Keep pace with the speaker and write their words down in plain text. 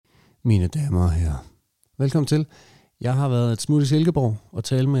Mine damer og herrer, velkommen til. Jeg har været et smut i Silkeborg og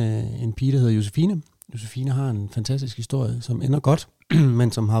talt med en pige, der hedder Josefine. Josefine har en fantastisk historie, som ender godt,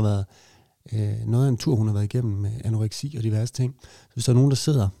 men som har været noget af en tur, hun har været igennem med anoreksi og diverse ting. Så hvis der er nogen, der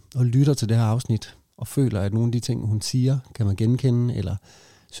sidder og lytter til det her afsnit, og føler, at nogle af de ting, hun siger, kan man genkende, eller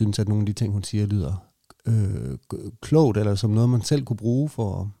synes, at nogle af de ting, hun siger, lyder klogt, eller som noget, man selv kunne bruge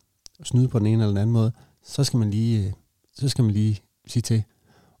for at snyde på den ene eller den anden måde, så skal man lige sige til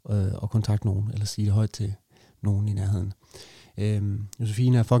og kontakte nogen, eller sige det højt til nogen i nærheden.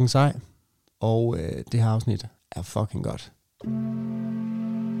 Josefine er fucking sej, og det her afsnit er fucking godt.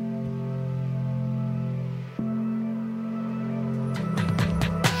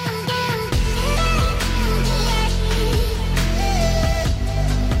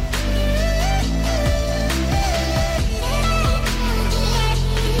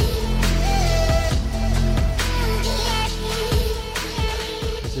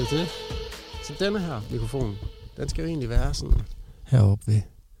 Så denne her mikrofon, den skal jo egentlig være sådan heroppe ved.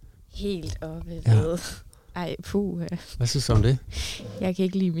 Helt oppe ved. Ej, puh. Hvad synes du om det? Jeg kan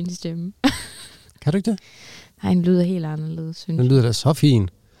ikke lide min stemme. Kan du ikke det? Nej, den lyder helt anderledes, synes jeg. Den lyder da så fin.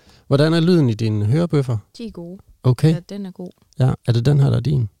 Hvordan er lyden i dine hørebøffer? De er gode. Okay. Ja, den er god. Ja, er det den her, der er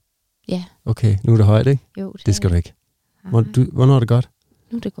din? Ja. Okay, nu er det højt, ikke? Jo, det skal du ikke. Hvornår er det godt?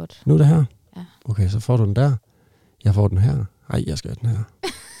 Nu er det godt. Nu er det her? Ja. Okay, så får du den der. Jeg får den her. Ej, jeg skal have den her.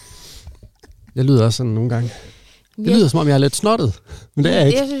 Jeg lyder også sådan nogle gange. Det lyder som om, jeg er lidt snottet, men det er jeg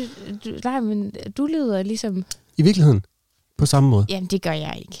ikke. Nej, men du lyder ligesom... I virkeligheden? På samme måde? Jamen, det gør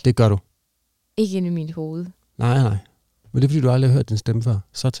jeg ikke. Det gør du? Ikke inde i mit hoved. Nej. Men det er fordi, du aldrig har hørt din stemme før.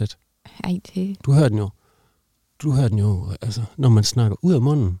 Så tæt. Ej, det... Du hører den jo, altså, når man snakker ud af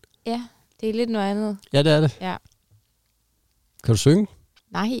munden. Ja, det er lidt noget andet. Ja, det er det. Ja. Kan du synge?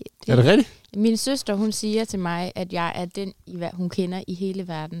 Nej. Er det rigtigt? Min søster, hun siger til mig, at jeg er den, hun kender i hele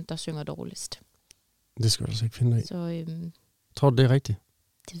verden, der synger dårligst. Det skal du altså ikke finde af. Så, tror du, det er rigtigt?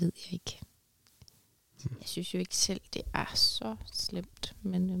 Det ved jeg ikke. Jeg synes jo ikke selv, det er så slemt.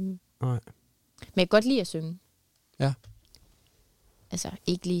 Men, Nej. Men jeg kan godt lide at synge. Ja. Altså,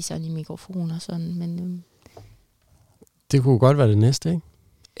 ikke lige sådan i mikrofon og sådan, men... Det kunne godt være det næste,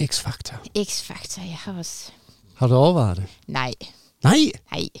 ikke? X-Factor. X-Factor, jeg har også... Har du overvejet det? Nej. Nej?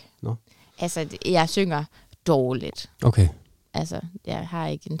 Nej. Nå. Altså, jeg synger dårligt. Okay. Altså, jeg har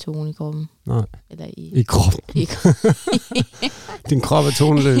ikke en tone i kroppen. Nej. Eller i kroppen. Din krop er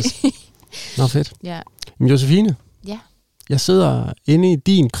toneløs. Nå, fedt. Ja. Men Josefine. Ja. Jeg sidder inde i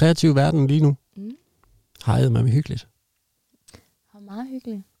din kreative verden lige nu. Har med mig hyggeligt. Har meget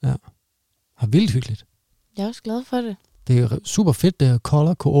hyggeligt. Ja. Har vildt hyggeligt. Jeg er også glad for det. Det er super fedt, det er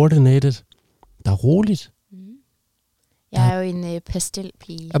color coordinated. Der er roligt. Jeg er jo en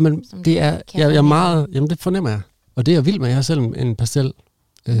pastelpige. Jamen, det er, jeg er meget, jamen det fornemmer jeg. Og det er jeg vild med. Jeg er selv en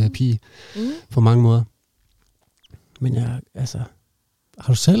pastelpige på mange måder. Men har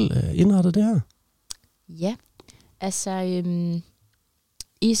du selv indrettet det her? Ja, altså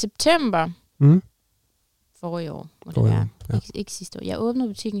i september forrige år, må det være. Ja. Ikke sidste år. Jeg åbnede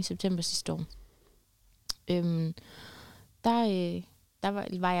butikken i september sidste år.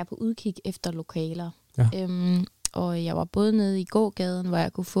 Der var jeg på udkig efter lokaler. Ja. Og jeg var både nede i gågaden, hvor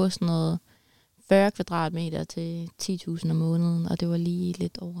jeg kunne få sådan noget 40 kvadratmeter til 10.000 om måneden, og det var lige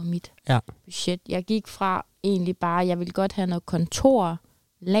lidt over mit budget. Jeg gik fra egentlig bare, jeg ville godt have noget kontor,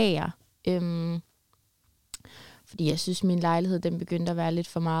 lager, fordi jeg synes, min lejlighed, den begyndte at være lidt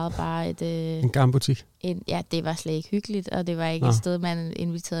for meget bare et... en gammel butik? Ja, det var slet ikke hyggeligt, og det var ikke et sted, man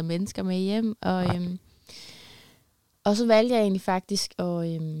inviterede mennesker med hjem. Og så valgte jeg egentlig faktisk,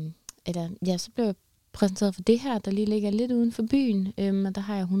 så blev jeg præsenteret for det her, der lige ligger lidt uden for byen. Og der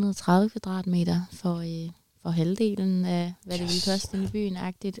har jeg 130 kvadratmeter for halvdelen af, hvad det ville koste i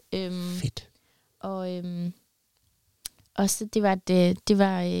byen-agtigt. Fedt. Og så det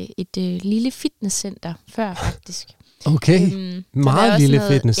var et lille fitnesscenter før, faktisk. Okay, meget lille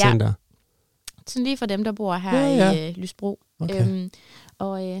fitnesscenter. Ja, sådan lige for dem, der bor her i Lysbro. Okay.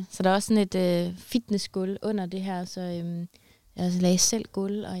 Så der er også sådan et fitnessgulv under det her, så jeg lavede selv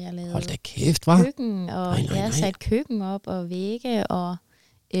gulv, og jeg lavede hold da kæft, hva? Køkken, og jeg satte køkken op og vægge, og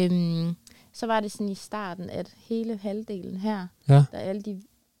så var det sådan i starten, at hele halvdelen her, der alle de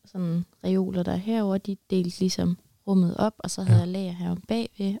sådan reoler, der er herovre, de deles ligesom rummet op, og så havde jeg lager her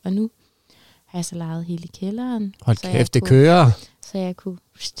bagved, og nu har jeg så lejet hele kælderen. Hold kæft, det kører! Så jeg kunne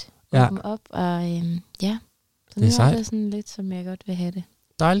åbne op, og så nu er det sådan lidt, som jeg godt vil have det.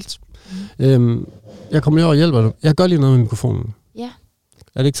 Dejligt. Jeg kommer lige over og hjælper dig. Jeg kan godt lide noget med mikrofonen. Ja.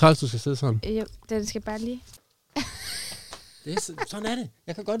 Er det ikke træls, du skal sidde sådan? Jo, den skal bare lige... Sådan er det.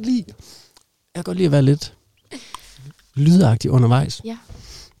 Jeg kan godt lide at være lidt lydagtig undervejs. Ja.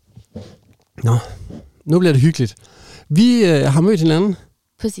 Nå, nu bliver det hyggeligt. Vi har mødt hinanden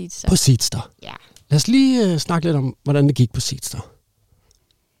På Seedster. Ja. Lad os lige snakke lidt om, hvordan det gik på Seedster.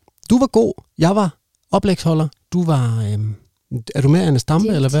 Du var god, jeg var oplægsholder. Du var... er du med, Anne Stampe,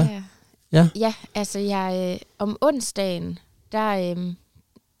 eller hvad? Ja, altså jeg... om onsdagen, der...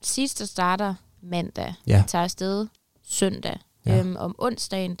 Seedster starter mandag, tager afsted søndag. Ja. Om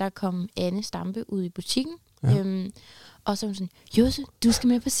onsdagen, der kom Anne Stampe ud i butikken. Ja. Og så var hun sådan, Jose, du skal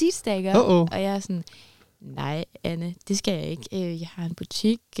med på Seedster, ikke? Og jeg er sådan, nej, Anne, det skal jeg ikke. Jeg har en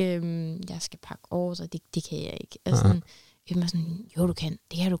butik, jeg skal pakke over, så det kan jeg ikke. Og sådan, jeg var sådan, jo, du kan,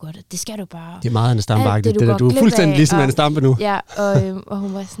 det kan du godt, det skal du bare. Det er meget Anne Stampe-agtigt, det der. Du er fuldstændig ligesom Anne Stampe nu. Ja, og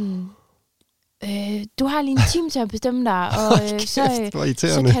hun var sådan... du har lige en time til at bestemme dig, og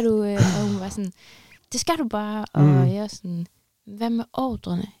så kan du... og hun var sådan, det skal du bare. Og jeg sådan, hvad med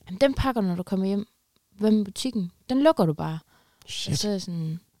ordrene? Jamen, den pakker, når du kommer hjem. Hvad med butikken? Den lukker du bare. Shit. Og så er jeg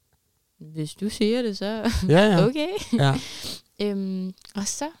sådan, hvis du siger det, så okay. Ja. Og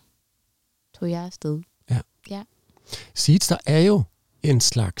så tog jeg afsted. Ja. Seedster er jo en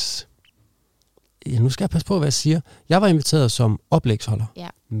slags... Ja, nu skal jeg passe på, hvad jeg siger. Jeg var inviteret som oplægsholder. Ja.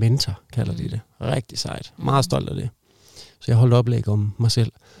 Mentor, kalder de det. Rigtig sejt. Meget stolt af det. Så jeg holdt oplæg om mig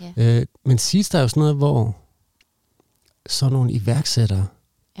selv. Ja. Men Seedster er jo sådan noget, hvor sådan nogle iværksættere,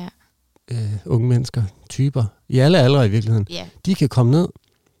 unge mennesker, typer, i alle aldre i virkeligheden, de kan komme ned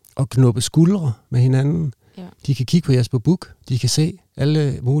og knuppe skuldre med hinanden. Ja. De kan kigge på Jesper Buch. De kan se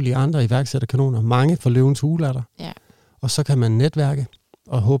alle mulige andre iværksætterkanoner. Mange fra Løvens Hule er der. Ja. Og så kan man netværke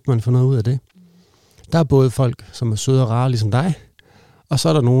og håbe, man får noget ud af det. Der er både folk, som er søde og rare, ligesom dig, og så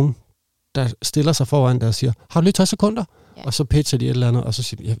er der nogen, der stiller sig foran der og siger, har du lige 60 sekunder? Ja. Og så pitcher de et eller andet, og så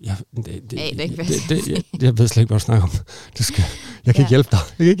siger de, jeg ved slet ikke, hvad du snakker om. Jeg kan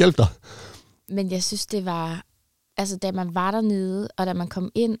ikke hjælpe dig. Men jeg synes, det var, altså da man var dernede, og da man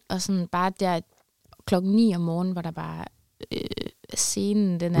kom ind, og sådan bare der 9:00 om morgenen, hvor der bare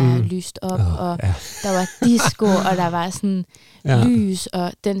scenen, den er lyst op, og der var disco, og der var sådan lys,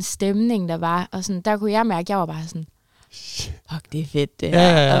 og den stemning, der var, og sådan, der kunne jeg mærke, at jeg var bare sådan, fuck, det er fedt, det her.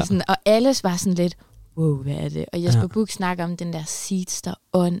 Ja. Og, sådan, og alles var sådan lidt, wow, hvad er det? Og Jesper Buch snakker om den der Seedster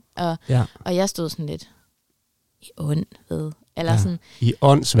ånd, og jeg stod sådan lidt, i ånd, ved. Eller sådan. I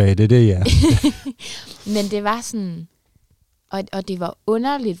åndssvagt, det er det, ja. Men det var sådan, og det var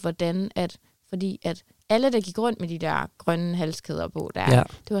underligt, hvordan, fordi at alle, der gik rundt med de der grønne halskæder på der,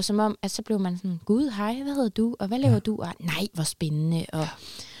 det var som om, at så blev man sådan, gud, hej, hvad hedder du? Og hvad laver du? Og nej, hvor spændende. Og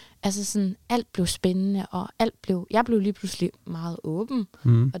altså sådan, alt blev spændende, og jeg blev lige pludselig meget åben.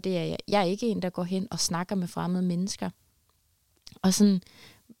 Og det er jeg er ikke en, der går hen og snakker med fremmede mennesker. Og sådan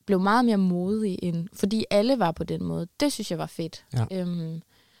blev meget mere modig, fordi alle var på den måde. Det synes jeg var fedt. Ja.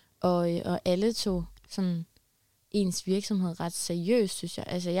 Og alle tog sådan ens virksomhed ret seriøst, synes jeg.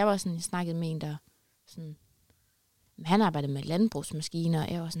 Altså jeg var sådan, jeg snakkede med en, der sådan, han arbejdede med landbrugsmaskiner,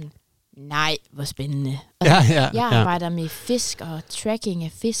 og jeg var sådan, nej, hvor spændende. Og jeg arbejder med fisk og tracking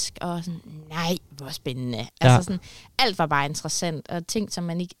af fisk, og sådan, nej, hvor spændende. Altså sådan, alt var bare interessant, og ting, som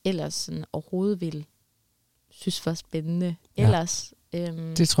man ikke ellers sådan overhovedet ville synes var spændende ellers.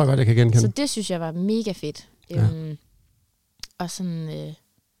 Det tror jeg godt, jeg kan genkende. Så det synes jeg var mega fedt. Og sådan,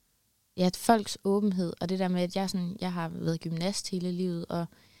 folks åbenhed, og det der med, at jeg har været gymnast hele livet, og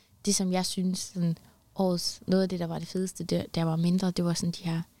det, som jeg synes, sådan, noget af det, der var det fedeste, der var mindre, det var sådan de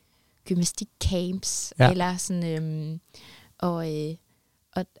her gymnastikcamps, eller sådan, og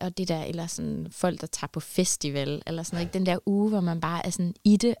det der, eller sådan folk, der tager på festival, eller sådan noget, den der uge, hvor man bare er sådan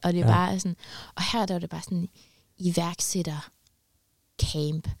i det, og det bare er sådan, og her der var det bare sådan iværksætter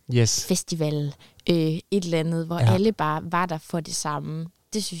camp, festival, et eller andet, hvor alle bare var der for det samme.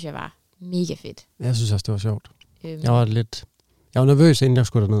 Det synes jeg var mega fedt. Jeg synes også, det var sjovt. Jeg var nervøs, inden jeg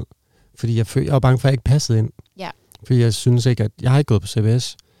skulle derned, fordi jeg var bange for, at jeg ikke passede ind. Ja. Fordi jeg synes ikke, at jeg har ikke gået på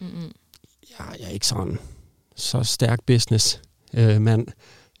CBS. Jeg er ikke sådan så stærk business mand.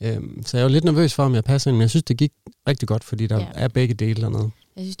 Så jeg var lidt nervøs for, om jeg passede ind, men jeg synes, det gik rigtig godt, fordi der er begge dele dernede.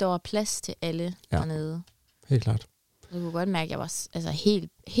 Jeg synes, der var plads til alle dernede. Helt klart. Jeg kunne godt mærke, at jeg var altså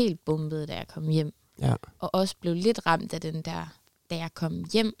helt bumpet, da jeg kom hjem. Ja. Og også blev lidt ramt af den der, da jeg kom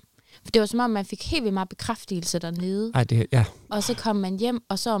hjem. For det var som om, man fik helt vildt meget bekræftelse dernede. Og så kom man hjem,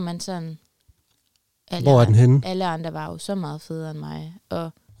 og så var man sådan... Hvor er den henne? Alle andre var jo så meget federe end mig.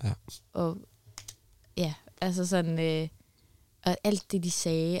 Og altså sådan... og alt det, de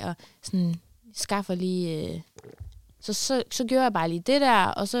sagde, og sådan... Skaffer lige... Så gjorde jeg bare lige det der,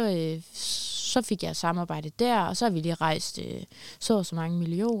 og så fik jeg samarbejde der, og så har vi lige rejst så mange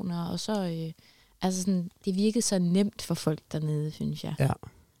millioner, og så... altså sådan, det virkede så nemt for folk dernede, synes jeg. Ja.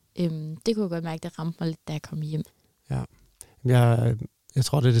 Det kunne jeg godt mærke, det ramte mig lidt, da jeg kom hjem. Ja. Jeg Jeg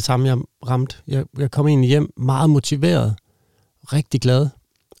tror, det er det samme, jeg ramte. Jeg kom egentlig hjem meget motiveret, rigtig glad,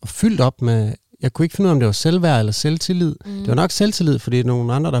 og fyldt op med... Jeg kunne ikke finde ud af, om det var selvværd eller selvtillid. Det var nok selvtillid, fordi det er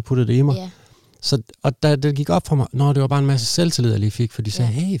nogle andre, der har puttet det i mig. Yeah. Så, og da det gik op for mig, det var bare en masse selvtillid, jeg lige fik, for de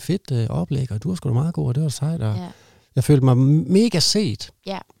sagde, hey, fedt oplæg, og du var sgu da meget god, og det var sejt. Og jeg følte mig mega set.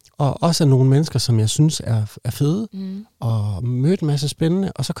 Yeah. Og også af nogle mennesker, som jeg synes er fede, og mødte en masse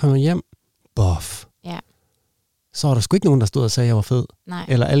spændende, og så kom jeg hjem, bof. Yeah. Så var der sgu ikke nogen, der stod og sagde, at jeg var fed. Nej.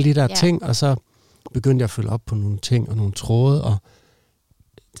 Eller alle de der ting, og så begyndte jeg at følge op på nogle ting og nogle tråde, og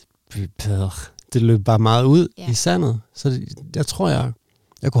det løb bare meget ud i sandet. Så jeg tror,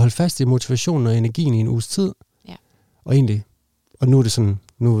 jeg kunne holde fast i motivationen og energien i en uges tid. Ja. Og egentlig, og nu er det sådan,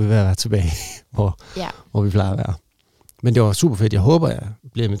 nu er vi ved at være tilbage, hvor vi plejer at være. Men det var super fedt. Jeg håber, jeg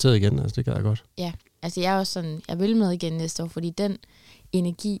bliver inviteret igen. Altså, det gør jeg godt. Ja, altså jeg er også sådan, jeg vil med igen næste år, fordi den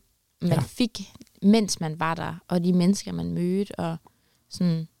energi, man fik, mens man var der, og de mennesker, man mødte, og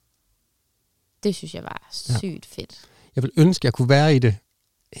sådan, det synes jeg var sygt fedt. Jeg vil ønske, jeg kunne være i det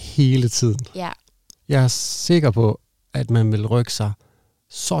hele tiden. Ja. Jeg er sikker på, at man vil rykke sig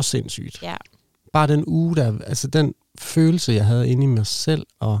så sindssygt. Ja. Bare den uge, altså den følelse, jeg havde inde i mig selv,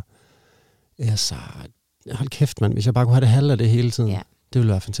 og altså, hold kæft, mand, hvis jeg bare kunne have det halve af det hele tiden, det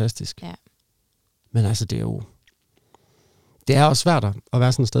ville være fantastisk. Ja. Men altså, det er også svært at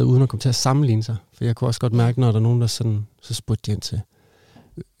være sådan et sted, uden at komme til at sammenligne sig. For jeg kunne også godt mærke, når der er nogen, der sådan, så spurgte de ind til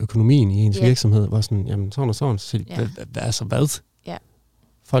økonomien i ens virksomhed, var sådan, jamen sådan og sådan, så siger de, altså hvad? Ja.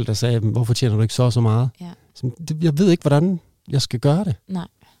 Folk, der sagde, hvorfor tjener du ikke så meget? Ja. Så, jeg ved ikke, hvordan jeg skal gøre det. Nej.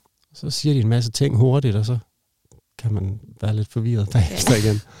 Så siger de en masse ting hurtigt, og så kan man være lidt forvirret bagefter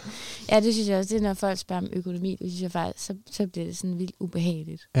igen. Ja, det synes jeg også. Det er, når folk spørger om økonomi, det synes jeg faktisk, så bliver det sådan vildt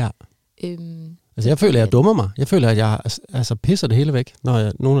ubehageligt. Ja. Altså, jeg føler, at jeg dummer mig. Jeg føler, at jeg pisser det hele væk.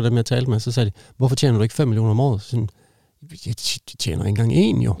 Når nogle af dem, jeg talte med, så sagde de, hvorfor tjener du ikke 5 millioner om året? Sådan, de tjener ikke engang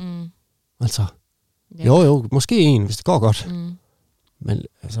 1, jo. Altså, jo, måske 1, hvis det går godt. Men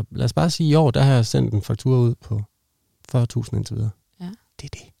altså, lad os bare sige, i år, der har jeg sendt en faktura ud på 40.000 indtil videre. Ja. Det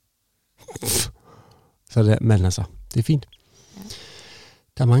er det. Så det, men altså, det er fint. Ja.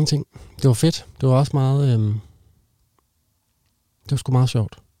 Der er mange ting. Det var fedt. Det var også meget... det var sgu meget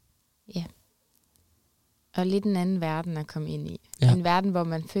sjovt. Ja. Og lidt en anden verden at komme ind i. Ja. En verden, hvor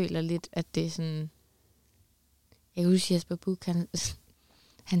man føler lidt, at det er sådan... Jeg kan huske, Jesper Buch,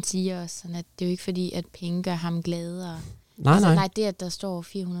 han siger også sådan, at det er jo ikke fordi, at penge gør ham gladere. Nej, det at der står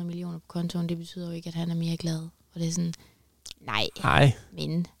 400 millioner på kontoen, det betyder jo ikke, at han er mere glad. Og det er sådan, nej.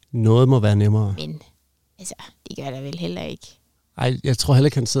 Men... Noget må være nemmere. Men, altså, det gør der vel heller ikke. Nej, jeg tror heller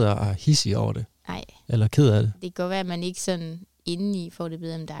ikke, han sidder og hissig over det. Nej. Eller ked af det. Det kan godt være, at man ikke sådan indeni får det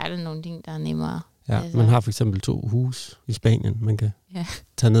bedre, men der er der nogle ting, der er nemmere. Ja, altså. Man har for eksempel 2 hus i Spanien, man kan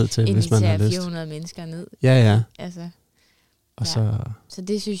tage ned til, hvis man har lyst. 400 mennesker ned. Ja. Altså, og så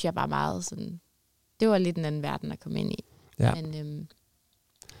det synes jeg bare meget sådan, det var lidt en anden verden at komme ind i. Ja, men,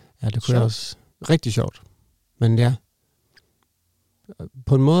 ja det kunne jeg også. Rigtig sjovt. Men ja,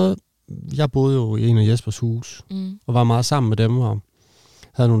 på en måde, jeg boede jo i en af Jespers hus, og var meget sammen med dem, og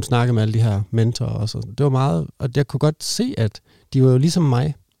havde nogle snakke med alle de her mentorer og så. Det var meget, og jeg kunne godt se, at de var jo ligesom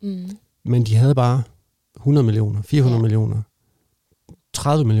mig, men de havde bare 100 millioner, 400 millioner,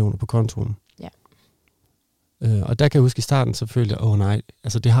 30 millioner på kontoen. Ja. Og der kan jeg huske i starten, så følte jeg, nej,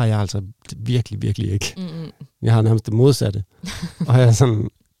 altså det har jeg altså virkelig, virkelig ikke. Jeg har nærmest det modsatte. Og jeg er sådan...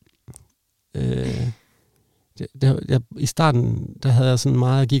 I starten, der havde jeg sådan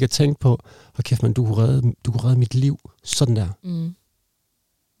meget, jeg gik og tænkte på, kæft man, du kunne redde mit liv, sådan der.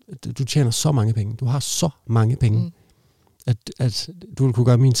 Du tjener så mange penge, du har så mange penge, at du ville kunne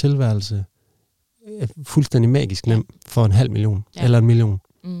gøre min tilværelse fuldstændig magisk nem for 500.000 eller 1 million.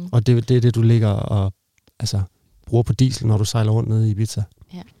 Og det er det, du ligger og altså, bruger på diesel, når du sejler rundt nede i Ibiza.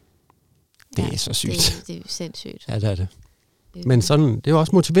 Ja. Det er så sygt. Det er sindssygt. Ja, det er det. Men sådan, det er jo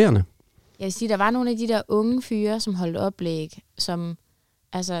også motiverende. Jeg vil sige, der var nogle af de der unge fyre, som holdt oplæg, som,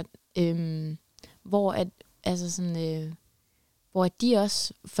 altså, hvor de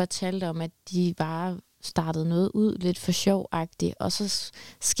også fortalte om, at de bare startede noget ud lidt for sjovagtigt, og så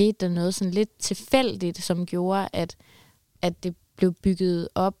skete der noget sådan lidt tilfældigt, som gjorde, at det blev bygget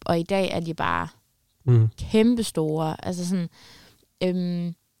op, og i dag er de bare kæmpestore. Altså sådan,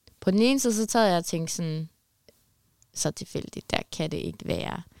 på den ene side, så tager jeg og tænkte sådan, så tilfældigt, der kan det ikke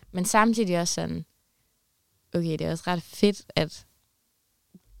være. Men samtidig også sådan, okay, det er også ret fedt, at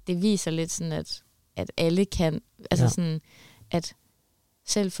det viser lidt sådan, at alle kan, altså sådan, at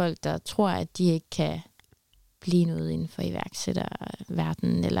selv folk, der tror, at de ikke kan blive noget inden for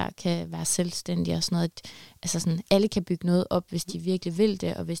iværksætterverdenen, eller kan være selvstændige og sådan noget, altså sådan, alle kan bygge noget op, hvis de virkelig vil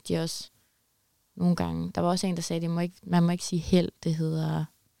det, og hvis de også nogle gange. Der var også en, der sagde, at man må ikke sige held, det hedder,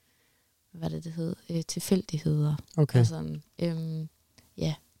 hvad det hed, tilfældigheder. Okay. Og sådan,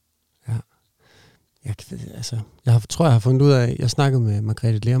 ja. Jeg tror, jeg har fundet ud af, jeg snakkede med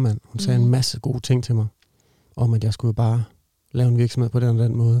Margrethe Lermand. Hun sagde en masse gode ting til mig, om at jeg skulle bare lave en virksomhed på den og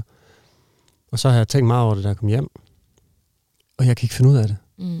den måde. Og så har jeg tænkt meget over det, da jeg kom hjem. Og jeg kan ikke finde ud af det.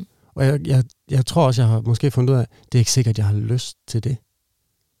 Og jeg tror også, jeg har måske fundet ud af, det er ikke sikkert, at jeg har lyst til det.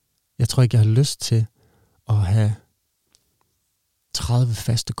 Jeg tror ikke, jeg har lyst til at have 30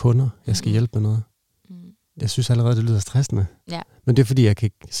 faste kunder, jeg skal hjælpe med noget. Jeg synes allerede, det lyder stressende. Ja. Men det er fordi, jeg kan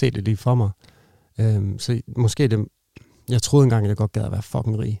ikke se det lige for mig. Så måske det... Jeg troede engang, at jeg godt gad at være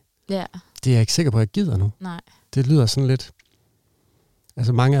fucking rig. Ja. Det er jeg ikke sikker på, at jeg gider nu. Nej. Det lyder sådan lidt...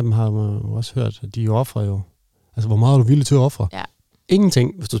 Altså mange af dem har jo også hørt, at de offrer jo... Altså hvor meget er du villig til at ofre? Ja.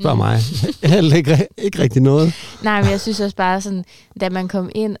 Ingenting, hvis du spørger mig. Heller ikke rigtig noget. Nej, men jeg synes også bare sådan, da man kom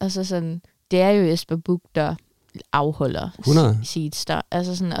ind, og så sådan... Det er jo Jesper Buch, der afholder 100. seats der.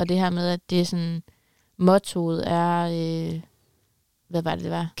 Altså sådan, og det her med, at det er sådan... Mottoet er... hvad var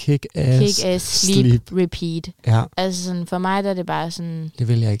det var? Kick ass, sleep, repeat. Ja. Altså sådan, for mig der er det bare sådan... Det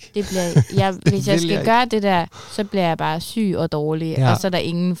vil jeg ikke. Det bliver, hvis jeg skal gøre det der, så bliver jeg bare syg og dårlig, og så er der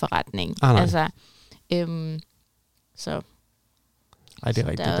ingen forretning. Altså, så ej, det er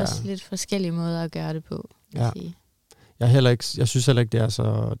rigtigt. Der er også lidt forskellige måder at gøre det på. Ja. Jeg synes heller ikke, det er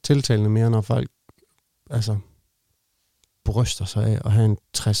så tiltalende mere, når folk bryster sig af at have en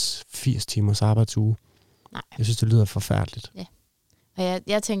 60-80 timers arbejdsuge. Nej. Jeg synes, det lyder forfærdeligt. Ja. Og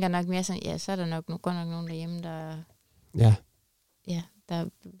jeg tænker nok mere sådan, ja, så er der nok godt nok nogen derhjemme, der... Ja. Ja, der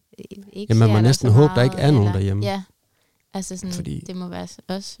ikke... Ja, man må næsten håbe, der ikke er nogen derhjemme. Ja, altså sådan, fordi, det må være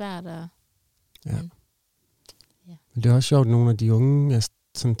også svært at... Ja. Men det er også sjovt, nogle af de unge, jeg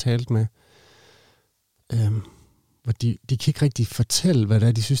sådan talte med, hvor de kan ikke rigtig fortælle, hvad det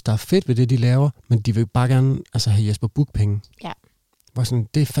er, de synes, der er fedt ved det, de laver, men de vil bare gerne have Jesper Buch-penge. Ja. Hvor sådan,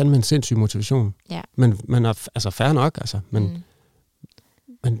 det er fandme en sindssyg motivation. Ja. Men fair nok,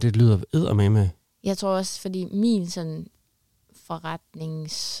 men det lyder eddermame. Jeg tror også, fordi min sådan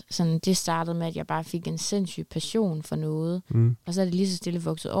det startede med, at jeg bare fik en sindssyg passion for noget, og så er det lige så stille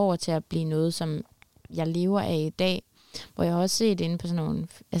vokset over til at blive noget, som jeg lever af i dag, hvor jeg har også set inde på sådan nogle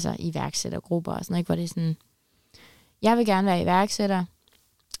iværksættergrupper og sådan noget, hvor det er sådan, jeg vil gerne være iværksætter,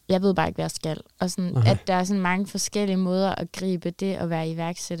 jeg ved bare ikke, hvad jeg skal. Og sådan, at der er sådan mange forskellige måder at gribe det at være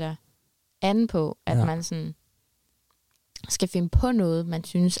iværksætter an på, at man sådan skal finde på noget, man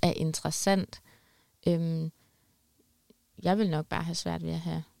synes er interessant. Jeg vil nok bare have svært ved at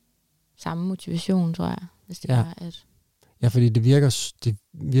have samme motivation, tror jeg, hvis det var at... Ja, fordi det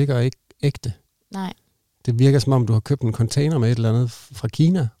virker ikke ægte. Nej. Det virker som om, du har købt en container med et eller andet fra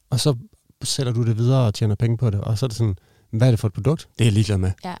Kina, og så sælger du det videre og tjener penge på det, og så er det sådan, hvad er det for et produkt? Det er jeg ligeglad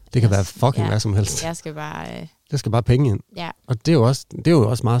med. Ja, det kan være fucking hvad som helst. Jeg skal bare... Der skal bare penge ind. Ja. Og det er jo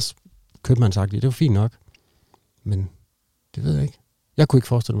også meget købmandsagtigt. Det er jo fint nok. Men det ved jeg ikke. Jeg kunne ikke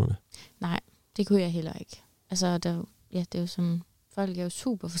forestille mig det. Nej, det kunne jeg heller ikke. Altså, det er jo som... Folk er jo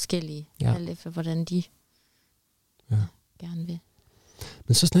super forskellige, alt efter hvordan de gerne vil.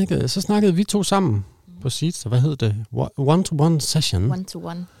 Men så snakkede vi to sammen på Seeds, så hvad hed det? One-to-one session.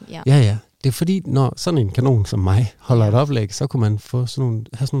 One-to-one, ja. Ja. Det er fordi, når sådan en kanon som mig holder et oplæg, så kunne man få have sådan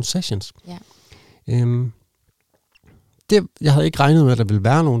nogle sessions. Ja. Jeg havde ikke regnet med, at der ville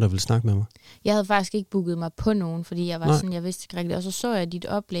være nogen, der ville snakke med mig. Jeg havde faktisk ikke booket mig på nogen, fordi jeg var sådan, jeg vidste ikke rigtigt. Og så så jeg dit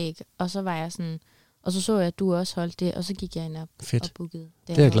oplæg, og så var jeg sådan, og så jeg, at du også holdt det, og så gik jeg ind og bookede.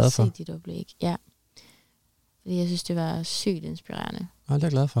 Det er jeg glad for. Set dit oplæg, ja. Fordi jeg synes, det var sygt inspirerende. Ja, det er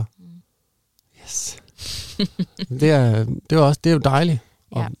jeg glad for. Yes. det er jo dejligt.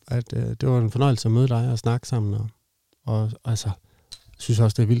 Ja. Og at det var en fornøjelse at møde dig og snakke sammen. Og altså, synes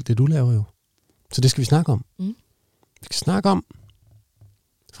også, det er vildt, det du laver jo. Så det skal vi snakke om. Vi skal snakke om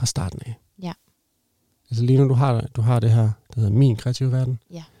fra starten af. Ja. Altså lige nu, du har det her, der hedder Min Kreative Verden.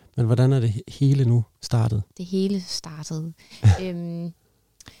 Ja. Men hvordan er det hele nu startet? Det hele startede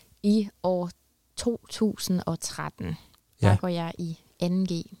i år 2013. Der går jeg i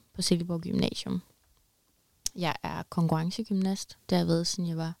 2G på Silkeborg Gymnasium. Jeg er konkurrencegymnast. Det har jeg været, siden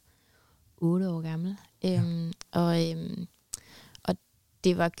jeg var 8 år gammel. Og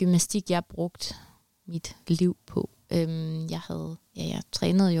det var gymnastik, jeg brugte mit liv på. Jeg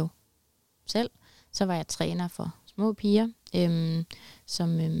trænede jo selv. Så var jeg træner for små piger,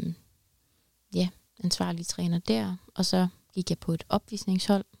 som ansvarlig træner der. Og så gik jeg på et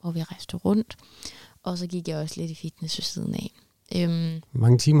opvisningshold, hvor vi rejste rundt. Og så gik jeg også lidt i fitness ved siden af. Hvor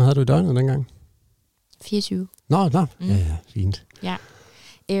mange timer havde du i døgnet dengang? 24. Nå. Ja, fint. Ja.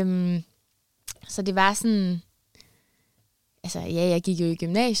 Så det var sådan... Altså, ja, jeg gik jo i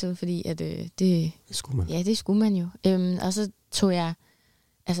gymnasiet, fordi at, det skulle man. Ja, det skulle man jo. Og så tog jeg,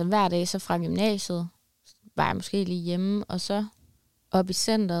 altså hver dag så fra gymnasiet, var jeg måske lige hjemme, og så op i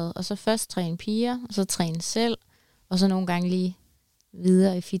centret, og så først træne piger, og så træne selv, og så nogle gange lige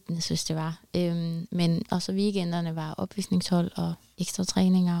videre i fitness, hvis det var. Men og så weekenderne var opvisningshold og ekstra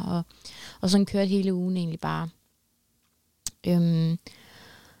træninger, og sådan kørte hele ugen egentlig bare.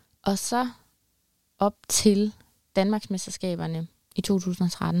 Og så op til Danmarksmesterskaberne i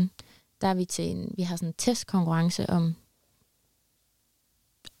 2013, der er vi har sådan en testkonkurrence om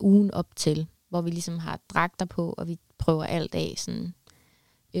ugen op til, hvor vi ligesom har dragter på, og vi prøver alt af. Sådan.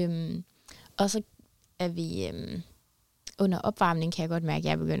 Og så er vi under opvarmning, kan jeg godt mærke, at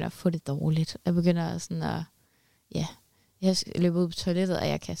jeg begynder at få det dårligt. Jeg begynder sådan at, jeg løber ud på toilettet, og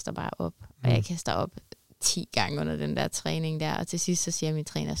jeg kaster bare op. Og jeg kaster op 10 gange under den der træning der, og til sidst så siger min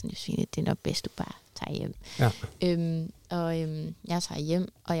træner sådan, Josefine, det er nok bedst, du bare tager hjem. Ja. Jeg tager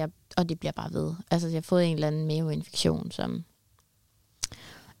hjem, og det bliver bare ved. Altså, jeg har fået en eller anden maveinfektion, som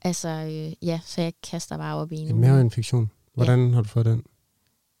så jeg kaster bare op i en maveinfektion? Hvordan har du fået den?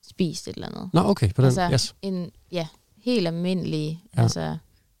 Spist et eller andet. Nå, okay, på den, altså, yes. Helt almindelig, altså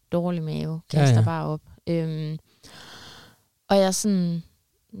dårlig mave, kaster bare op. Og jeg sådan,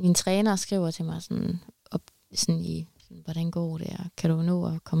 min træner skriver til mig sådan, hvordan går det, og kan du nå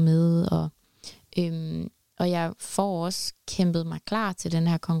at komme med, og jeg får også kæmpet mig klar til den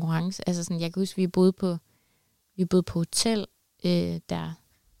her konkurrence. Altså sådan, jeg kan huske, vi boede på hotel, der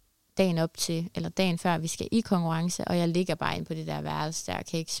dagen før vi skal i konkurrence, og jeg ligger bare inde på det der værelse der,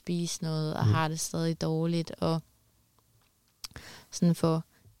 kan ikke spise noget, og har det stadig dårligt, og sådan få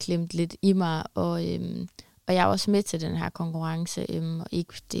klemt lidt i mig, og jeg er også med til den her konkurrence, og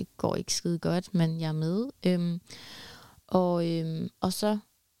det går ikke skide godt, men jeg er med. Og så,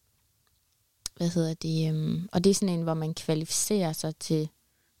 og det er sådan en, hvor man kvalificerer sig til,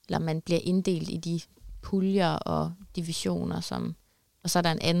 eller man bliver inddelt i de puljer og divisioner, og så er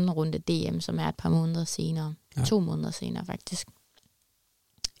der en anden runde DM, som er et par måneder senere. Ja. 2 måneder senere, faktisk.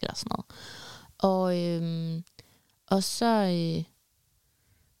 Eller sådan noget. Og så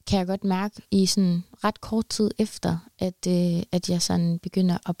kan jeg godt mærke i sådan ret kort tid efter, at jeg sådan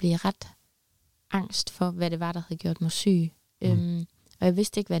begynder at blive ret angst for, hvad det var, der havde gjort mig syg. Og jeg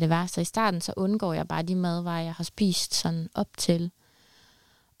vidste ikke, hvad det var. Så i starten, så undgår jeg bare de madvarer, jeg har spist sådan op til.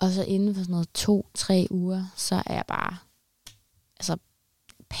 Og så inden for sådan noget 2-3 uger, så er jeg bare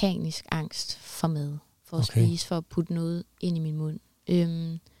panisk angst for mad. For at spise, for at putte noget ind i min mund.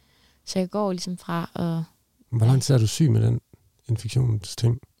 Så jeg går ligesom fra at... Hvor lang tid er du syg med den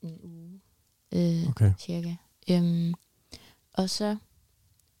infektionsting? En uge. Cirka. Og så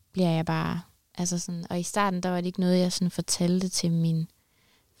bliver jeg bare... Altså sådan, og i starten, der var det ikke noget, jeg sådan fortalte til mine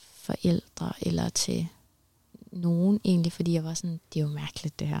forældre, eller til nogen egentlig, fordi jeg var sådan, det er jo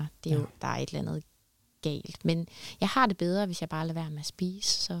mærkeligt det her. Det er jo, der er et eller andet galt. Men jeg har det bedre, hvis jeg bare lader være med at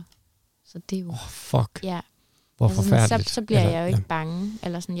spise, så det er jo... fuck. Ja. Hvor forfærdeligt. Så bliver jeg jo ikke bange,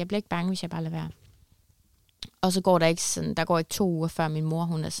 eller sådan, jeg bliver ikke bange, hvis jeg bare lader være. Og så går der ikke sådan, der går ikke 2 uger, før min mor,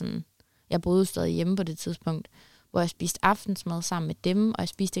 hun er sådan, jeg boede stadig hjemme på det tidspunkt, hvor jeg spiste aftensmad sammen med dem, og jeg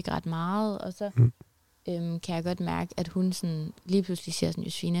spiste ikke ret meget, og så kan jeg godt mærke, at hun sådan, lige pludselig siger sådan,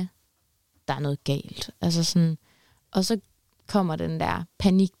 Josefine, der er noget galt. Altså sådan, og så kommer den der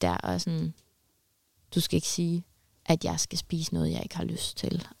panik der, og sådan, du skal ikke sige, at jeg skal spise noget, jeg ikke har lyst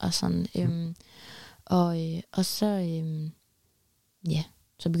til. Og sådan, og så,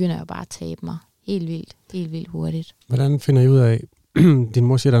 så begynder jeg bare at tabe mig helt vildt hurtigt. Hvordan finder I ud af, din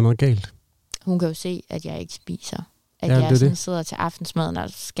mor siger, der er noget galt? Hun kan jo se, at jeg ikke spiser. At jeg sådan sidder til aftensmaden og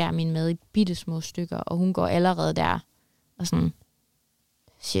skærer min mad i bittesmå stykker, og hun går allerede der og sådan,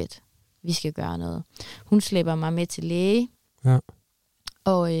 shit, vi skal gøre noget. Hun slipper mig med til læge,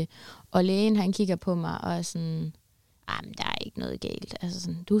 og lægen, han kigger på mig og er sådan, men der er ikke noget galt. Altså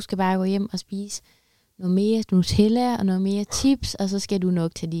sådan, du skal bare gå hjem og spise noget mere Nutella og noget mere chips, og så skal du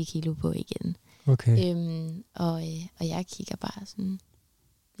nok tage de kilo på igen. Okay. Og jeg kigger bare sådan,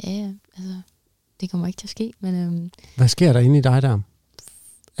 altså, det kommer ikke til at ske, men... Hvad sker der inde i dig der?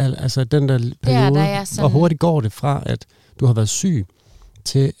 Altså den der periode, der sådan, hvor hurtigt går det fra, at du har været syg,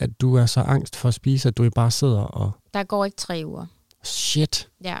 til at du er så angst for at spise, at du bare sidder og... Der går ikke 3 uger. Shit.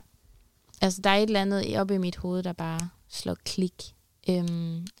 Ja. Altså, der er et eller andet oppe i mit hoved, der bare slår klik.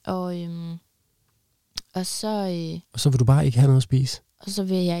 Og så vil du bare ikke have noget at spise? Og så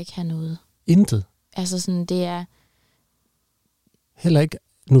vil jeg ikke have noget. Intet? Altså sådan, det er... Heller ikke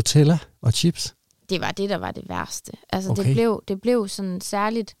Nutella og chips? Det var det, der var det værste. Altså, okay. det blev sådan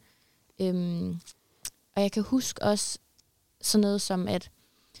særligt... og jeg kan huske også sådan noget som, at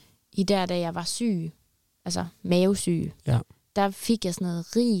da jeg var syg, altså mavesyg, der fik jeg sådan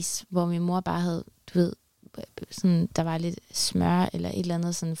noget ris, hvor min mor bare havde, du ved, sådan, der var lidt smør eller et eller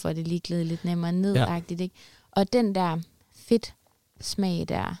andet, sådan, for at det lige gled lidt nemmere nedagtigt, ikke? Og den der fedt smag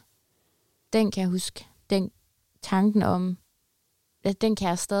der, den kan jeg huske, den tanken om, at den kan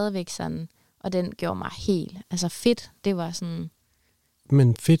jeg stadigvæk sådan, og den gjorde mig helt, altså fedt, det var sådan.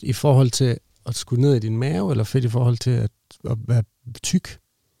 Men fedt i forhold til at skulle ned i din mave, eller fedt i forhold til at være tyk?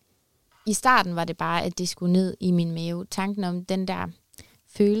 I starten var det bare, at det skulle ned i min mave. Tanken om den der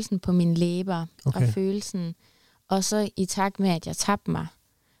følelsen på mine læber, og følelsen, og så i takt med, at jeg tabte mig.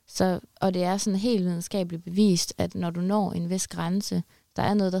 Så, og det er sådan helt videnskabeligt bevist, at når du når en vis grænse, der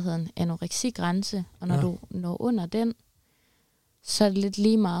er noget, der hedder en anoreksigrænse, og når du når under den, så er det lidt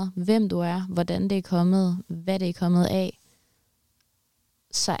lige meget, hvem du er, hvordan det er kommet, hvad det er kommet af,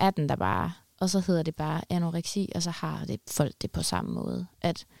 så er den der bare, og så hedder det bare anoreksi, og så har det folk det på samme måde.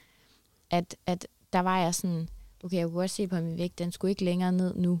 At der var jeg sådan, okay, jeg kunne godt se på min vægt, den skulle ikke længere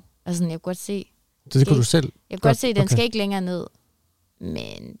ned nu. Altså jeg kunne godt se, det kunne du selv? Jeg kunne godt se, den skal ikke længere ned,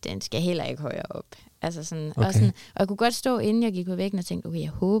 men den skal heller ikke højere op. Altså sådan, og jeg kunne godt stå, inden jeg gik på vægten og tænkte, okay, jeg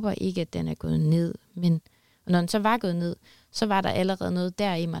håber ikke, at den er gået ned. Men og når den så var gået ned, så var der allerede noget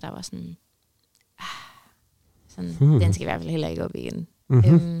der i mig, der var sådan, den skal i hvert fald heller ikke op igen.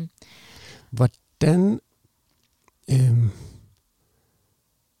 Mm-hmm. Hvordan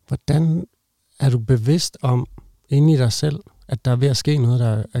er du bevidst om inde i dig selv, at der er ved at ske noget,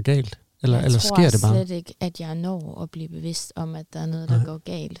 der er galt? Eller sker det bare? Jeg tror slet ikke, at jeg når at blive bevidst om, at der er noget, der går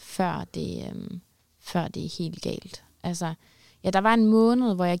galt, før det er helt galt. Altså, ja, der var en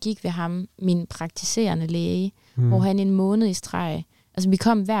måned, hvor jeg gik ved ham, min praktiserende læge, hvor han en måned i streg. Altså, vi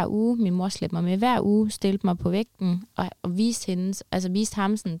kom hver uge, min mor slæbte mig med hver uge, stillede mig på vægten og viste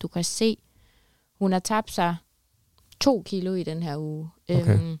ham sådan, du kan se, hun har tabt sig 2 kilo i den her uge.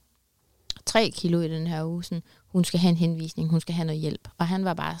 3 kilo i den her uge. Sådan, hun skal have en henvisning, hun skal have noget hjælp. Og han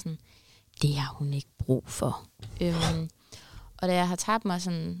var bare sådan, det har hun ikke brug for. Og da jeg har tabt mig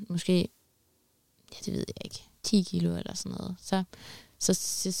sådan, måske, ja, det ved jeg ikke, 10 kilo eller sådan noget, så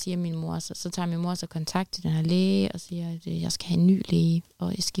siger min mor, så tager min mor så kontakt til den her læge, og siger, at jeg skal have en ny læge,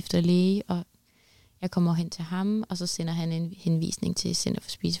 og jeg skifter læge, og jeg kommer hen til ham, og så sender han en henvisning til Center for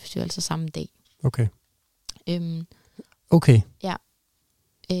Spiseforstyrrelser samme dag. Okay. Ja.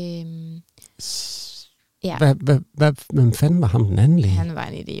 Ja. Hvem fanden var ham den anden læge? Han var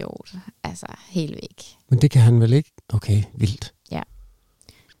en idiot. Altså, helt væk. Men det kan han vel ikke? Okay, vildt. Ja.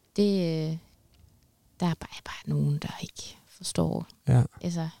 Der er bare nogen, der ikke forstår. Ja.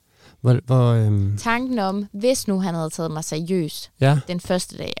 Altså, hvor tanken om, hvis nu han havde taget mig seriøst, den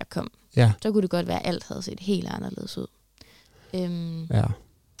første dag, jeg kom, så kunne det godt være, at alt havde set helt anderledes ud.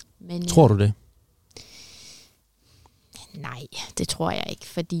 Men, tror du det? Nej, det tror jeg ikke,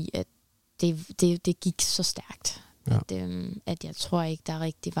 fordi at det gik så stærkt, at jeg tror ikke, der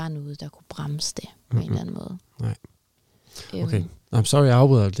rigtig var noget, der kunne bremse det på en eller anden måde. Nej. Okay. I'm sorry, jeg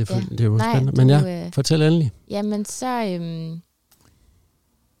afbryder. Det er jo spændende. Men fortæl endelig. Jamen, så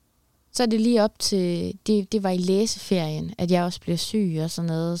er det lige op til, det var i læseferien, at jeg også blev syg og sådan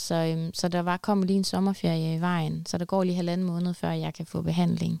noget, så der kom lige en sommerferie i vejen, så der går lige 1,5 måned, før jeg kan få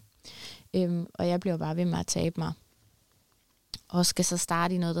behandling. Og jeg blev bare ved med at tabe mig. Og skal så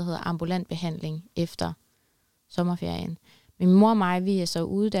starte i noget, der hedder ambulant behandling efter sommerferien. Min mor og mig, vi er så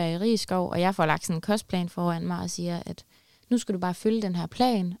ude der i Rigskov, og jeg får lagt sådan en kostplan foran mig og siger, at nu skal du bare følge den her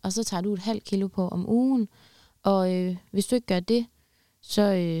plan, og så tager du 0,5 kilo på om ugen, og hvis du ikke gør det,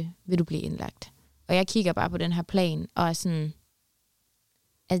 så vil du blive indlagt. Og jeg kigger bare på den her plan, og er sådan,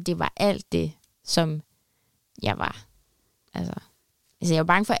 at det var alt det, som jeg var. Altså jeg var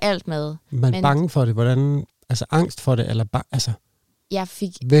bange for alt med. Men bange for det, hvordan? Altså angst for det, eller bare, altså?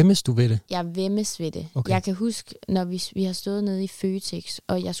 Væmmes du ved det? Jeg væmmes ved det. Okay. Jeg kan huske, når vi har stået nede i Føtex,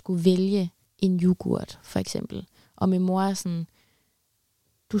 og jeg skulle vælge en yoghurt, for eksempel. Og min mor er sådan,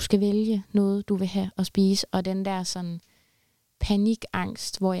 du skal vælge noget, du vil have at spise. Og den der sådan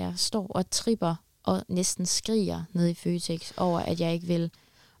panikangst, hvor jeg står og tripper og næsten skriger nede i Føtex over, at jeg ikke vil.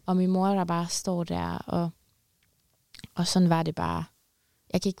 Og min mor, der bare står der, og sådan var det bare.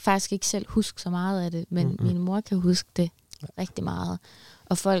 Jeg kan faktisk ikke selv huske så meget af det, men min mor kan huske det rigtig meget.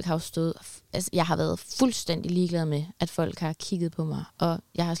 Og folk har jo stået, altså jeg har været fuldstændig ligeglad med, at folk har kigget på mig, og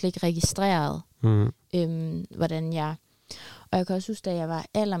jeg har slet ikke registreret, hvordan jeg. Og jeg kan også huske, da jeg var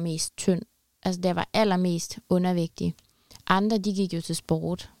allermest tynd, altså da jeg var allermest undervægtig. Andre, de gik jo til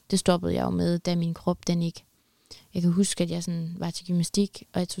sport. Det stoppede jeg jo med, da min krop, den ikke. Jeg kan huske, at jeg sådan var til gymnastik,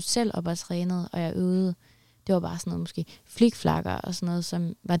 og jeg tog selv op og trænede, og jeg øvede. Det var bare sådan noget, måske flikflakker og sådan noget,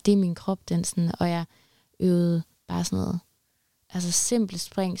 som var det min krop, den sådan, og jeg øvede bare sådan noget, altså simple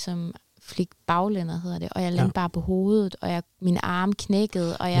spring, som fik baglænder, hedder det, og jeg landede bare på hovedet, og min arm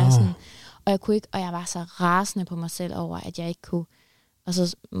knækkede, og jeg sådan, og jeg kunne ikke, og jeg var så rasende på mig selv over, at jeg ikke kunne. Og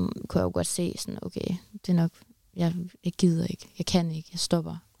så kunne jeg jo godt se sådan, okay, det er nok, jeg gider ikke, jeg kan ikke, jeg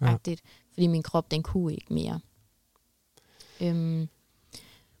stopper, agtigt, fordi min krop, den kunne ikke mere.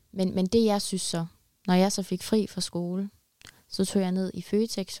 Men det jeg synes så, når jeg så fik fri fra skole, så tog jeg ned i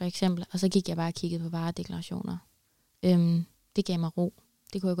Føtex for eksempel, og så gik jeg bare og kiggede på varedeklarationer. Det gav mig ro.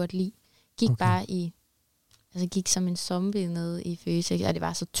 Det kunne jeg godt lide. Gik som en zombie ned i Føtex, og det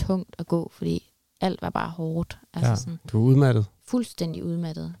var så tungt at gå, fordi alt var bare hårdt. Altså sådan, du var udmattet? Fuldstændig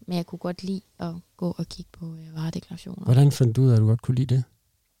udmattet, men jeg kunne godt lide at gå og kigge på varedeklarationer. Hvordan fandt du ud af, at du godt kunne lide det?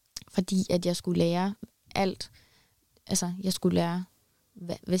 Fordi at jeg skulle lære alt. Altså, jeg skulle lære,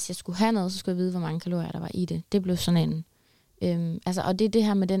 hvis jeg skulle have noget, så skulle jeg vide, hvor mange kalorier der var i det. Det blev sådan en... og det er det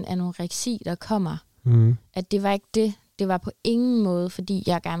her med den anoreksi, der kommer. At det var ikke det. Det var på ingen måde, fordi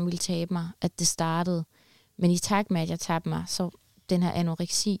jeg gerne ville tabe mig, at det startede. Men i takt med, at jeg tabte mig, så den her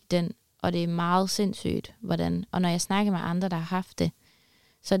anoreksi, og det er meget sindssygt, hvordan... Og når jeg snakker med andre, der har haft det,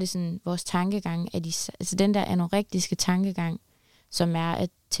 så er det sådan, vores tankegang, altså den der anorektiske tankegang, som er at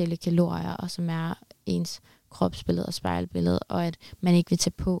tælle kalorier, og som er ens kropsbillede og spejlbillede, og at man ikke vil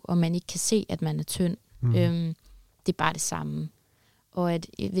tage på, og man ikke kan se, at man er tynd. Det er bare det samme. Og at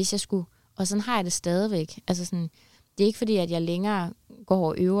hvis jeg skulle... Og sådan har jeg det stadigvæk. Altså sådan, det er ikke fordi, at jeg længere går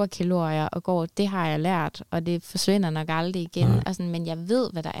og øver kalorier, og går, det har jeg lært, og det forsvinder nok aldrig igen. Altså, men jeg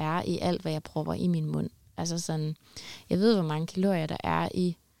ved, hvad der er i alt, hvad jeg propper i min mund. Altså sådan, jeg ved, hvor mange kalorier der er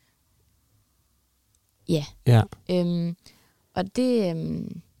i... Ja. Og det...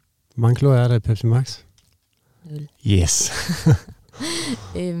 Hvor mange kalorier er der i Pepsi Max? 0. Yes.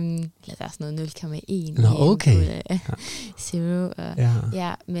 Eller der er sådan noget 0,1. Nå, okay. Zero.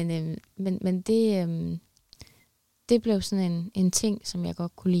 Men det blev sådan en ting, som jeg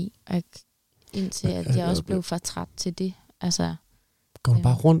godt kunne lide. Og indtil at jeg også blev for træt til det. Altså, går du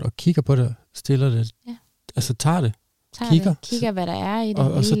bare rundt og kigger på det, stiller det? Ja. Altså tager det? Kigger, hvad der er i det.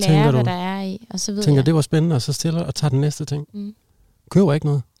 Og så lærer, hvad der er i. Og så ved tænker, det var spændende, og så stiller og tager den næste ting. Køber ikke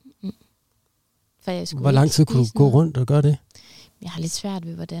noget? Hvor lang tid kunne du gå rundt og gøre det? Jeg har lidt svært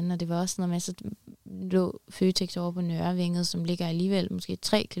ved, hvordan, og det var også noget med, så lå Føtex over på Nørrevinget, som ligger alligevel måske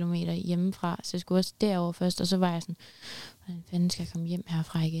 3 kilometer hjemmefra, så jeg skulle også derover først, og så var jeg sådan, hvordan fanden skal jeg komme hjem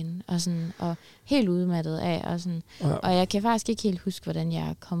herfra igen? Og, sådan, og helt udmattet af, og, sådan, og jeg kan faktisk ikke helt huske, hvordan jeg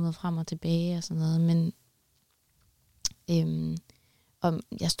er kommet frem og tilbage og sådan noget, men og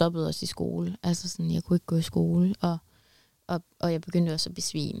jeg stoppede også i skole, altså sådan, jeg kunne ikke gå i skole, og jeg begyndte også at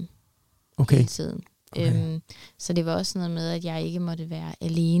besvime hele tiden. Så det var også noget med, at jeg ikke måtte være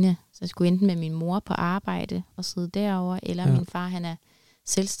alene. Så jeg skulle enten med min mor på arbejde og sidde derover, eller min far, han er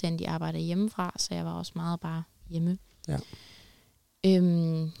selvstændig, arbejder hjemmefra, så jeg var også meget bare hjemme.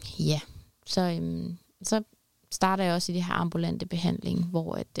 Så starter jeg også i det her ambulante behandling,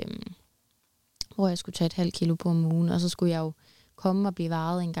 hvor jeg skulle tage 0,5 kilo på om ugen, og så skulle jeg jo komme og blive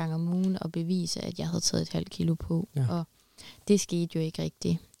vejet en gang om ugen og bevise, at jeg havde taget 0,5 kilo på. Og det skete jo ikke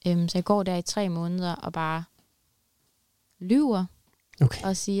rigtigt. Så jeg går der i 3 måneder og bare lyver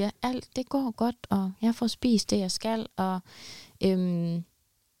og siger, alt det går godt, og jeg får spist det, jeg skal, og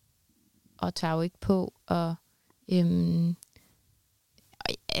tager jo ikke på, og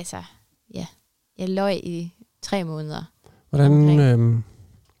jeg løj i 3 måneder.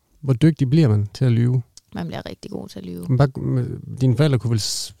 Hvor dygtig bliver man til at lyve? Man bliver rigtig god til at lyve. Dine forældre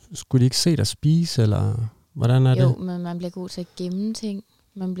skulle de ikke se dig spise, eller hvordan er det? Jo, men man bliver god til at gemme ting.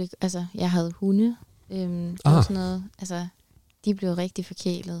 Jeg havde hunde. Sådan noget. Altså, de blev rigtig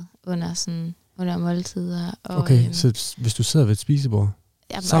forkælet under måltider. Og, så hvis du sidder ved et spisebord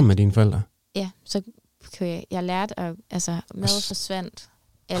sammen med dine forældre? Ja, så kan jeg lærte at mad forsvandt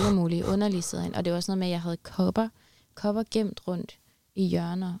alle mulige underlige steder ind. Og det var sådan noget med, at jeg havde kopper gemt rundt i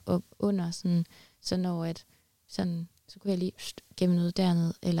hjørner og under så når at så kunne jeg lige gemme noget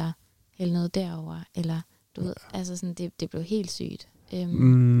dernede, eller hælde noget derover, eller du ved, altså sådan, det blev helt sygt.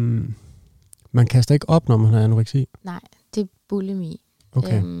 Man kaster ikke op, når man har anoreksi? Nej, det er bulimi.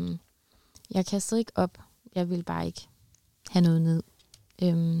 Okay. Jeg kastede ikke op. Jeg ville bare ikke have noget ned.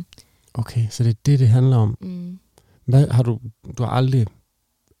 Okay, så det handler om. Hvad har du har aldrig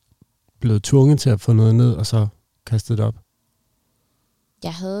blevet tvunget til at få noget ned, og så kastet det op?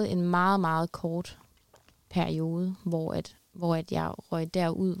 Jeg havde en meget, meget kort periode, hvor jeg røg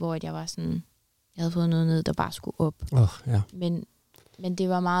derud, hvor jeg var sådan, jeg havde fået noget ned, der bare skulle op. Men det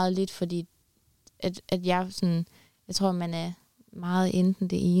var meget lidt, fordi at jeg sådan, jeg tror, man er meget enten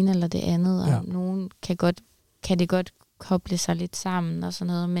det ene eller det andet, og nogen kan det godt koble sig lidt sammen og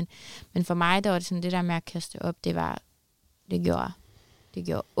sådan noget, men for mig, der var det sådan, det der med at kaste op, det gjorde det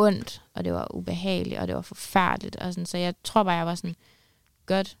gjorde ondt, og det var ubehageligt, og det var forfærdeligt. Og sådan, så jeg tror bare, jeg var sådan,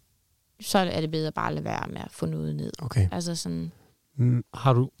 godt, så er det bedre bare at lade være med at få noget ned. Okay. Altså sådan...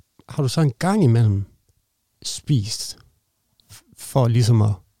 Har du så en gang imellem spist, for ligesom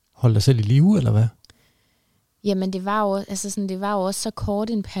at holde dig selv i live, eller hvad? Jamen, det var jo også så kort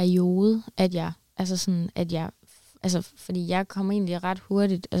en periode, fordi jeg kom egentlig ret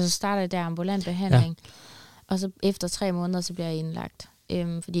hurtigt, altså startede der ambulant behandling, og så efter 3 måneder, så bliver jeg indlagt,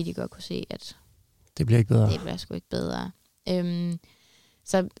 fordi de godt kunne se, at det bliver ikke bedre. Det bliver sgu ikke bedre.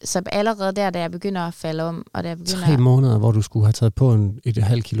 Så allerede der, da jeg begynder at falde om, og da jeg begynder... 3 måneder, hvor du skulle have taget på et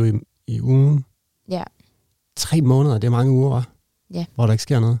halvt kilo i ugen. Ja. 3 måneder, det er mange uger, hva'? Ja. Hvor der ikke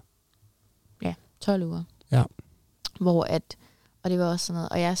sker noget. Ja, 12 uger. Ja. Og det var også sådan noget,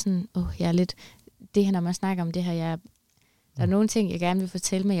 og jeg er sådan, jeg er lidt, det her, når man snakker om det her, der er nogle ting, jeg gerne vil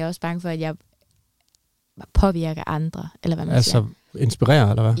fortælle, men jeg er også bange for, at jeg påvirker andre, eller hvad man siger. Inspirerer,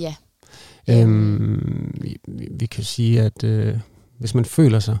 eller hvad? Ja. Vi kan sige, at hvis man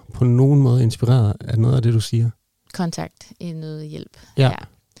føler sig på nogen måde inspireret af noget af det, du siger. Kontakt, noget hjælp. Ja.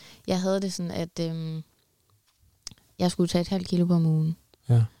 Jeg havde det sådan, at jeg skulle tage et halvt kilo på om ugen.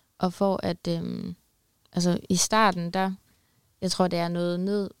 Ja. Og for at, i starten, der, jeg tror, det er noget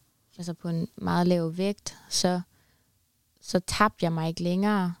ned, altså på en meget lav vægt, så tabte jeg mig ikke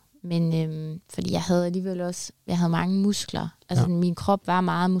længere, men fordi jeg havde alligevel også, jeg havde mange muskler. Altså min krop var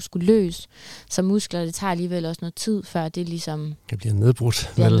meget muskuløs, så muskler, det tager alligevel også noget tid, før det ligesom... Det bliver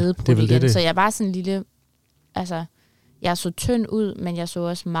nedbrudt. Det er vel igen. Så jeg var sådan en lille... Altså, jeg så tynd ud, men jeg så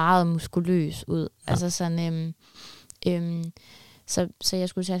også meget muskuløs ud. Ja. Altså sådan... Så jeg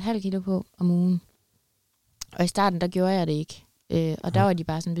skulle tage et halvt kilo på om ugen. Og i starten, der gjorde jeg det ikke. Og der var de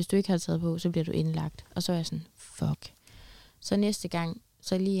bare sådan, hvis du ikke har taget på, så bliver du indlagt. Og så var jeg sådan, fuck. Så næste gang,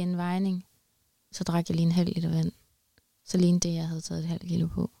 så lige en vejning, så drak jeg lige en halv liter vand. Så lignede det, jeg havde taget et halvt kilo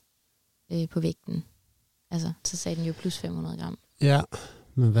på vægten. Altså, så sagde den jo plus 500 gram. Ja,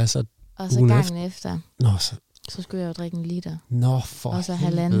 men hvad så? Og så gangen efter, så skulle jeg jo drikke 1 liter. Og så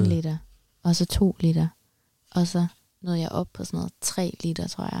 1,5 liter. Og så 2 liter. Og så nåede jeg op på sådan noget 3 liter,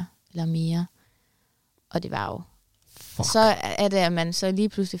 tror jeg. Eller mere. Og det var jo... Fuck. Så er det, at man så lige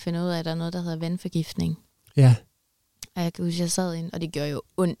pludselig finder ud af, at der er noget, der hedder vandforgiftning. Ja. Og jeg kan huske, jeg sad ind, og det gjorde jo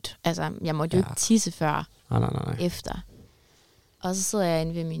ondt. Altså, jeg måtte jo ikke tisse før. Nej. Efter. Og så sidder jeg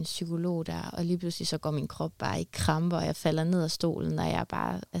inde ved min psykolog der, og lige pludselig så går min krop bare i kramper, og jeg falder ned af stolen, og jeg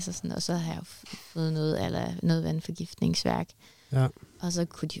bare, altså sådan, og så har jeg fået noget vandforgiftningsværk. Ja. Og så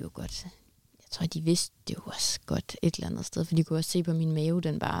kunne de jo godt, jeg tror, de vidste det jo også godt et eller andet sted, for de kunne også se på min mave,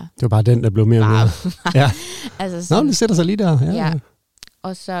 den bare... Det var bare den, der blev mere og mere. Ja. Altså sådan, det sætter sig lige der. Ja.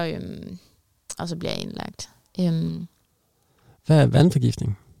 Og så bliver jeg indlagt. Hvad er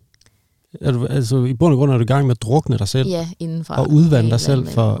vandforgiftning? Altså i bund og grund er du i gang med at drukne dig selv? Ja, indenfra. Og udvande dig selv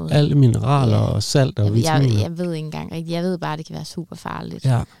for alle mineraler og salt og vitaminer? Jeg ved ikke engang rigtigt. Jeg ved bare, at det kan være super farligt.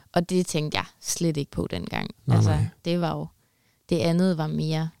 Ja. Og det tænkte jeg slet ikke på dengang. Nej. Det var jo... Det andet var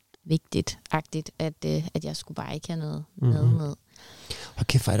mere vigtigt-agtigt, at jeg skulle bare ikke have noget med. Og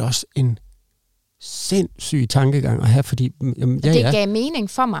kæft, er det også en sindssyg tankegang at have, fordi... Det gav mening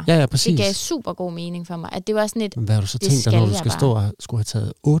for mig. Ja, præcis. Det gav super god mening for mig. At det var sådan et... Men hvad har du så tænkt dig, når du skal stå og skulle have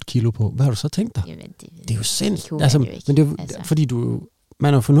taget 8 kilo på? Hvad har du så tænkt dig? Jamen, det er jo sindssygt. Altså, men det er jo, fordi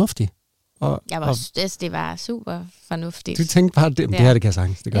man er jo fornuftig. Det var super fornuftigt. Du tænkte bare, det her det kan jeg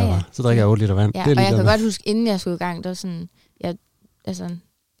sagtens. Det gør jeg bare. Så drikker jeg 8 liter vand. Ja, og jeg kan godt huske, inden jeg skulle i gang, der var sådan...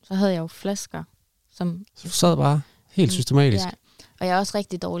 så havde jeg jo flasker, som... Så du sad bare helt systematisk. Ja. Og jeg er også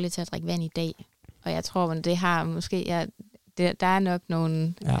rigtig dårlig til at drikke vand i dag. Og jeg tror, det har måske... der er nok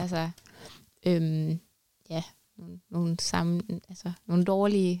nogle... nogle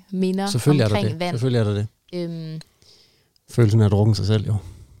dårlige minder omkring vand. Selvfølgelig er der det. Følelsen af at drukke sig selv, jo.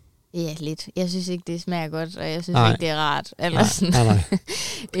 Ja, lidt. Jeg synes ikke, det smager godt, og jeg synes ikke, det er rart. Eller sådan.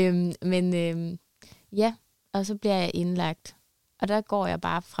 Nej. Og så bliver jeg indlagt. Og der går jeg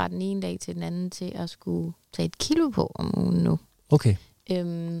bare fra den ene dag til den anden til at skulle tage 1 kilo på om ugen nu. Okay.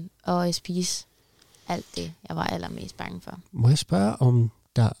 Og spise alt det, jeg var allermest bange for. Må jeg spørge, om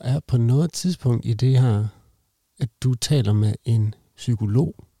der er på noget tidspunkt i det her, at du taler med en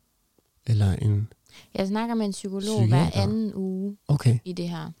psykolog? Eller en... Jeg snakker med en psykolog hver anden uge i det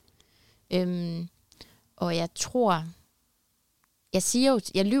her. Og jeg tror...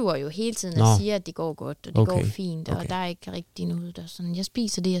 Jeg lyver jo hele tiden og siger, at det går godt, og det går fint, og der er ikke rigtig noget, der sådan, jeg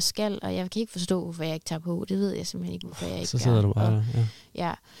spiser det, jeg skal, og jeg kan ikke forstå, hvorfor jeg ikke tager på. Det ved jeg simpelthen ikke, hvorfor jeg ikke gør. Så sidder du bare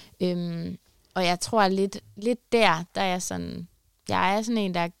og jeg tror lidt der er jeg sådan, jeg er sådan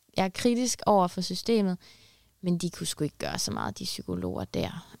en, jeg er kritisk over for systemet, men de kunne sgu ikke gøre så meget, de psykologer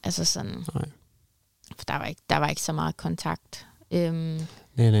der. Altså sådan, for der var ikke så meget kontakt.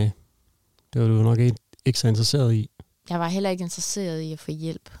 Nej. Det var du nok ikke så interesseret i. Jeg var heller ikke interesseret i at få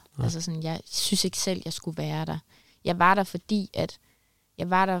hjælp. Nej. Altså sådan, jeg synes ikke selv, jeg skulle være der. Jeg var der, fordi at jeg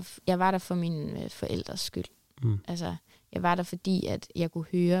var der for mine forældres skyld. Altså, jeg var der, fordi at jeg kunne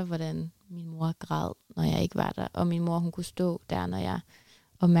høre, hvordan min mor græd, når jeg ikke var der. Og min mor, hun kunne stå der,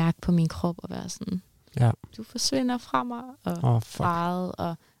 og mærke på min krop og være sådan, du forsvinder fra mig, og græde,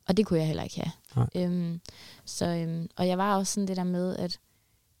 og det kunne jeg heller ikke have. Og jeg var også sådan det der med, at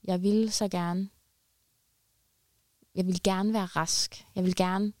jeg ville gerne være rask. Jeg ville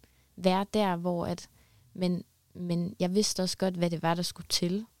gerne være der, hvor at, men jeg vidste også godt, hvad det var, der skulle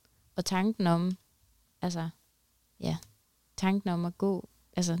til. Og tanken om at gå,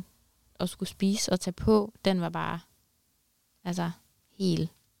 og skulle spise og tage på, den var bare, helt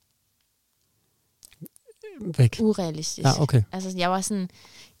væk. Urealistisk. Ja, okay. Altså, jeg var sådan,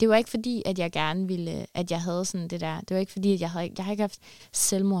 det var ikke fordi, at jeg gerne ville, at jeg havde sådan det der, det var ikke fordi, at jeg har ikke haft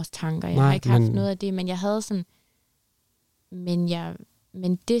selvmordstanker, jeg har ikke haft noget af det, men jeg havde sådan,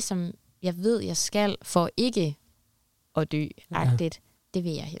 men det, som jeg ved, jeg skal, for ikke at dø, det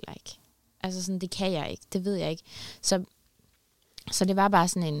vil jeg heller ikke. Altså sådan, det kan jeg ikke, det ved jeg ikke. Så det var bare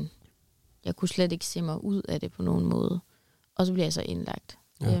sådan jeg kunne slet ikke se mig ud af det på nogen måde. Og så bliver jeg så indlagt.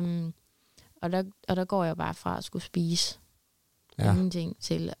 Ja. Og der går jeg bare fra at skulle spise ingenting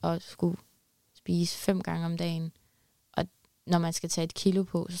til at skulle spise 5 gange om dagen. Og når man skal tage 1 kilo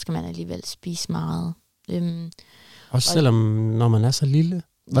på, så skal man alligevel spise meget. Også selvom, når man er så lille.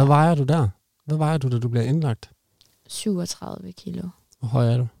 Hvad vejer du der? Hvad vejer du, da du bliver indlagt? 37 kilo. Hvor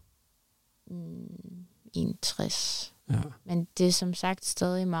høj er du? 61. Ja. Men det er som sagt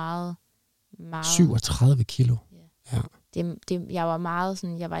stadig meget. 37 kilo? Ja. Jeg var meget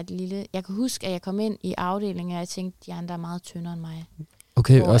sådan, jeg var et lille. Jeg kan huske, at jeg kom ind i afdelingen, og jeg tænkte, de andre er meget tyndere end mig.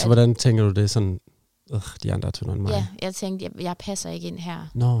 Okay, og så hvordan tænker du det sådan, de andre er tyndere end mig? Ja, jeg tænkte, jeg passer ikke ind her.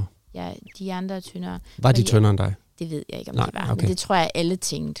 Nå. De andre er tyndere. Var de tyndere end dig? Det ved jeg ikke, om de var. Okay. Men det tror jeg, alle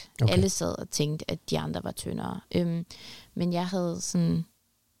tænkte. Okay. Alle sad og tænkte, at de andre var tyndere. Men jeg havde sådan,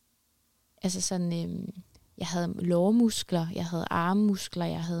 jeg havde lårmuskler, jeg havde armmuskler,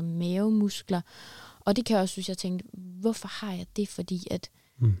 jeg havde mavemuskler. Og det kan jeg også synes, jeg tænkte, hvorfor har jeg det? Fordi at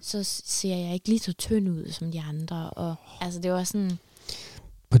så ser jeg ikke lige så tynd ud som de andre. Og det var sådan.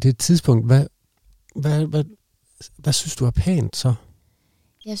 På det tidspunkt, hvad synes du er pænt så?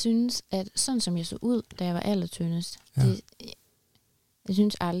 Jeg synes, at sådan som jeg så ud, da jeg var allertyndest, jeg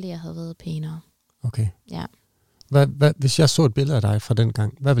synes aldrig, jeg havde været pænere. Okay. Ja. Hvis jeg så et billede af dig fra den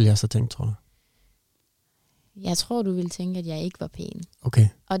gang, hvad ville jeg så tænke, tror du? Jeg tror, du ville tænke, at jeg ikke var pæn. Okay.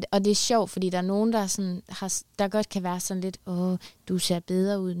 Og det er sjovt, fordi der er nogen, der, sådan, der godt kan være sådan lidt, du ser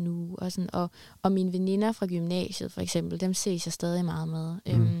bedre ud nu. Og, sådan, og mine veninder fra gymnasiet, for eksempel, dem ses jeg stadig meget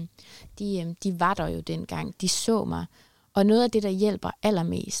med. De var der jo dengang. De så mig. Og noget af det, der hjælper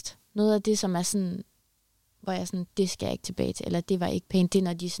allermest, noget af det, som er sådan, hvor jeg sådan, det skal jeg ikke tilbage til, eller det var ikke pænt, det er,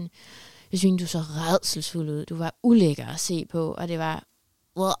 når de sådan, jeg synes, du så rædselsfuld ud, du var ulækker at se på, og det var,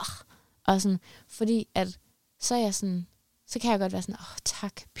 og sådan, fordi at, så er jeg sådan, så kan jeg godt være sådan,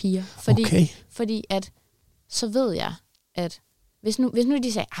 tak, piger, fordi at, så ved jeg, at, hvis nu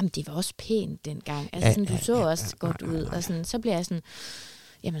de sagde, det var også pænt dengang, sådan, du så også godt ud, og sådan, så bliver jeg sådan,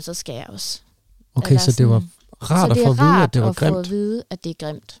 jamen, så skal jeg også. Okay, så det var rart at få at vide, at det var grimt. Få at vide, at det er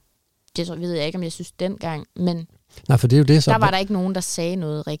grimt. Det ved jeg ikke, om jeg synes dengang, men nej, for det er jo det, så der var der ikke nogen, der sagde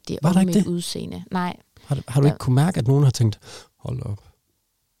noget rigtigt om mit udseende. Nej. Har du ikke kunne mærke, at nogen har tænkt, hold op?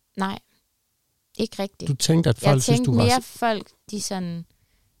 Nej, ikke rigtigt. Du tænkte, at folk synes, du var... Jeg tænkte mere, folk,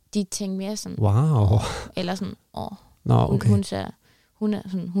 de tænkte mere sådan... Wow. Eller sådan, Nå, okay.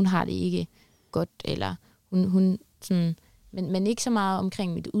 Hun har det ikke godt, eller hun sådan... Men ikke så meget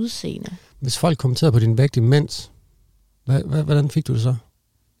omkring mit udseende. Hvis folk kommenterede på din vægt imens, hvordan fik du det så?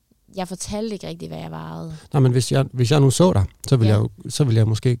 Jeg fortalte ikke rigtigt, hvad jeg vejede. Nej, men hvis jeg nu så dig, så ville jeg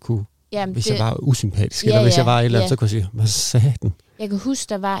måske kunne, hvis jeg var usympatisk, eller hvis jeg var et eller andet, så kunne jeg sige, hvad sagde den? Jeg kan huske,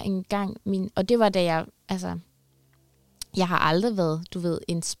 der var en gang, og det var da jeg har aldrig været, du ved,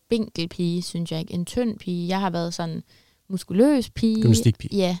 en spinkel pige, synes jeg ikke, en tynd pige. Jeg har været sådan muskuløs pige.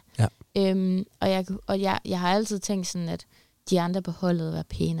 Gymnastikpige. Ja. Og jeg har altid tænkt sådan, at de andre på holdet var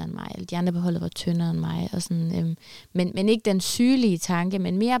pænere end mig, eller de andre på holdet var tyndere end mig, og sådan, men ikke den sygelige tanke,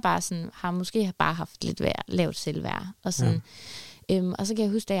 men mere bare sådan, har måske bare haft lidt lavt selvværd, og sådan, og så kan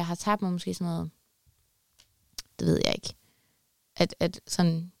jeg huske, at jeg har tabt mig måske sådan noget, det ved jeg ikke, at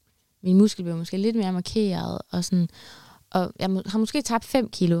sådan, min muskel blev måske lidt mere markeret, og sådan, og jeg har måske tabt 5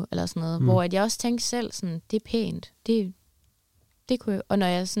 kilo, eller sådan noget, hvor at jeg også tænkte selv, sådan, det er pænt, det kunne jeg, og når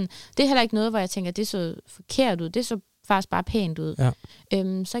jeg sådan, det er heller ikke noget, hvor jeg tænker, det så forkert ud, det så faktisk bare pænt ud. Ja.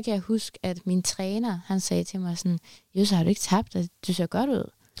 Så kan jeg huske, at min træner, han sagde til mig sådan, Jose, har du ikke tabt det? Du ser godt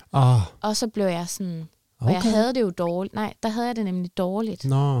ud. Og så blev jeg sådan, og jeg havde det jo dårligt. Nej, der havde jeg det nemlig dårligt.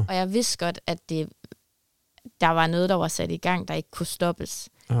 Nå. Og jeg vidste godt, at der var noget, der var sat i gang, der ikke kunne stoppes.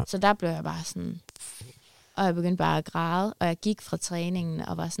 Ja. Så der blev jeg bare sådan, og jeg begyndte bare at græde, og jeg gik fra træningen,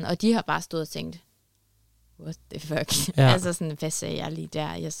 og var sådan, og de har bare stået og tænkt, what the fuck? Ja. Altså sådan, hvad sagde jeg lige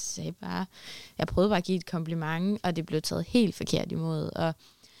der? Jeg sagde bare, jeg prøvede bare at give et kompliment, og det blev taget helt forkert imod. Og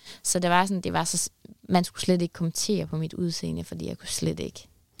så det var sådan, man skulle slet ikke kommentere på mit udseende, fordi jeg kunne slet ikke.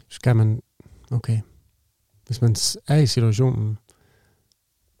 Skal man, okay. Hvis man er i situationen,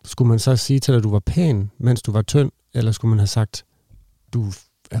 skulle man så sige til dig, at du var pæn, mens du var tynd, eller skulle man have sagt, du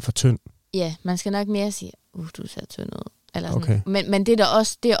er for tynd? Ja, man skal nok mere sige, du ser tynd ud. Eller sådan. Okay. Men det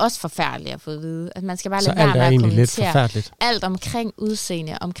er også forfærdeligt at få at vide. At man skal bare så lade være med at kommentere lidt forfærdeligt. Alt omkring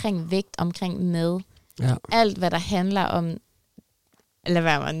udseende, omkring vægt, omkring mad. Ja. Alt, hvad der handler om, lad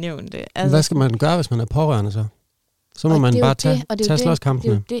være med at nævne det. Altså, hvad skal man gøre, hvis man er pårørende så? Så må man bare tage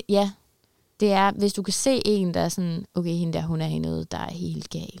slåskampene. Ja, det er, hvis du kan se en, der er sådan, okay, hende der, hun er i noget, der er helt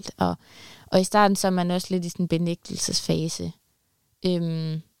galt. Og i starten, så er man også lidt i sådan en benægtelsesfase.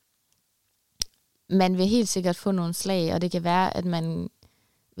 Man vil helt sikkert få nogle slag, og det kan være, at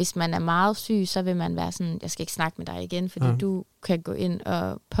hvis man er meget syg, så vil man være sådan, jeg skal ikke snakke med dig igen, fordi du kan gå ind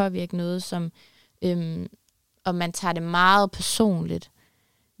og påvirke noget, som, og man tager det meget personligt.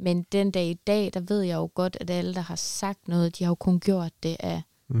 Men den dag i dag, der ved jeg jo godt, at alle, der har sagt noget, de har jo kun gjort det af,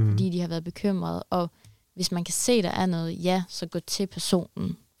 fordi de har været bekymrede. Og hvis man kan se, der er noget, ja, så gå til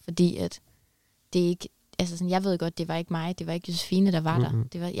personen. Fordi at det ikke, altså sådan, jeg ved godt, det var ikke mig, det var ikke Josefine, der var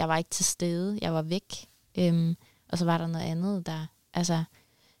der. Jeg var ikke til stede, jeg var væk. Og så var der noget andet, der, altså,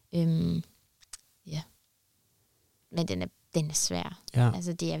 ja. Men den er svær. Ja.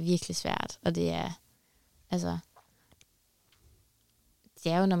 Altså, det er virkelig svært. Og det er, altså,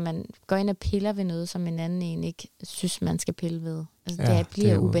 det er jo, når man går ind og piller ved noget, som en anden en ikke synes, man skal pille ved. Altså, det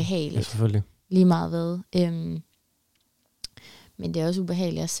bliver ubehageligt. Ja, selvfølgelig. Lige meget ved. Men det er også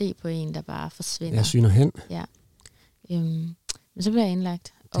ubehageligt at se på en, der bare forsvinder. Jeg syner hen. Ja. Men så bliver jeg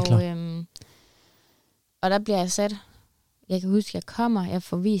indlagt. Og der bliver jeg sat. Jeg kan huske, jeg kommer, jeg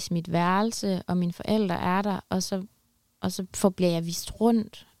får vist mit værelse, og mine forældre er der, og så bliver jeg vist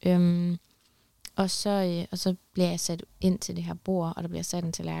rundt. Og så bliver jeg sat ind til det her bord, og der bliver sat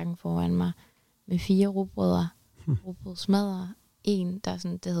en tallerken foran mig med 4 rugbrødre, rugbrødsmadder. En, der er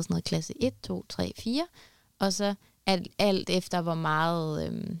sådan, det hedder sådan noget klasse 1, 2, 3, 4. Og så alt efter, hvor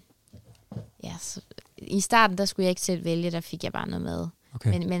meget... så, i starten, der skulle jeg ikke selv vælge, der fik jeg bare noget mad.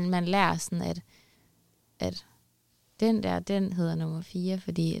 Okay. Men man lærer sådan, at den hedder nummer 4,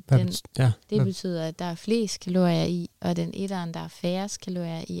 fordi det betyder, at der er flest kalorier i, og den etteren, der er færrest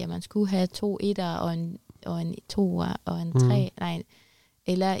kalorier i, og man skulle have 2 etter og en 2'er og en 3,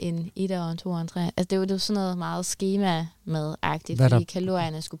 eller en 1'er og en 2'er og en 3. Altså det var sådan noget meget skema-mad-agtigt, fordi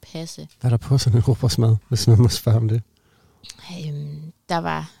kalorierne skulle passe. Hvad er der på sådan en rugbrødsmad, hvis man må spørge om det? Der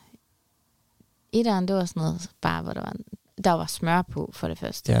var etteren, det var sådan noget, bare hvor der var smør på for det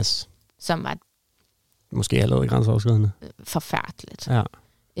første. Yes. Som var måske allerede grænseoverskridende. Forfærdeligt. Ja.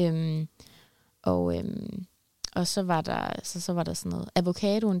 Og så var der sådan noget.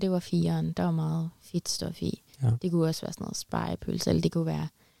 Avocadoen, det var 4'eren. Der var meget fedtstof i. Ja. Det kunne også være sådan noget spegepølse, eller det kunne være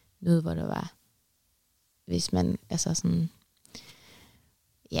noget, hvor der var, hvis man, altså sådan,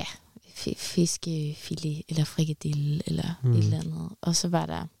 ja, fiskefilet, eller frikadelle, eller et eller andet. Og så var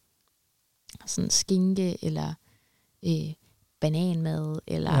der sådan skinke, eller bananmad,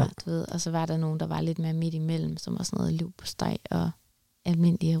 eller du ved, og så var der nogen, der var lidt mere midt imellem, som var sådan noget leverpostej og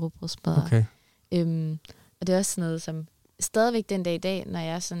almindelige rugbrødsmadder. Okay. Og det er også sådan noget, som stadigvæk den dag i dag, når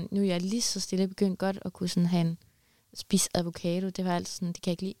jeg er sådan, nu er jeg lige så stille begyndt godt at kunne sådan have spise avocado, det var altid sådan, det kan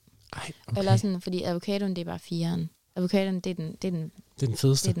jeg ikke lide. Ej, okay. Eller sådan, fordi avocadoen, det er bare 4'eren. Avocadoen, det er den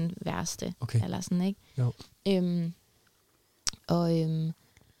fedeste. Det er den værste. Okay. Eller sådan, ikke? Jo.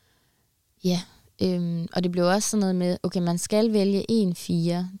 Og det blev også sådan noget med, okay, man skal vælge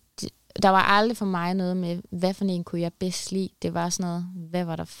 1-4. Der var aldrig for mig noget med, hvad for en kunne jeg bedst lide. Det var sådan noget, hvad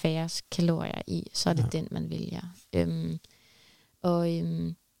var der færrest kalorier i, så er det den, man vælger.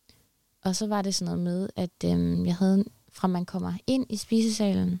 Og så var det sådan noget med, at jeg havde, fra man kommer ind i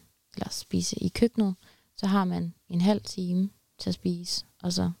spisesalen, eller spise i køkkenet, så har man en halv time til at spise,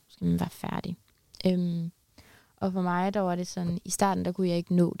 og så skal man være færdig. Og for mig, der var det sådan, i starten, der kunne jeg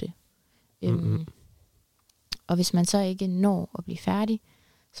ikke nå det. Og hvis man så ikke når at blive færdig,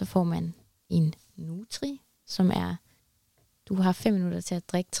 så får man en Nutri, som er, du har 5 minutter til at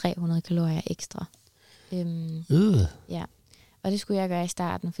drikke 300 kalorier ekstra. Ja, og det skulle jeg gøre i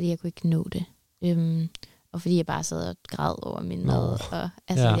starten, fordi jeg kunne ikke nå det. Og fordi jeg bare sad og græd over min mad. Og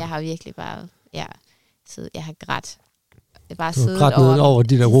altså, jeg har virkelig bare, jeg har grædt. Jeg bare siddet over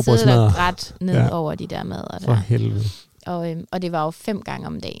de der rugbrødsmadder. Og grædt ned over de der madder der. For helvede. Og det var jo 5 gange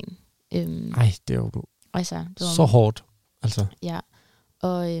om dagen. Ej, det er jo altså, det var så hårdt. Altså. Ja.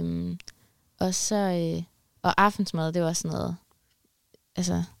 Og så og aftensmad, det var sådan noget.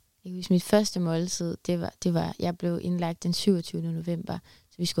 Altså, jeg kan huske, mit første måltid, det var, jeg blev indlagt den 27. november,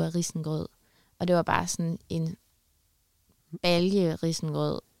 så vi skulle have risengrød. Og det var bare sådan en balje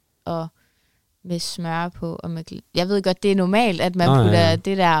risengrød, og med smør på, og med jeg ved godt, det er normalt, at man putter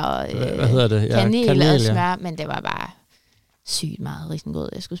det der kanel og smør, men det var bare sygt meget risengrød,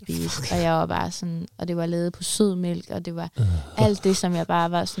 jeg skulle spise. Og jeg var bare sådan, og det var lavet på sødmælk, og det var alt det, som jeg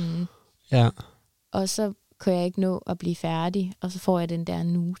bare var sådan. Ja. Og så kunne jeg ikke nå at blive færdig, og så får jeg den der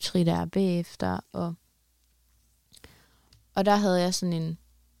Nutri der bagefter, og der havde jeg sådan en,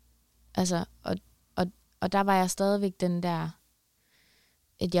 altså, og der var jeg stadigvæk den der,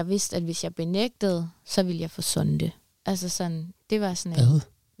 at jeg vidste, at hvis jeg benægtede, så ville jeg få sonde. Altså sådan, det var sådan en,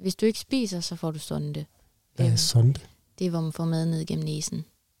 hvis du ikke spiser, så får du sonde. Hvad er sonde? Det er, hvor man får mad ned igennem næsen.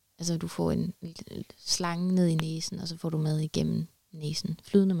 Altså du får en slange ned i næsen, og så får du mad igennem næsen.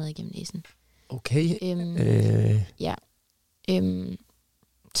 Flydende mad igennem næsen. Okay. Ja.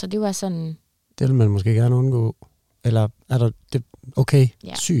 Så det var sådan. Det vil man måske gerne undgå. Eller er der det? Okay,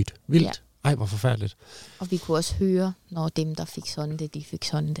 sygt, vildt. Ja. Ej, hvor forfærdeligt. Og vi kunne også høre, når dem, der fik sonde, de fik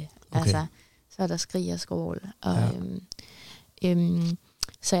sonde. Okay. Altså, så er der skrig og skrål. Og,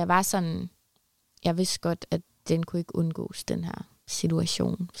 så jeg var sådan, jeg vidste godt, at den kunne ikke undgås, den her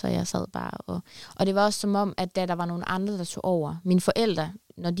situation. Så jeg sad bare og det var også som om, at da der var nogle andre, der tog over. Mine forældre,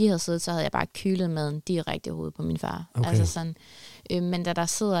 når de havde siddet, så havde jeg bare kylet maden direkte i hovedet på min far. Okay. Altså sådan, men da der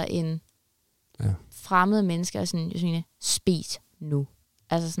sidder en fremmed menneske og sådan, Josefine, spis nu.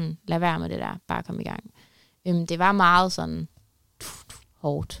 Altså sådan, lad være med det der, bare kom i gang. Det var meget sådan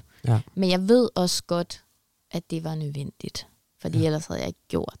hårdt. Ja. Men jeg ved også godt, at det var nødvendigt. Fordi ellers havde jeg ikke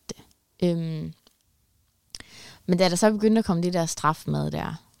gjort det. Men da der så begyndte at komme det der straf med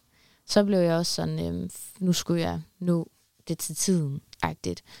der, så blev jeg også sådan, nu skulle jeg nå det til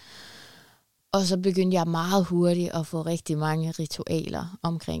tiden-agtigt. Og så begyndte jeg meget hurtigt at få rigtig mange ritualer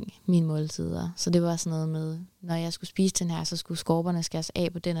omkring mine måltider. Så det var sådan noget med, når jeg skulle spise den her, så skulle skorperne skæres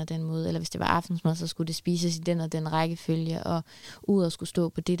af på den og den måde. Eller hvis det var aftensmad, så skulle det spises i den og den rækkefølge. Og uret skulle stå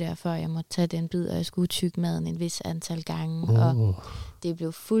på det der, før jeg måtte tage den bid, og jeg skulle tygge maden en vis antal gange. Og det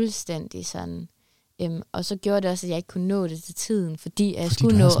blev fuldstændig sådan. Og så gjorde det også, at jeg ikke kunne nå det til tiden, fordi jeg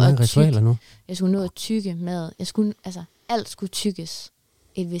skulle nå at tygge. Jeg skulle nå at tygge mad. Jeg skulle, altså, alt skulle tygges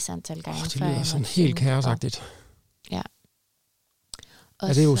et vis antal gange. Det lyder sådan helt kaosagtigt. Ja. Og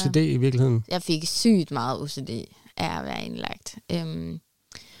er det OCD i virkeligheden? Jeg fik sygt meget OCD af at være indlagt.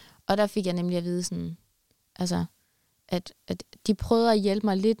 Og der fik jeg nemlig at vide sådan, altså, at de prøvede at hjælpe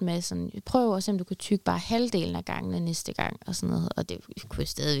mig lidt med sådan, prøv at se, om du kan tygge bare halvdelen af gangene næste gang, og sådan noget, og det kunne jeg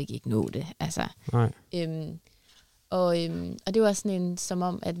stadigvæk ikke nå det. Altså. Nej. Og det var sådan en, som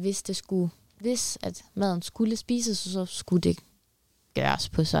om, at hvis at maden skulle spises, så skulle det gøres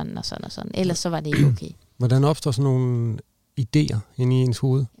på sådan og sådan og sådan. Ellers så var det ikke okay. Hvordan opstår sådan nogle idéer inde i ens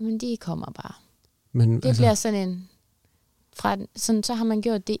hoved? Men de kommer bare. Men, det bliver sådan en sådan, så har man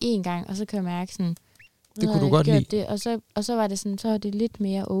gjort det en gang, og så kan jeg mærke sådan, det kunne du godt lide. Det, og så var det sådan, så var det lidt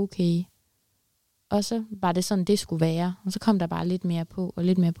mere okay. Og så var det sådan, det skulle være. Og så kom der bare lidt mere på, og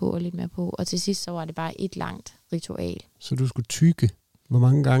lidt mere på, og lidt mere på. Og til sidst, så var det bare et langt ritual. Så du skulle tygge hvor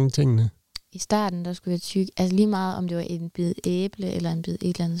mange gange tingene? I starten, der skulle jeg tygge, altså lige meget om det var en bid æble, eller en bid et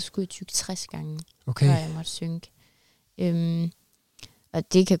eller andet, så skulle jeg tygge 60 gange, før jeg måtte synke.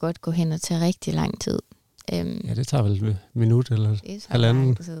 Og det kan godt gå hen og tage rigtig lang tid. Ja, det tager vel et minut eller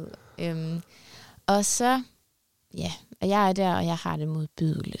halvanden. Og så, jeg er der, og jeg har det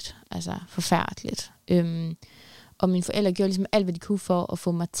modbydeligt. Altså forfærdeligt. Og mine forældre gjorde ligesom alt, hvad de kunne for at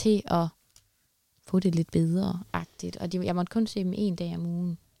få mig til at få det lidt bedre-agtigt. Og jeg måtte kun se dem 1 dag om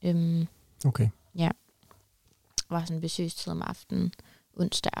ugen. Okay. Ja. Var sådan en besøgstid om aftenen,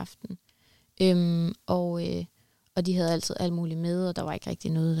 onsdag aften. Og de havde altid alt muligt med, og der var ikke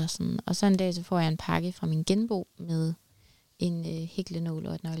rigtig noget der sådan. Og så en dag, så får jeg en pakke fra min genbo med en hæklenål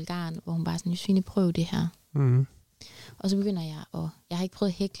og et nøglegarn, hvor hun bare sådan, Josefine, prøv det her. Mm. Og så begynder jeg, og jeg har ikke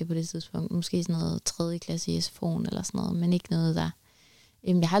prøvet at hækle på det tidspunkt, måske sådan noget 3. klasse i SFO'en eller sådan noget, men ikke noget der.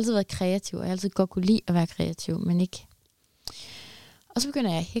 Jeg har altid været kreativ, og jeg har altid godt kunne lide at være kreativ, men ikke. Og så begynder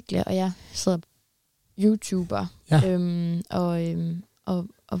jeg at hækle, og jeg sidder YouTuber,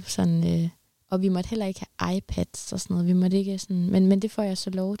 og sådan, og vi måtte heller ikke have iPads og sådan noget, vi måtte ikke sådan, men det får jeg så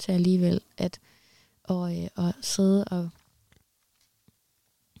lov til alligevel, at sidde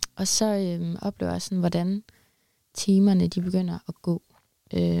Og så oplever jeg sådan, hvordan timerne de begynder at gå.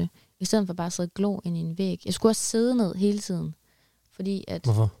 I stedet for bare at sidde og glo ind i en væg. Jeg skulle også sidde ned hele tiden.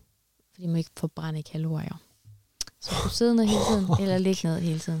 Hvorfor? Fordi man ikke får brænde kalorier. Så jeg skulle sidde ned hele tiden, eller ligge ned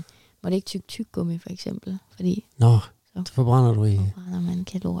hele tiden. Måtte ikke tyggegummi for eksempel. Fordi det forbrænder du i. Så forbrænder man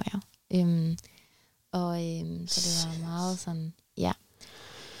kalorier. Så det var meget sådan, ja.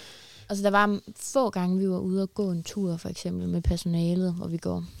 Altså der var få gange, vi var ude og gå en tur, for eksempel med personalet, hvor vi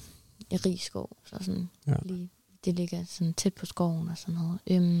går i Rigskov. Så sådan, lige, det ligger sådan tæt på skoven og sådan noget.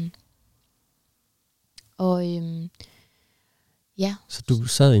 Ja. Så du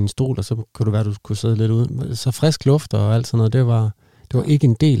sad i en stol, og så kunne det være, at du kunne sidde lidt ude. Så frisk luft og alt sådan noget, det var ikke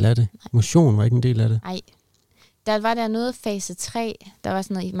en del af det. Nej. Motion var ikke en del af det. Nej. Der var der noget fase 3, der var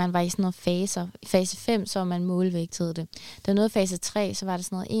sådan noget, man var i sådan noget faser. I fase 5, så var man målvægtet det. Der var noget fase 3, så var det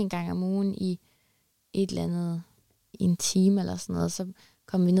sådan noget 1 gang om ugen i et eller andet, i en time eller sådan noget. Så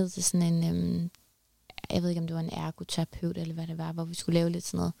kom vi ned til sådan en, jeg ved ikke om det var en ergoterapeut eller hvad det var, hvor vi skulle lave lidt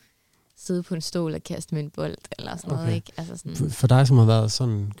sådan noget, sidde på en stol og kaste med en bold eller sådan noget, ikke? Altså sådan. For dig, som har været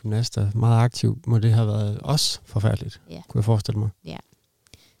sådan gymnast og meget aktiv, må det have været også forfærdeligt, kunne jeg forestille mig. Ja,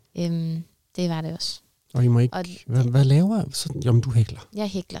 det var det også. Og I må ikke, hvad laver jeg? Jamen, du hækler. Jeg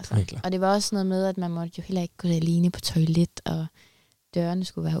hækler så. Og det var også noget med, at man måtte jo heller ikke gå alene på toilet, og dørene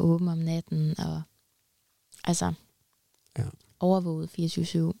skulle være åbne om natten, og altså overvåget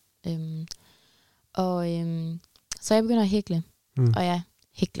 24/7. Så jeg begynder at hækle, og jeg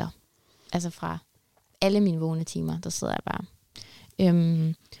hækler. Altså fra alle mine vågne timer, der sidder jeg bare.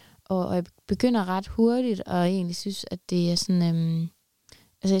 Og jeg begynder ret hurtigt, og egentlig synes, at det er sådan...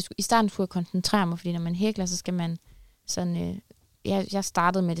 i starten skulle jeg koncentrere mig, fordi når man hækler, så skal man sådan... Jeg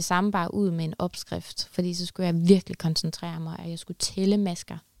startede med det samme, bare ud med en opskrift, fordi så skulle jeg virkelig koncentrere mig, og jeg skulle tælle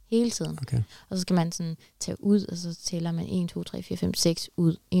masker hele tiden. Okay. Og så skal man sådan tage ud, og så tæller man 1, 2, 3, 4, 5, 6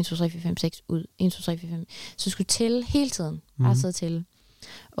 ud, 1, 2, 3, 4, 5, 6 ud, 1, 2, 3, 4, 5. Så jeg skulle tælle hele tiden, bare sidde og tælle.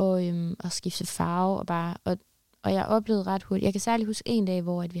 Og skifte farve, og jeg oplevede ret hurtigt. Jeg kan særligt huske en dag,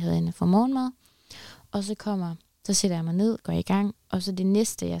 hvor at vi havde en for morgenmad, og så sætter jeg mig ned, går i gang, og så det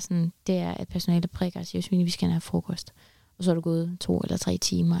næste, det er, at personalet prikker og siger, Josefine, vi skal have frokost. Og så er det gået 2 eller 3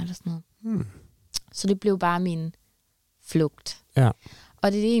 timer, eller sådan noget. Så det blev bare min flugt. Ja.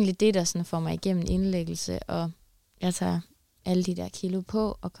 Og det er egentlig det, der sådan får mig igennem indlæggelse, og jeg tager alle de der kilo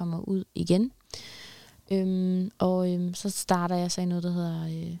på, og kommer ud igen. Så starter jeg så i noget, der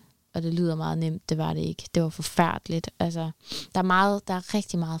hedder, og det lyder meget nemt, det var det ikke. Det var forfærdeligt. Altså, der er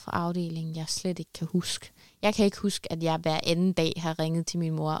rigtig meget fra afdelingen, jeg slet ikke kan huske. Jeg kan ikke huske, at jeg hver anden dag har ringet til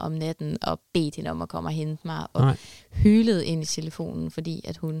min mor om natten og bedt hende om at komme og hente mig, og hylet ind i telefonen, fordi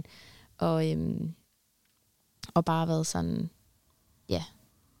at hun, og bare været sådan,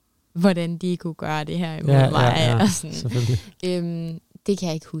 hvordan de kunne gøre det her imod mig. Ja, og sådan. Det kan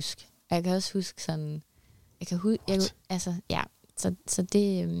jeg ikke huske. Jeg kan også huske sådan, så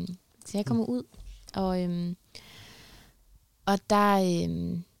jeg kommer ud, og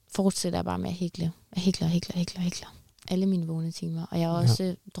der fortsætter jeg bare med at hækle. Jeg hækler. Alle mine vågne timer. Og jeg har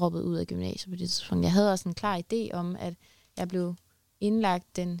også droppet ud af gymnasiet på det tidspunkt. Jeg havde også en klar idé om, at jeg blev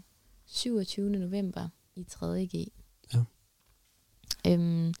indlagt den 27. november i 3.G. Ja.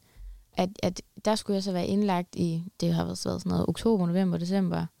 At der skulle jeg så være indlagt i, det har været sådan noget, oktober, november,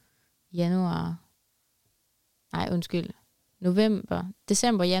 december, januar, november,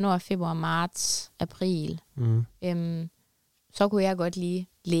 december, januar, februar, marts, april. Så kunne jeg godt lige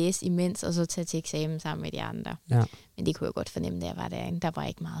læse imens, og så tage til eksamen sammen med de andre. Ja. Men det kunne jeg godt fornemme, da jeg var derinde. Der var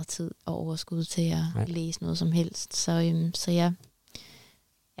ikke meget tid og overskud til at læse noget som helst. Så jeg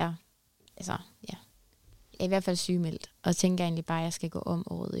er i hvert fald sygemeldt, og tænker egentlig bare, at jeg skal gå om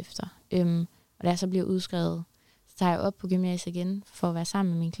året efter. Og da jeg så bliver udskrevet, så tager jeg op på gymnasiet igen, for at være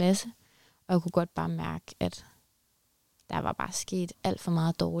sammen med min klasse, og jeg kunne godt bare mærke, at der var bare sket alt for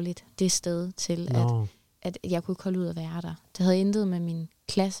meget dårligt det sted til, at jeg kunne ikke holde ud at være der. Det havde intet med min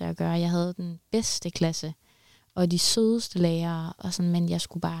klasse at gøre. Jeg havde den bedste klasse, og de sødeste lærere, og sådan, men jeg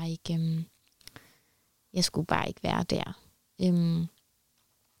skulle bare ikke være der.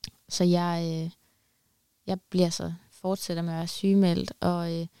 Så jeg bliver så fortsætter med at være sygemeldt,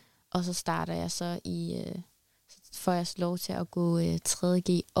 og så starter jeg så så får jeg lov til at gå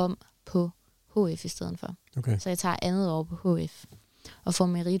 3.G om på HF i stedet for. Okay. Så jeg tager andet år på HF, og får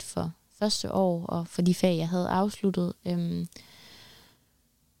merit for første år, og for de fag, jeg havde afsluttet.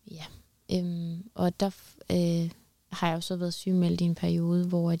 Og der har jeg jo så været sygemeldt i en periode,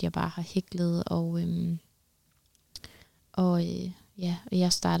 hvor at jeg bare har hæklet, og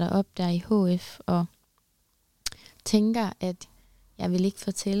jeg starter op der i HF, og tænker, at jeg vil ikke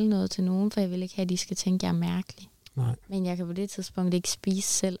fortælle noget til nogen, for jeg vil ikke have, at de skal tænke, at jeg er mærkelig. Nej. Men jeg kan på det tidspunkt ikke spise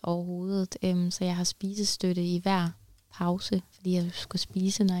selv overhovedet. Så jeg har spisestøtte i hver pause, fordi jeg skulle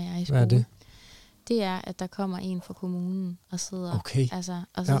spise, når jeg er i skole. Hvad er det? Det er, at der kommer en fra kommunen og sidder. Okay. Altså,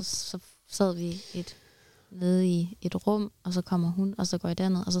 og så sad vi nede i et rum, og så kommer hun, og så går jeg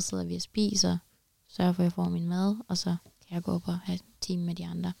derned, og så sidder vi og spiser, sørger for, at jeg får min mad, og så kan jeg gå op og have en time med de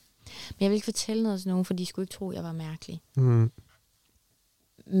andre. Men jeg vil ikke fortælle noget til nogen, for de skulle ikke tro, at jeg var mærkelig. Mm.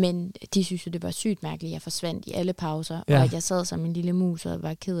 Men de synes jo, det var sygt mærkeligt, at jeg forsvandt i alle pauser, og at jeg sad som en lille mus og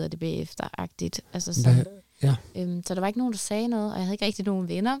var ked af det bagefter-agtigt. Altså sådan. Så der var ikke nogen, der sagde noget, og jeg havde ikke rigtig nogen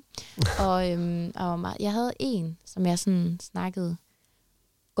venner. Og jeg havde en, som jeg sådan snakkede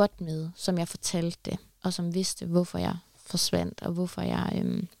godt med, som jeg fortalte det, og som vidste, hvorfor jeg forsvandt, og hvorfor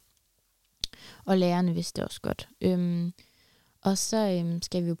jeg... og lærerne vidste det også godt. Og så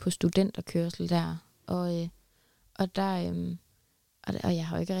skal vi jo på studenterkørsel der, og der... Og jeg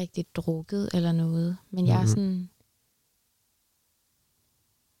har jo ikke rigtig drukket eller noget, men jeg er sådan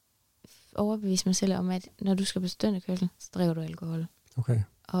overbevist mig selv om, at når du skal på studenterkørsel, så drikker du alkohol. Okay.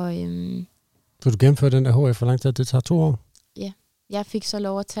 Og så du gennemførte den der HF for lang tid? Det tager 2 år? Ja, jeg fik så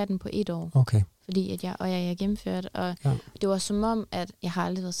lov at tage den på 1 år. Okay. Fordi at jeg gennemførte, og det var som om, at jeg har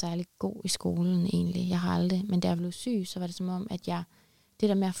aldrig været særlig god i skolen egentlig. Jeg har aldrig, men da jeg blev syg, så var det som om, at det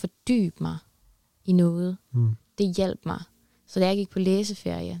der med at fordybe mig i noget, det hjalp mig. Så da jeg gik på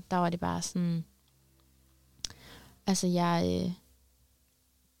læseferie, der var det bare sådan... Altså, jeg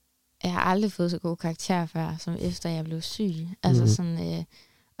har aldrig fået så god karakter før, som efter jeg blev syg. Altså sådan...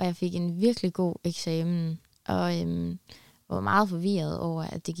 og jeg fik en virkelig god eksamen, og var meget forvirret over,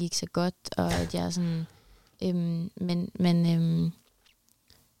 at det gik så godt, og at jeg sådan...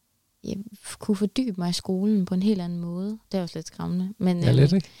 jeg kunne fordybe mig i skolen på en helt anden måde. Det er jo slet skræmmende. Men,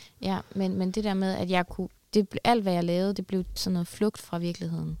 lidt, ikke? Ja, men det der med, at jeg kunne... alt, hvad jeg lavede, det blev sådan noget flugt fra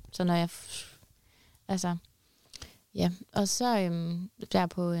virkeligheden. Så når jeg... Og så der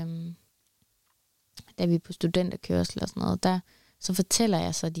på... da vi er på studenterkørsel og sådan noget, så fortæller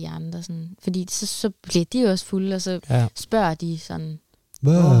jeg så de andre sådan... Fordi så bliver de også fulde, og så spørger de sådan...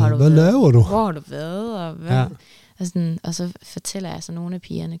 Hvad laver du? Hvor har du været? Og, og så fortæller jeg så nogle af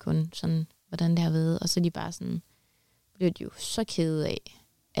pigerne kun sådan, hvordan det har været. Og så er de bare sådan... Blev de jo så kede af,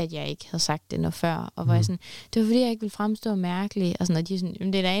 at jeg ikke havde sagt det noget før, og hvor jeg sådan, det var fordi, jeg ikke ville fremstå mærkelig, og sådan, og de sådan,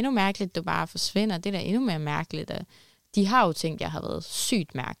 det er da endnu mærkeligt, at du bare forsvinder, det er da endnu mere mærkeligt, at de har jo tænkt, at jeg har været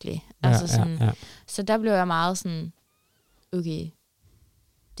sygt mærkelig, så der blev jeg meget sådan, okay,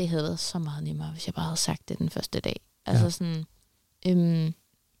 det havde været så meget nemmere, hvis jeg bare havde sagt det den første dag, sådan,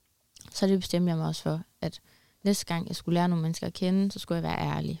 så det bestemte jeg mig også for, at næste gang jeg skulle lære nogle mennesker at kende, så skulle jeg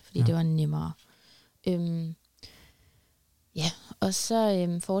være ærlig, fordi det var nemmere. Ja, og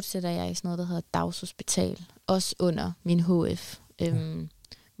så fortsætter jeg i sådan noget, der hedder dagshospital, også under min HF,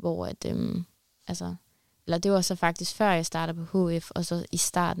 hvor at, eller det var så faktisk før jeg starter på HF, og så i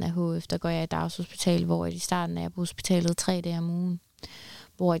starten af HF, der går jeg i dagshospital, hvor i starten er jeg på hospitalet 3 dage om ugen,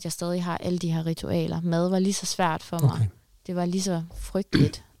 hvor jeg stadig har alle de her ritualer. Mad var lige så svært for mig. Det var lige så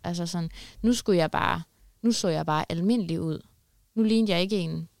frygteligt. Altså sådan, nu så jeg bare almindelig ud. Nu lignede jeg ikke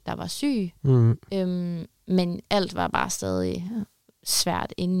en, der var syg, men alt var bare stadig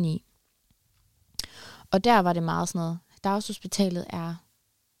svært indeni. Og der var det meget sådan noget, dagshospitalet er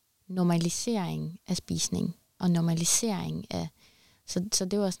normalisering af spisning, og normalisering af, så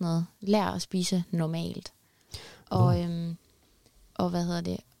det var sådan noget, lær at spise normalt. Og hvad hedder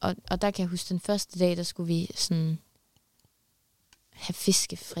det, og der kan jeg huske, den første dag, der skulle vi sådan have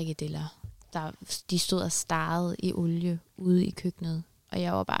fiskefrikadeller. De stod og starrede i olie ude i køkkenet, og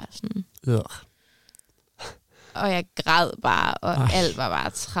jeg var bare sådan... Og jeg græd bare, og alt var bare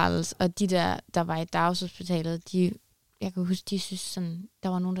træls. Og de der var i dagshospitalet, jeg kan huske, de synes sådan, der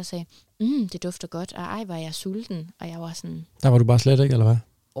var nogen, der sagde, det dufter godt, og ej, var jeg sulten. Og jeg var sådan... Der var du bare slet ikke, eller hvad?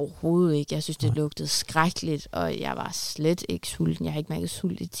 Overhovedet ikke. Jeg synes, det lugtede skrækkeligt, og jeg var slet ikke sulten. Jeg har ikke mærket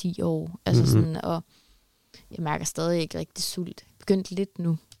sult i 10 år. Altså sådan, og jeg mærker stadig ikke rigtig sult. Begyndt lidt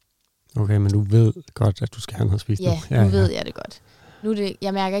nu. Okay, men du ved godt, at du skal have noget at spise nu. Ja, nu ved jeg det godt.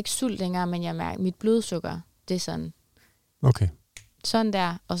 Jeg mærker ikke sult længere, men jeg mærker mit blodsukker. Det er sådan. Okay. Sådan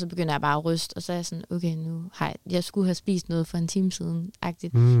der, og så begynder jeg bare at ryste, og så er jeg sådan, okay, nu har jeg skulle have spist noget for en time siden,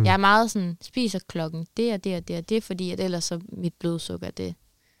 agtigt. Jeg er meget sådan, spiser klokken det og det og det og det, fordi at ellers så mit blodsukker,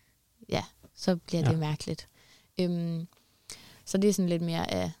 så bliver det mærkeligt. Så det er sådan lidt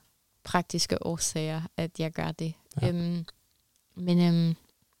mere af praktiske årsager, at jeg gør det. Ja.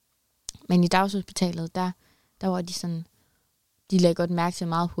 Men i dagshospitalet, der var de sådan, de lagde godt mærke til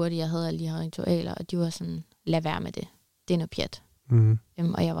meget hurtigt, jeg havde alle de her ritualer, og de var sådan, lad være med det. Det er noget pjat.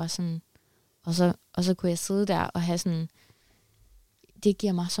 Og jeg var sådan, og så kunne jeg sidde der og have sådan, det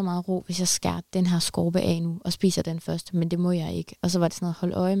giver mig så meget ro, hvis jeg skærer den her skorpe af nu, og spiser den først, men det må jeg ikke. Og så var det sådan noget,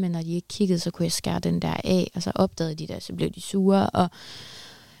 hold øje med, når de ikke kiggede, så kunne jeg skære den der af, og så opdagede de det, så blev de sure, og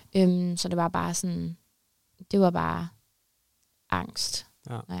så det var bare sådan, det var bare angst,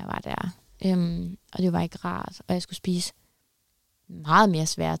 når jeg var der. Og det var ikke rart, og jeg skulle spise meget mere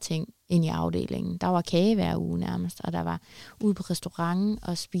svære ting ind i afdelingen. Der var kage hver uge nærmest, og der var ude på restauranten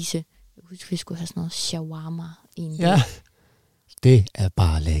og spise, jeg husker, vi skulle have sådan noget shawarma i en dag. Det er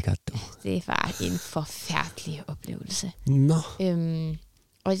bare lækkert. Det var en forfærdelig oplevelse. Nå.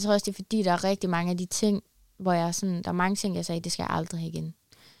 Og jeg tror også, det er fordi, der er rigtig mange af de ting, hvor jeg sådan, der er mange ting, jeg sagde, det skal jeg aldrig have igen.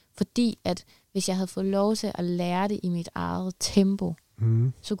 Fordi at hvis jeg havde fået lov til at lære det i mit eget tempo,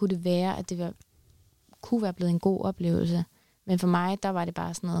 så kunne det være, at det kunne være blevet en god oplevelse. Men for mig, der var det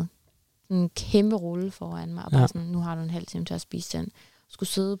bare sådan noget, en kæmpe rulle foran mig, og bare sådan, nu har du en halv time til at spise den. Skulle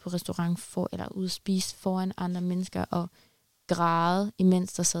sidde på restaurant eller ude og spise foran andre mennesker, og græde,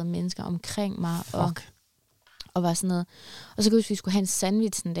 imens der sad mennesker omkring mig, og var sådan noget. Og så kunne vi skulle have en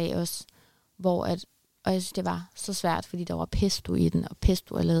sandwich en dag også, og jeg synes, det var så svært, fordi der var pesto i den, og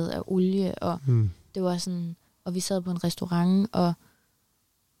pesto er lavet af olie, og det var sådan, og vi sad på en restaurant,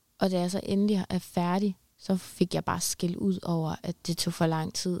 og da jeg så endelig er færdig, så fik jeg bare skæld ud over, at det tog for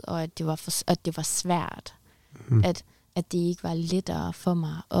lang tid, og at det var svært. At det ikke var lettere for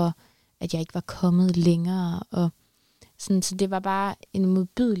mig, og at jeg ikke var kommet længere. Og sådan, så det var bare en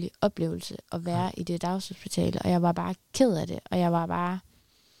modbydelig oplevelse at være i det dagshospital, og jeg var bare ked af det. Og jeg var bare...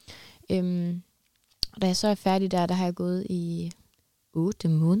 da jeg så er færdig der har jeg gået i 8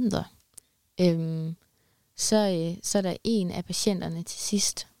 måneder. Så er der en af patienterne til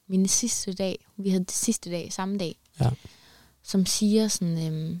sidst, min sidste dag, vi havde det sidste dag, samme dag, som siger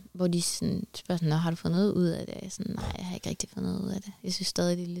sådan, hvor de sådan spørger sådan, har du fået noget ud af det? Jeg sådan, nej, jeg har ikke rigtig fået noget ud af det. Jeg synes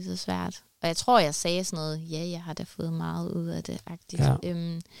stadig, det er lige så svært. Og jeg tror, jeg sagde sådan noget, ja, jeg har da fået meget ud af det, agtigt.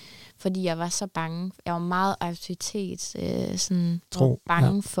 Fordi jeg var så bange. Jeg var meget autoritet, sådan,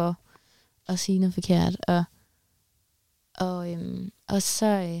 bange for at sige noget forkert. Og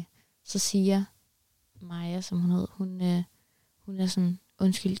så siger Maja, som hun hed, hun er sådan,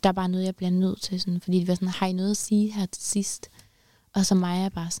 undskyld, der er bare noget, jeg bliver nødt til, sådan, fordi det var sådan, har I noget at sige her til sidst? Og så Maja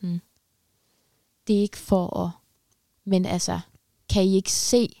bare sådan, det er ikke for at, men altså, kan I ikke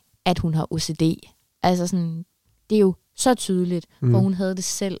se, at hun har OCD? Altså sådan, det er jo så tydeligt, for hun havde det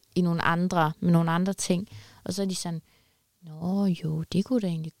selv i med nogle andre ting. Og så er de sådan, nå jo, det kunne da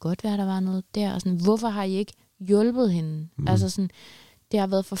egentlig godt være, der var noget der. Og sådan, hvorfor har I ikke hjulpet hende? Altså sådan, det har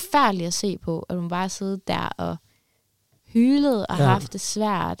været forfærdeligt at se på, at hun bare sidder der og hylet og haft det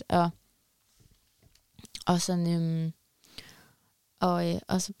svært, og sådan,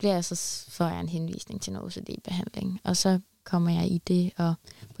 og så bliver jeg får jeg en henvisning til en OCD-behandling, og så kommer jeg i det, og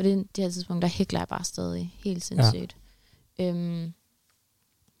på det her tidspunkt, der hækler jeg bare stadig helt sindssygt.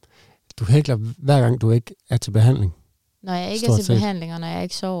 Du hækler hver gang du ikke er til behandling? Når jeg ikke er til behandling, og når jeg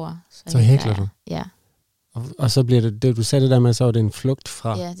ikke sover, så hækler du? Ja. Og så bliver det du sagde det der med, så var det en flugt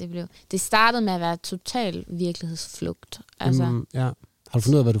fra... Ja, det blev. Det startede med at være total virkelighedsflugt. Altså, Har du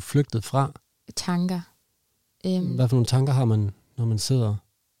fundet ud af, hvad du flygtede fra? Tanker. Hvad for nogle tanker har man, når man sidder?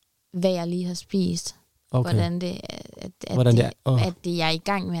 Hvad jeg lige har spist. Okay. Hvordan det at det jeg er i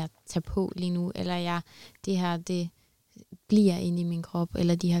gang med at tage på lige nu, eller det bliver inde i min krop,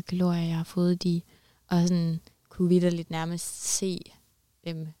 eller de her kalorier, jeg har fået, og sådan kunne vitterligt nærmest se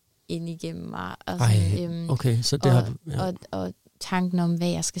dem ind igennem mig. Og, sådan, okay, så det og tanken om, hvad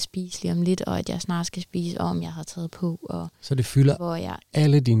jeg skal spise lige om lidt, og at jeg snart skal spise, og om jeg har taget på. Og så det fylder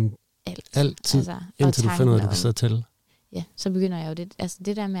alle dine altid, altså, indtil du finder ud af, at du kan sidde og tælle? Ja, så begynder jeg jo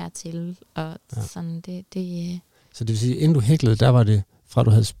det der med at tælle, og sådan det. Så det vil sige, inden du hæklede, der var det fra du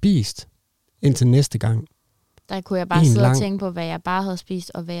havde spist, indtil næste gang? Der kunne jeg bare sidde og tænke på, hvad jeg bare havde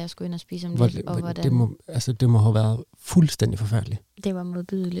spist, og hvad jeg skulle ind og spise om lidt, og hvordan. Det må have været fuldstændig forfærdeligt. Det var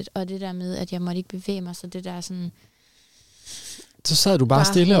modbydeligt, og det der med, at jeg måtte ikke bevæge mig, så det der sådan... Så sad du bare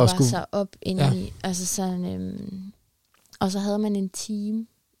stille og skulle... sig op i, altså sådan... og så havde man en time,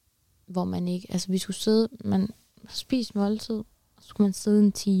 hvor man ikke... Altså vi skulle sidde... Man spiste måltid, og så skulle man sidde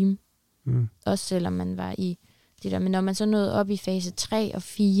en time. Også selvom man var i... det der. Men når man så nåede op i fase 3 og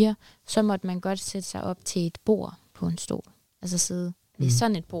 4, så måtte man godt sætte sig op til et bord på en stol. Altså sidde ved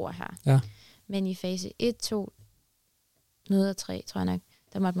sådan et bord her. Ja. Men i fase 1, 2, noget af 3, tror jeg nok,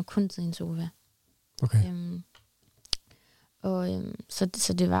 der måtte man kun sidde i en sofa. Okay.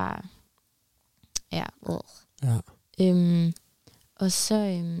 Så det var... Ja. Ja. Og så...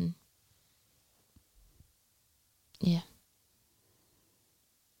 ja.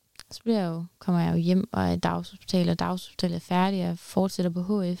 Så kommer jeg jo hjem og er i dagshospital, og dagshospitalet er færdig, og jeg fortsætter på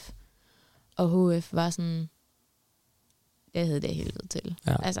HF. Og HF var sådan, jeg havde det helvede til.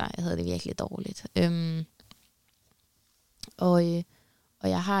 Ja. Altså, jeg havde det virkelig dårligt. Og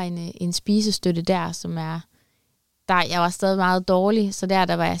jeg har en spisestøtte der, som er... jeg var stadig meget dårlig, så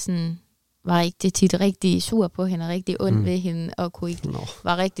der var jeg sådan... Var rigtig tit rigtig sur på hende, og rigtig ond ved hende, og kunne ikke...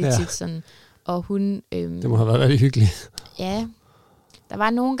 Var rigtig tit sådan... Og hun... det må have været rigtig hyggeligt. Ja. Der var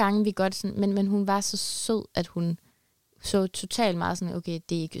nogle gange, vi godt sådan... Men hun var så sød, at hun så totalt meget sådan... Okay,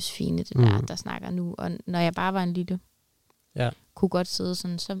 det er ikke Josefine, det der snakker nu. Og når jeg bare var en lille... Kunne godt sidde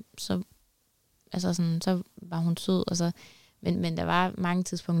sådan... Så var hun sød, og så... Men der var mange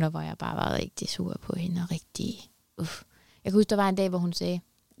tidspunkter, hvor jeg bare var rigtig sur på hende, og rigtig... Jeg kan huske, der var en dag, hvor hun sagde...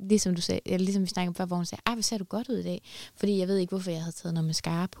 Ligesom du sagde, eller ligesom vi snakkede før, hvor hun sagde, ej, hvor ser du godt ud i dag? Fordi jeg ved ikke, hvorfor jeg havde taget noget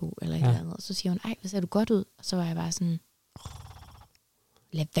mascara på, eller et eller andet. Og så siger hun, ej, hvor ser du godt ud? Og så var jeg bare sådan,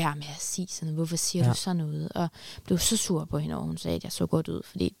 lad være med at sige sådan noget. Hvorfor siger du sådan noget? Og blev så sur på hende, og hun sagde, at jeg så godt ud.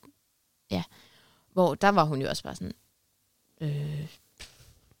 Fordi, hvor der var hun jo også bare sådan,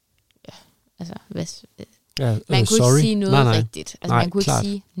 altså, man kunne ikke sige noget rigtigt. Altså, man kunne ikke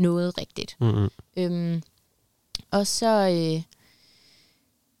sige noget rigtigt. Og så...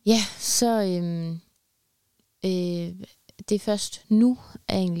 det er først nu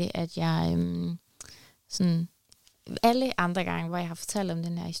egentlig, at jeg sådan alle andre gange, hvor jeg har fortalt om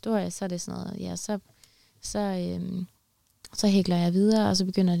den her historie, så er det sådan noget, så hækler jeg videre, og så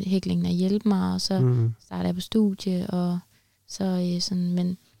begynder hæklingen at hjælpe mig, og så starter jeg på studie, og så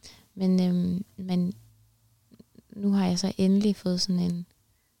sådan, men nu har jeg så endelig fået sådan en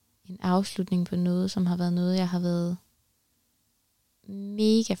afslutning på noget, som har været noget, jeg har været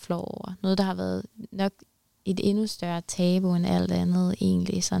mega flov over. Noget, der har været nok et endnu større tabu end alt andet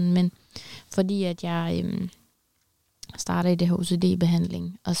egentlig. Sådan. Men fordi at jeg starter i det her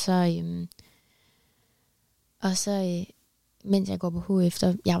OCD-behandling, og så mens jeg går på HF,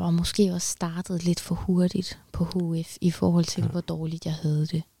 jeg var måske også startet lidt for hurtigt på HF i forhold til, hvor dårligt jeg havde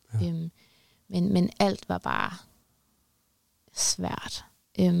det. Ja. Men alt var bare svært.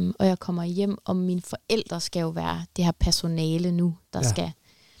 Og jeg kommer hjem, og mine forældre skal jo være det her personale nu, der skal.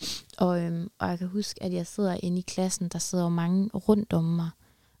 Og jeg kan huske, at jeg sidder inde i klassen, der sidder jo mange rundt om mig.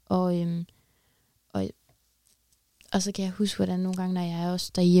 Og så kan jeg huske, hvordan nogle gange, når jeg er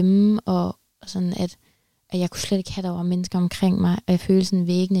også derhjemme, og sådan, at jeg kunne slet ikke have, der var mennesker omkring mig, og jeg følte sådan,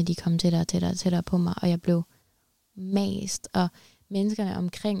 væggene, de kom tættere og tættere og tættere på mig, og jeg blev mast, og menneskerne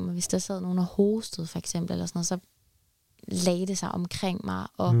omkring mig, hvis der sad nogen og hostede for eksempel, eller sådan noget, så lagde det sig omkring mig,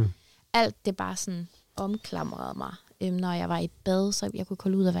 og alt det bare sådan omklamrede mig. Når jeg var i bad, så jeg kunne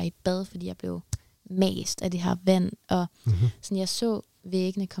kolde ud og være i bad, fordi jeg blev mast af det her vand, og sådan, jeg så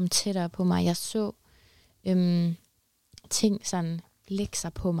væggene komme tættere på mig, jeg så ting sådan lægge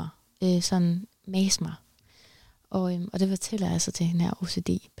sig på mig, sådan mase mig, og det fortæller jeg så til den her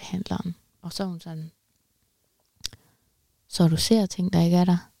OCD-behandleren, og så hun sådan, så du ser ting, der ikke er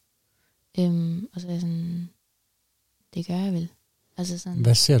der, og så er jeg sådan, det gør jeg vel. Altså sådan,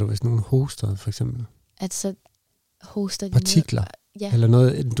 hvad ser du, hvis nogen hoster, for eksempel? At så hoster de partikler? Eller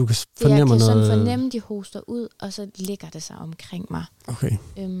noget, du kan fornemme noget? Jeg kan sådan fornemme, de hoster ud, og så ligger det sig omkring mig. Okay.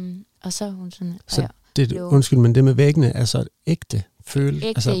 Og så er hun sådan... Så undskyld, men det med væggene er så et ægte følelse?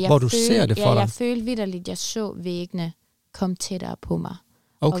 Altså, hvor du ser det for dig? Jeg følte vitterligt, jeg så væggene komme tættere på mig.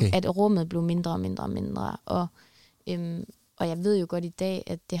 Okay. Og at rummet blev mindre og mindre og mindre. Og jeg ved jo godt i dag,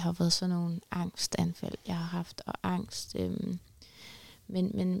 at det har været sådan nogle angstanfald, jeg har haft, og angst.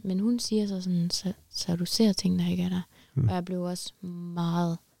 Men hun siger så sådan, så du ser ting, der ikke er der. Og jeg blev også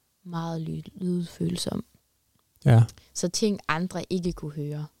meget, meget lydfølsom. Ja. Så ting, andre ikke kunne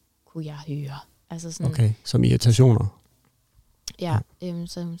høre, kunne jeg høre. Altså sådan, okay, som irritationer? Ja,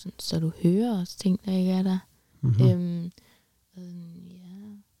 så du hører også ting, der ikke er der. Ja,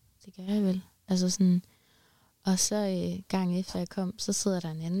 det gør jeg vel. Altså sådan... Og så gang efter jeg kom, så sidder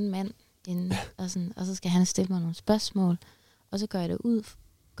der en anden mand inde, og så skal han stille mig nogle spørgsmål. Og så går jeg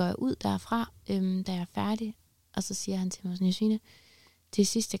ud derfra, da jeg er færdig. Og så siger han til mig sådan, Josefine, det er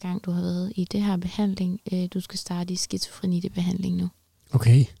sidste gang, du har været i det her behandling. Du skal starte i skizofreni-behandling nu.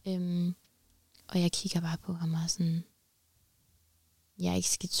 Okay. Og jeg kigger bare på ham og sådan, jeg er ikke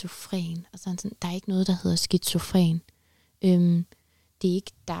skizofren. Og så er han sådan, der er ikke noget, der hedder skizofren. Det er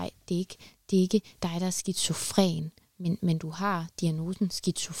ikke dig, der er skizofren, men du har diagnosen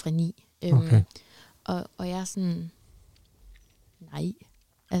skizofreni. Okay. Og jeg er sådan, nej,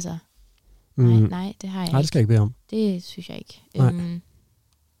 altså, nej, det har jeg ikke. Nej, det skal jeg ikke bede om. Det synes jeg ikke.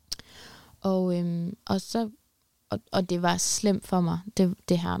 Og det var slemt for mig,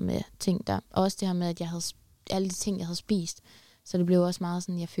 det her med ting der, også det her med, at jeg havde alle de ting, jeg havde spist, så det blev også meget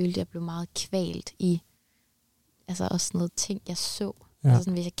sådan, jeg følte, jeg blev meget kvalt i, altså også noget ting, jeg så. Ja. Altså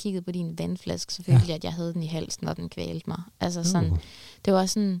sådan, hvis jeg kiggede på din vandflaske, så følte jeg, at jeg havde den i halsen, når den kvalte mig. Altså sådan, det var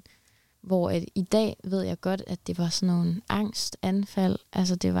sådan, hvor i dag ved jeg godt, at det var sådan nogle angstanfald.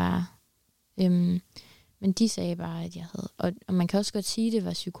 Altså det var, men de sagde bare, at jeg havde, og man kan også godt sige, at det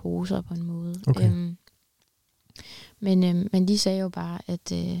var psykoser på en måde. Okay. Men de sagde jo bare,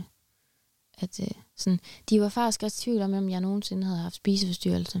 at sådan, de var faktisk også i tvivl om jeg nogensinde havde haft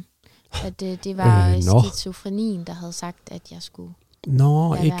spiseforstyrrelse. At det var skizofrenien, der havde sagt, at jeg skulle lade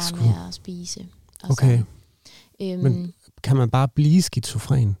være med at spise. Okay. Men kan man bare blive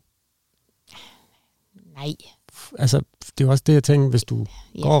skizofren? Nej. Altså, det er også det, jeg tænker, hvis du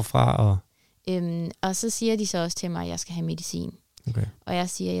går fra og... Og så siger de så også til mig, at jeg skal have medicin. Okay. Og jeg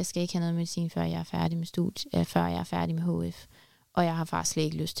siger, at jeg skal ikke have noget medicin, før jeg er færdig med studiet, før jeg er færdig med HF. Og jeg har faktisk slet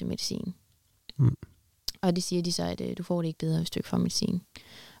ikke lyst til medicin. Og det siger de så, at du får det ikke bedre, hvis du ikke får medicin.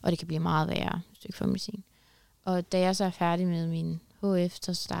 Og det kan blive meget værre, hvis du ikke får medicin. Og da jeg så er færdig med min HF,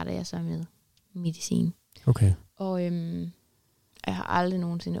 så starter jeg så med medicin. Okay. Og jeg har aldrig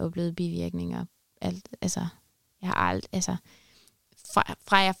nogensinde oplevet bivirkninger. Jeg har aldrig,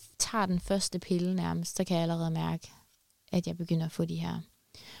 fra jeg tager den første pille nærmest, så kan jeg allerede mærke, at jeg begynder at få de her.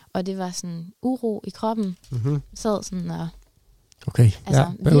 Og det var sådan uro i kroppen. Sad sådan og... Okay,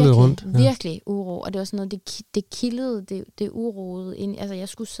 virkelig, rundt. Virkelig uro. Og det var sådan noget, det kildede, det uroede ind. Altså, jeg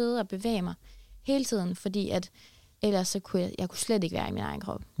skulle sidde og bevæge mig hele tiden, fordi at ellers så kunne jeg kunne slet ikke være i min egen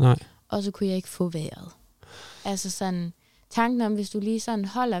krop. Nej. Og så kunne jeg ikke få vejret. Altså sådan, tanken om, hvis du lige sådan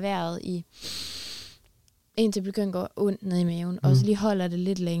holder vejret i, indtil det begynder at gå ondt ned i maven, og så lige holder det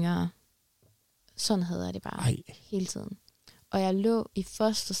lidt længere. Sådan havde jeg det bare hele tiden. Og jeg lå i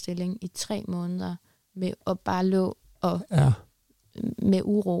fosterstilling i 3 måneder, og bare lå og med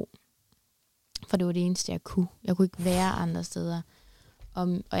uro. For det var det eneste, jeg kunne. Jeg kunne ikke være andre steder.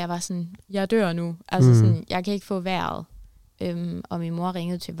 Og jeg var sådan, jeg dør nu. Altså sådan, jeg kan ikke få vejret. Og min mor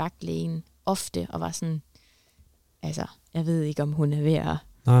ringede til vagtlægen ofte, og var sådan, altså, jeg ved ikke, om hun er ved at...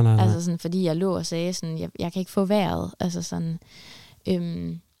 Nej. Altså sådan, fordi jeg lå og sagde sådan, jeg kan ikke få vejret. Altså sådan...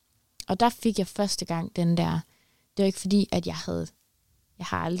 og der fik jeg første gang den der... Det var ikke fordi, at jeg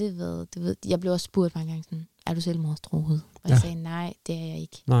har aldrig været... jeg blev også spurgt mange gange sådan, er du selvmordstruet? Og jeg sagde, nej, det er jeg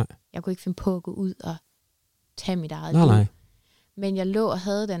ikke. Nej. Jeg kunne ikke finde på at gå ud og tage mit eget liv. Nej. Men jeg lå og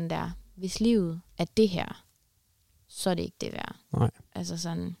havde den der, hvis livet er det her, så er det ikke det værd. Nej. Altså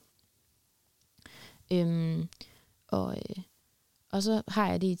sådan... og så har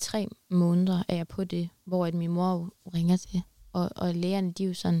jeg det i 3 måneder, er jeg på det, hvor at min mor ringer til, og lægerne, de er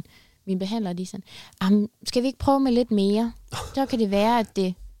jo sådan, mine behandlere, de er sådan, skal vi ikke prøve med lidt mere? Så kan det være, at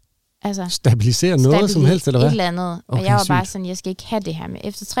det stabiliserer noget som helst, eller hvad? Et eller andet. Okay, og jeg var bare sådan, jeg skal ikke have det her med.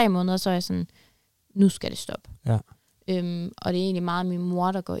 Efter 3 måneder, så er jeg sådan, nu skal det stoppe. Ja. Og det er egentlig meget min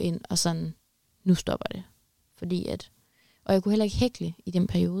mor, der går ind og sådan, nu stopper det. Fordi at, og jeg kunne heller ikke hækle i den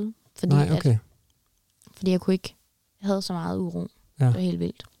periode. Fordi fordi jeg kunne ikke, jeg havde så meget uro. Ja. Det var helt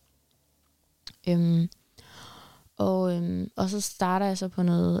vildt. Og så starter jeg så på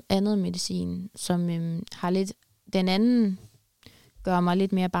noget andet medicin, som har lidt, den anden gør mig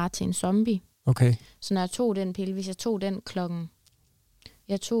lidt mere bare til en zombie. Okay. Så når jeg tog den pille, hvis jeg tog den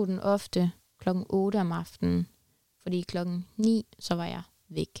jeg tog den ofte 8 om aftenen, fordi 9, så var jeg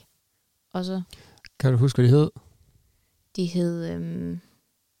væk. Og så... Kan du huske, hvad de hed? De hed...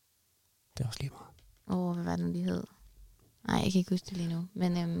 Det er også lige meget. Hvad var det nu, de hed? Nej, jeg kan ikke huske det lige nu.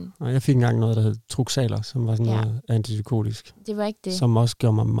 Men, jeg fik engang noget, der hed Truxaler, som var sådan noget antipsykotisk. Det var ikke det. Som også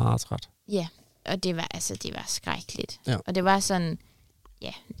gjorde mig meget træt. Ja, og det var skrækkeligt. Ja. Og det var sådan,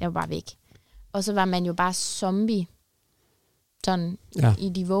 jeg var bare væk. Og så var man jo bare zombie, sådan i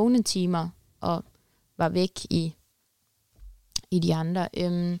de vågne timer, og var væk i de andre.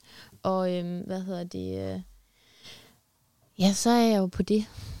 Så er jeg jo på det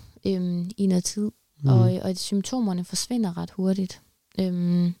i noget tid. Og symptomerne forsvinder ret hurtigt.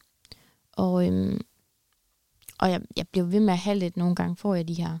 Og jeg blev ved med at have lidt, nogle gange får jeg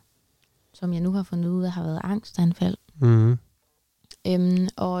de her, som jeg nu har fundet ud af, har været angstanfald.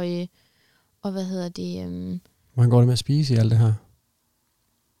 Hvordan går det med at spise i alt det her?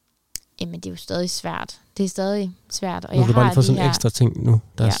 Jamen, det er jo stadig svært. Det er stadig svært. Og jeg har bare få sådan en ekstra ting nu.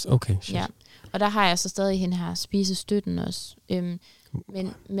 Okay, shit. Ja. Og der har jeg så stadig hende her spisestøtten også.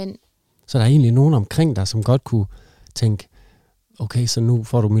 Men så der er egentlig nogen omkring dig, som godt kunne tænke, okay, så nu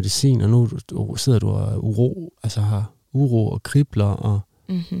får du medicin, og nu sidder du og har uro og kribler, og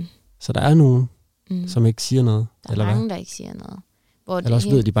så der er nogen, som ikke siger noget. Der er mange, der ikke siger noget. Eller også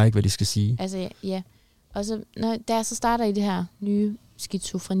ved de bare ikke, hvad de skal sige. Altså, ja. Og så, da jeg så starter i det her nye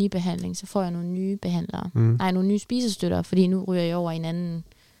skizofrenibehandling, så får jeg nogle nye behandlere. Nej, nogle nye spisestøtter, fordi nu ryger jeg over i en anden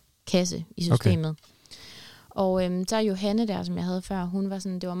kasse i systemet. Okay. Og så er Johanne der, som jeg havde før, hun var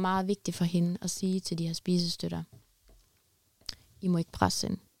sådan, det var meget vigtigt for hende at sige til de her spisestøtter, I må ikke presse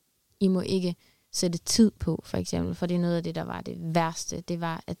hende. I må ikke sætte tid på, for eksempel. For det er noget af det, der var det værste. Det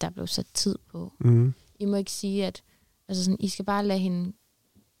var, at der blev sat tid på. Mm. I må ikke sige, at altså sådan, I skal bare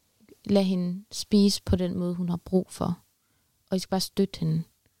lade hende spise på den måde, hun har brug for. Og I skal bare støtte hende.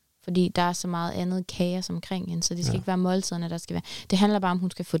 Fordi der er så meget andet kaos omkring hende, så det skal ikke være måltiderne, der skal være. Det handler bare om,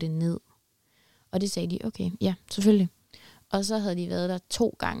 hun skal få det ned. Og det sagde de, okay, ja, selvfølgelig. Og så havde de været der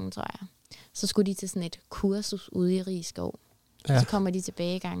 2 gange, tror jeg. Så skulle de til sådan et kursus ude i Rigskov. Ja. Så kommer de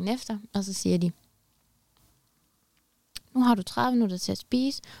tilbage gangen efter, og så siger de, nu har du 30 minutter til at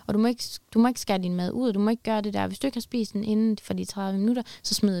spise, og du må ikke skære din mad ud, og du må ikke gøre det der. Hvis du ikke har spist den inden for de 30 minutter,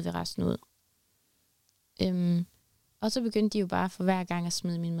 så smider vi resten ud. Og så begyndte de jo bare for hver gang at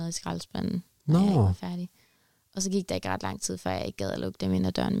smide min mad i skraldespanden, når jeg ikke var færdig. Og så gik der ikke ret lang tid, før jeg ikke gad at lukke dem ind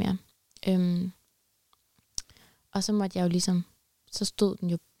ad døren mere. Og så måtte jeg jo ligesom,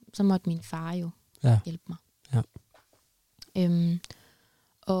 så måtte min far jo hjælpe mig. Ja.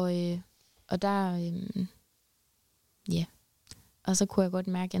 Og der, ja. Og så kunne jeg godt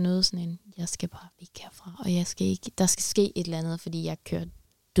mærke, at jeg nåede sådan jeg skal bare væk herfra, og der skal ske et eller andet, fordi jeg kører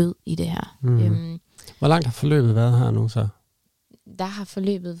død i det her. Hvor langt har forløbet været her nu så? Der har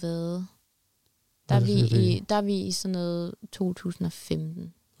forløbet været, der er vi i sådan noget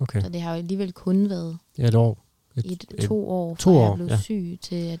 2015. Okay. Så det har jo alligevel kun været et år. 2 år, før jeg blev syg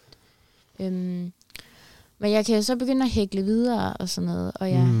til at... men jeg kan så begynde at hækle videre og sådan noget,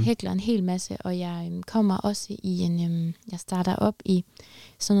 og jeg hækler en hel masse, og jeg kommer også i jeg starter op i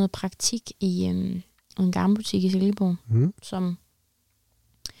sådan noget praktik i en garnbutik i Silkeborg, som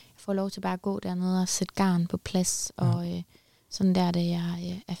jeg får lov til bare at gå dernede og sætte garn på plads, og sådan der, da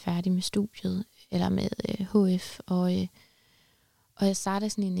jeg er færdig med studiet, eller med HF, og jeg starter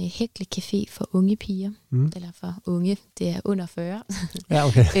sådan en hæklecafé for unge piger. Eller for unge, det er under 40. Ja,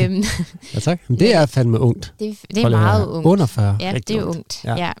 okay. Ja, tak. Men det er fandme ungt. Det er meget ungt. Under 40. Ja, det er ungt.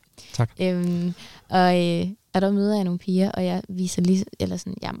 Ja. Tak. Og der møder jeg nogle piger, og jeg viser lige, eller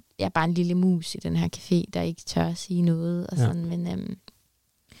sådan, jeg er bare en lille mus i den her café, der ikke tør at sige noget. Og sådan,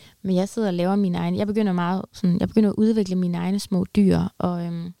 men jeg sidder og laver mine egne. Jeg begynder at udvikle mine egne små dyr,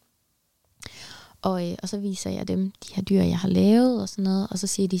 og så viser jeg dem de her dyr, jeg har lavet og sådan noget, og så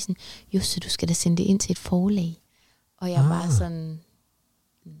siger de sådan, Josse, du skal da sende det ind til et forlag. Og jeg er bare sådan,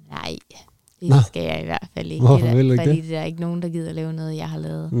 nej, det skal jeg i hvert fald ikke. Hvorfor vil du ikke fordi det er ikke nogen, der gider lave noget, jeg har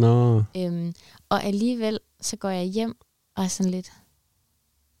lavet. Og alligevel, så går jeg hjem og er sådan lidt,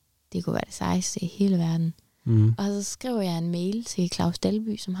 det kunne være det sejeste i hele verden. Og så skriver jeg en mail til Claus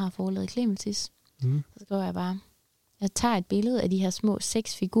Dalby, som har forlaget Clementis. Så skriver jeg bare, jeg tager et billede af de her små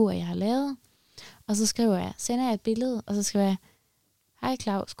 6 figurer, jeg har lavet, og så sender jeg et billede, og så skriver jeg, hej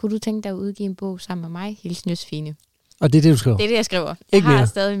Claus, kunne du tænke dig at udgive en bog sammen med mig? Hilsen Josefine. Og det er det, du skriver? Det er det, jeg skriver. Ikke jeg har mere?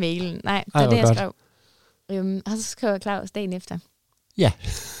 stadig mailen. Nej, det er det, jeg skrev. Og så skriver Claus dagen efter. Ja.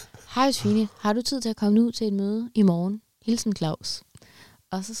 Hej Josefine, har du tid til at komme ud til et møde i morgen? Hilsen Claus.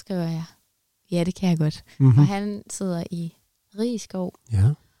 Og så skriver jeg, ja, det kan jeg godt. Og han sidder i Rigskov. Ja.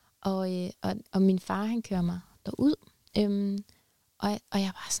 Og min far, han kører mig derud. Og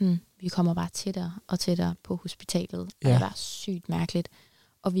jeg var sådan, vi kommer bare tættere og tættere på hospitalet. Og det var sygt mærkeligt.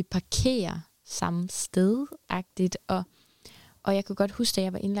 Og vi parkerer samme sted-agtigt. Og jeg kunne godt huske, da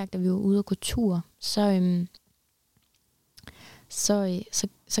jeg var indlagt, da vi var ude og gå tur,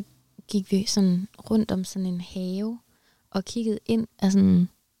 så gik vi sådan rundt om sådan en have, og kiggede ind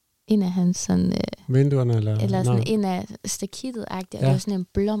af hans sådan... vinduerne, eller sådan ind af stakittet-agtigt, og det var sådan en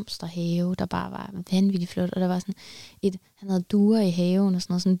blomsterhave, der bare var vanvittigt flot, og der var sådan han havde duer i haven, og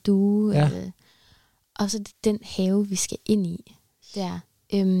sådan en due, og så den have, vi skal ind i, der,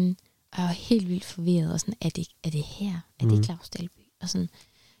 og jeg var helt vildt forvirret, og sådan, er det her? Er det Claus Dalby? Og sådan,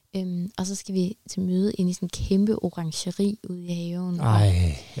 og så skal vi til møde ind i sådan en kæmpe orangeri ude i haven.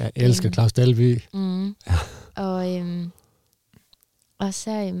 Ej, jeg elsker Claus Dalby. Ja. Og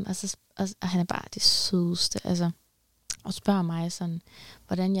han er bare det sødeste, altså, og spørger mig sådan,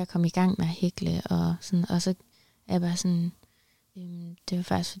 hvordan jeg kom i gang med at hækle, og så er jeg bare sådan, det var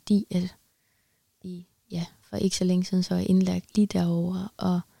faktisk fordi, at for ikke så længe siden, så var jeg indlagt lige derovre,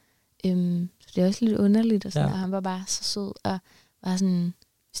 og så det er også lidt underligt, og, sådan, og han var bare så sød, og var sådan,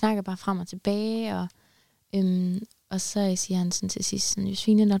 vi snakker bare frem og tilbage, og så siger han sådan til sidst, sådan,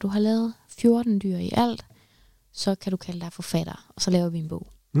 Josefine, når du har lavet 14 dyr i alt, så kan du kalde dig forfatter, og så laver vi en bog.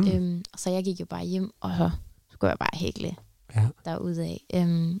 Og så jeg gik jo bare hjem, og så skulle jeg bare hækle derudad.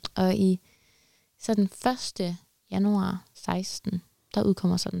 Og så den 1. januar 16, der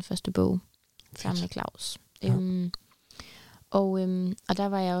udkommer så den første bog, sammen med Claus. Og der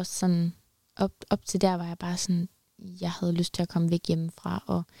var jeg også sådan, op til der var jeg bare sådan, jeg havde lyst til at komme væk hjemmefra,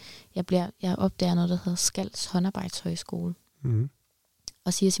 og jeg opdager noget, der hedder Skals Håndarbejdshøjskole. Mm.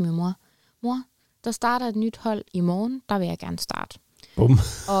 Og siger til min mor, der starter et nyt hold i morgen, der vil jeg gerne starte. Bum.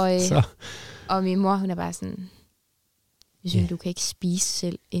 Og min mor, hun er bare sådan, du kan ikke spise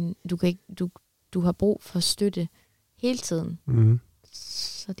selv, du har brug for støtte hele tiden. Mm.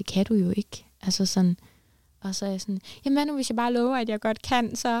 Så det kan du jo ikke. Altså sådan, og så er jeg sådan, jamen hvad nu, hvis jeg bare lover, at jeg godt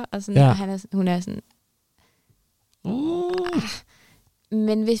kan, så? Og, sådan, og hun er sådan,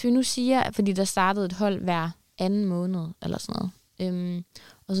 men hvis vi nu siger, fordi der startede et hold hver anden måned, eller sådan noget,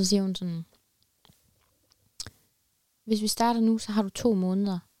 og så siger hun sådan, hvis vi starter nu, så har du 2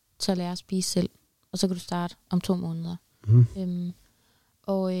 måneder til at lære at spise selv, og så kan du starte om 2 måneder. Mm.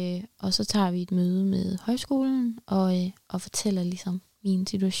 Og så tager vi et møde med højskolen, og fortæller ligesom min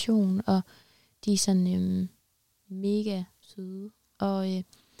situation, og de er sådan mega søde, og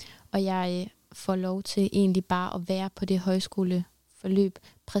jeg får lov til egentlig bare at være på det højskoleforløb,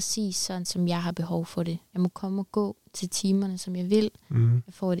 præcis sådan, som jeg har behov for det. Jeg må komme og gå til timerne, som jeg vil. Mm.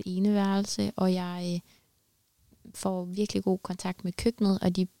 Jeg får et eneværelse, og jeg får virkelig god kontakt med køkkenet,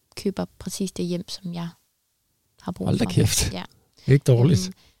 og de køber præcis det hjem, som jeg har brug for. Hold da kæft. Ja. Ikke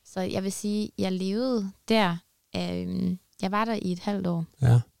dårligt. Så jeg vil sige, jeg levede der. Jeg var der i et halvt år.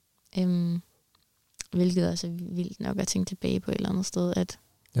 Ja. Hvilket er så vildt nok at tænke tilbage på et eller andet sted, at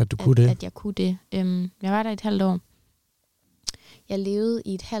jeg kunne det. Jeg var der i et halvt år. Jeg levede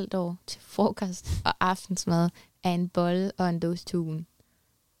i et halvt år til frokost og aftensmad af en bolle og en dåse tun.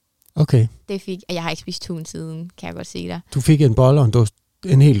 Okay. Jeg har ikke spist tun siden, kan jeg godt sige dig. Du fik en bolle og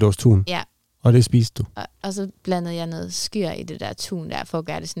en hel dåse tun? Ja. Og det spiste du? Og så blandede jeg noget skyr i det der tun der, for at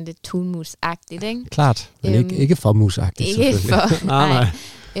gøre det sådan lidt tunmus-agtigt, ikke? Klart, men ikke for mus-agtigt. Ikke for, nej.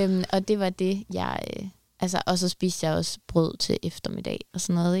 Og det var det, jeg... og så spiste jeg også brød til eftermiddag og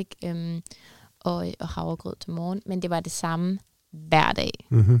sådan noget, ikke? Og havregrød til morgen. Men det var det samme hver dag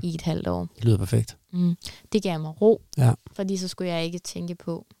i et halvt år. Det lyder perfekt. Det gav mig ro, fordi så skulle jeg ikke tænke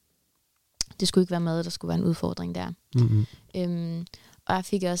på... Det skulle ikke være mad, der skulle være en udfordring der. Mm-hmm. Og jeg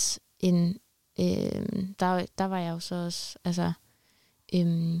fik også en... der var jeg jo så også...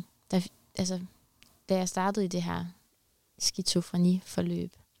 Da jeg startede i det her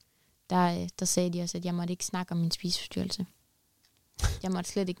skizofreni-forløb, der sagde de også, at jeg måtte ikke snakke om min spiseforstyrrelse. Jeg måtte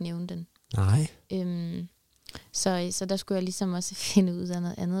slet ikke nævne den. Nej. Så der skulle jeg ligesom også finde ud af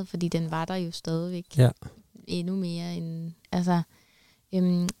noget andet, fordi den var der jo stadigvæk. Ja. Endnu mere end...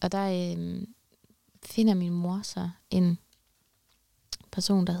 og der finder min mor så en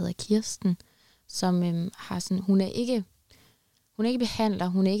person, der hedder Kirsten, som har sådan... Hun er ikke behandler,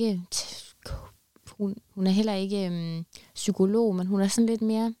 hun er ikke... Hun er heller ikke psykolog, men hun er sådan lidt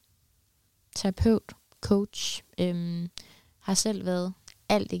mere terapeut, coach. Har selv været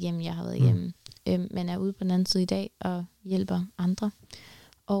alt igennem, jeg har været igennem. Men er ude på den anden side i dag og hjælper andre.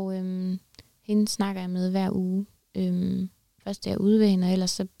 Og hende snakker jeg med hver uge. Først er jeg ude ved hende, og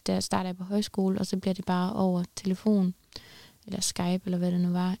ellers så der starter jeg på højskole, og så bliver det bare over telefon, eller Skype, eller hvad det nu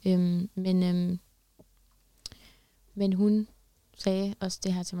var. Men hun sagde også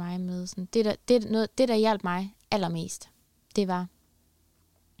det her til mig med, sådan, det der hjalp mig allermest, det var,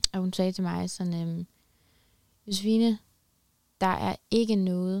 og hun sagde til mig sådan, Josefine, der er ikke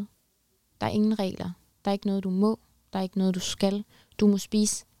noget, der er ingen regler, der er ikke noget du må, der er ikke noget du skal, du må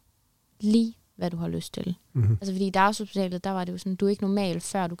spise lige hvad du har lyst til. Mm-hmm. Altså fordi i dagshospitalet, der var det jo sådan, du er ikke normal,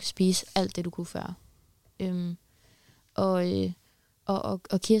 før du kan spise alt det du kunne før.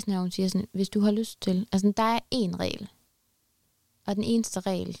 Og Kirsten her, hun siger sådan, hvis du har lyst til, altså der er én regel, og den eneste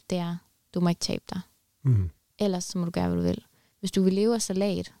regel, det er, du må ikke tabe dig. Mm. Ellers så må du gøre, hvad du vil. Hvis du vil leve af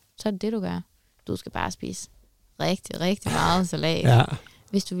salat, så er det det, du gør. Du skal bare spise rigtig, rigtig meget salat. Ja.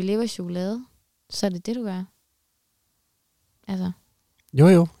 Hvis du vil leve af chokolade, så er det det, du gør. Altså.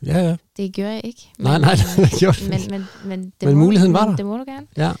 Jo, ja. Det gør jeg ikke. Men, nej, det gjorde det ikke. Men muligheden var der. Det må du gerne.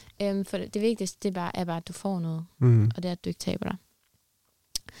 Ja. For det vigtigste, det er bare, at du får noget. Og det er, at du ikke taber dig.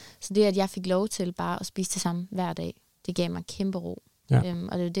 Så det, at jeg fik lov til bare at spise det samme hver dag, det gav mig kæmpe ro. Ja.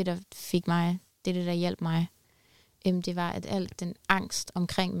 Og det er det, der fik mig, det er det, der hjalp mig. Det var, at alt den angst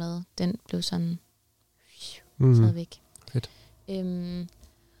omkring mad, den blev sådan taget væk. Fedt.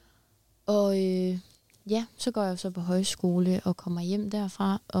 Ja, så går jeg så på højskole og kommer hjem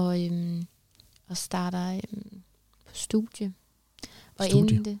derfra og starter på studie. Og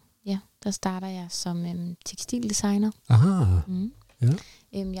inden det, der starter jeg som tekstildesigner. Aha. Ja.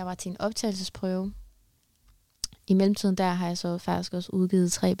 Jeg var til en optagelsesprøve. I mellemtiden der har jeg så faktisk også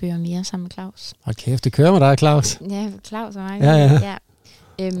udgivet 3 bøger mere sammen med Claus. Hold kæft, det kører med dig, Claus. Ja, Claus og mig. Ja.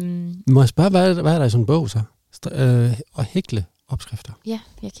 Må jeg spørge, hvad er der i sådan en bog så? At hækle opskrifter. Ja,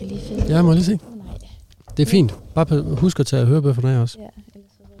 jeg kan lige finde. Ja, må jeg lige se. Nej. Det er fint. Bare husk at tage hørebøfferne af også. Ja,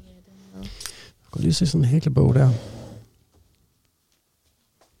 ellers så river jeg den med. Jeg kan lige se sådan en hæklebog der.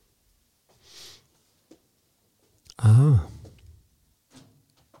 Ah.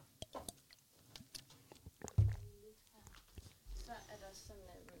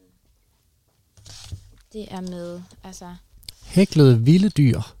 Det er med, altså... Hæklede vilde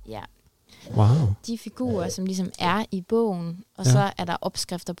dyr. Ja. Wow. De figurer, som ligesom er i bogen, og så er der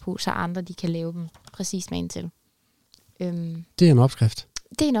opskrifter på, så andre de kan lave dem præcis magen til. Det er en opskrift.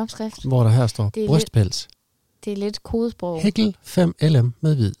 Det er en opskrift. Hvor der her står brystpels. Det er lidt kodesprog. Hækkel 5 LM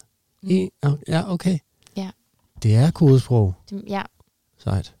med hvid. Ja, okay. Ja. Det er kodesprog. Ja.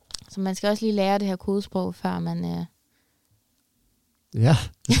 Sejt. Så man skal også lige lære det her kodesprog, før man... Ja,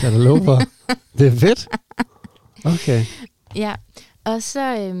 det skal jeg da love for. Det er fedt. Okay. Ja, og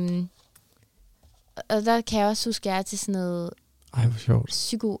så... og der kan jeg også huske, at jeg er til sådan noget... Ej, hvor sjovt.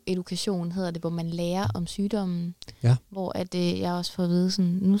 Psykoedukation hedder det, hvor man lærer om sygdommen. Ja. Hvor at, jeg også får at vide,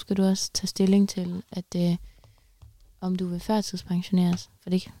 sådan, nu skal du også tage stilling til, at om du vil førtidspensioneres. For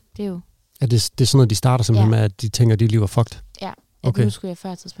det er jo... Ja, det er sådan noget, de starter simpelthen med, at de tænker, at dit liv er fucked. Ja, at nu skulle jeg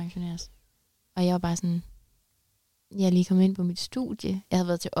førtidspensioneres. Og jeg var bare sådan... Jeg er lige kommet ind på mit studie. Jeg havde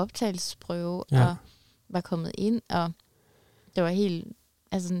været til optagelsesprøve, og var kommet ind, og det var helt...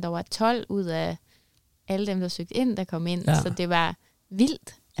 Altså, der var 12 ud af alle dem, der søgte ind, der kom ind. Ja. Så det var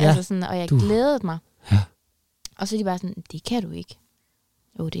vildt. Ja. Altså sådan, og jeg glædede mig. Ja. Og så er de bare sådan, det kan du ikke.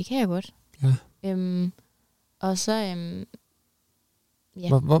 Jo, det kan jeg godt. Ja. Og så...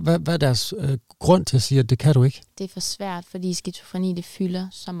 ja. Hvad er deres grund til at sige, at det kan du ikke? Det er for svært, fordi skizofreni, det fylder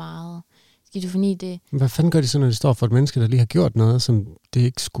så meget. Skizofreni, det... Hvad fanden gør de så, når det står for et menneske, der lige har gjort noget, som det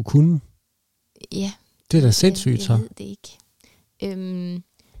ikke skulle kunne? Ja. Det er da sindssygt, så. Jeg ved det ikke.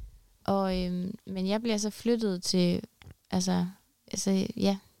 Men jeg bliver så flyttet til... Altså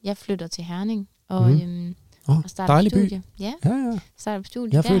jeg flytter til Herning. Og, og starter dejlig på studie. By. Ja. Starter på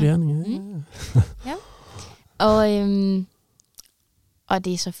studie. Jeg er født i Herning, ja. Og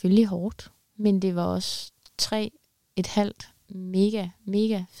det er selvfølgelig hårdt, men det var også 3,5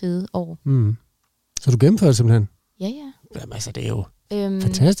 mega fede år. Så du gennemførte simpelthen? Ja. Jamen altså, det er jo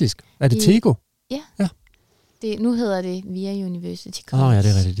fantastisk. Er det TEGO? Ja. Nu hedder det via University College. Ja,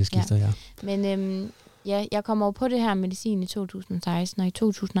 det er rigtigt, det skifter, ja. Men jeg kom over på det her medicin i 2016, og i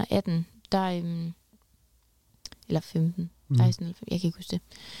 2018, eller 15, 16 eller 15, jeg kan ikke huske det.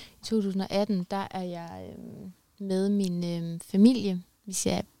 I 2018, der er jeg med min familie. Vi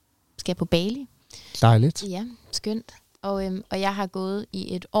skal på Bali. Dejligt. Ja, skønt. Og jeg har gået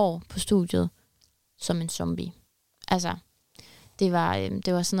i 1 år på studiet som en zombie. Altså, det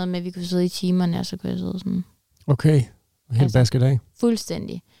var sådan noget med, at vi kunne sidde i timerne, og så kunne jeg sidde sådan... Okay, helt basket af.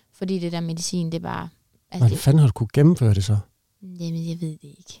 Fuldstændig. Fordi det der medicin, det er bare... Altså, hvordan fanden har du kunne gennemføre det så? Jamen, jeg ved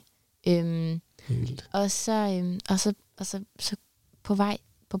det ikke. Og så på vej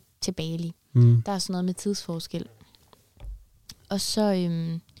til Bali, der er sådan noget med tidsforskel. Og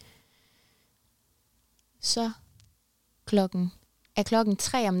så klokken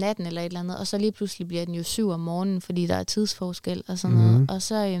 3 om natten eller et eller andet, og så lige pludselig bliver den jo 7 om morgenen, fordi der er tidsforskel og sådan noget. Og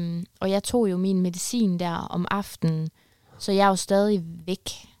så og jeg tog jo min medicin der om aftenen, så jeg er jo stadig væk,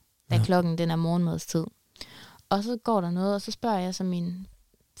 da klokken den er morgenmadstid. Og så går der noget, og så spørger jeg så min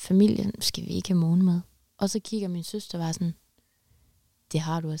familie, skal vi ikke have morgenmad? Og så kigger min søster og var sådan, det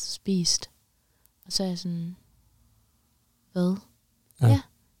har du altså spist. Og så er jeg sådan, hvad? Ja,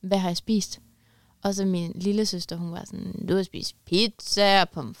 hvad har jeg spist? Og så min lille søster, hun var sådan, du har spist pizza,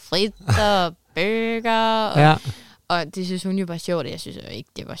 pomfritter og burger. Og det synes hun jo var sjovt, og jeg synes jo ikke,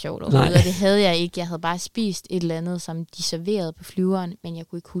 det var sjovt overhovedet. Og det havde jeg ikke. Jeg havde bare spist et eller andet, som de serverede på flyveren, men jeg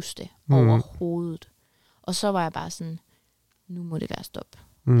kunne ikke huske det overhovedet. Og så var jeg bare sådan, nu må det være stop.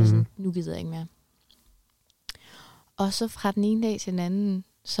 Sådan, nu gider jeg ikke mere. Og så fra den ene dag til den anden,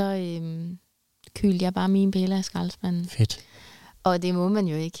 så kyldte jeg bare mine piller i skraldespanden. Fedt. Og det må man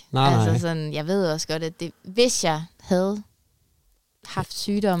jo ikke. Nej. Sådan, jeg ved også godt, at hvis jeg havde haft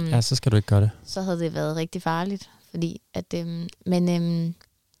sygdommen, så skal du ikke gøre det. Så havde det været rigtig farligt. Fordi at, men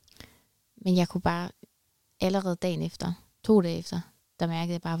jeg kunne bare allerede dagen efter, 2 dage efter, der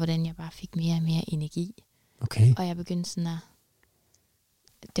mærkede jeg bare, hvordan jeg bare fik mere og mere energi. Okay. Og jeg begyndte sådan at,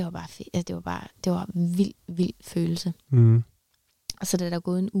 det var bare fedt. Altså, det var vild følelse. Og så da der er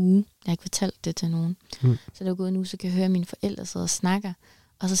gået en uge, jeg har ikke fortalt det til nogen, så der er gået en uge, så kan jeg høre mine forældre sidde og snakker,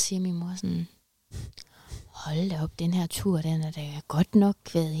 og så siger min mor sådan, hold da op, den her tur, den er da godt nok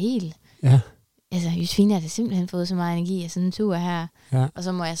været helt. Ja. Altså, Josefine har da simpelthen fået så meget energi af sådan en tur her. Ja. Og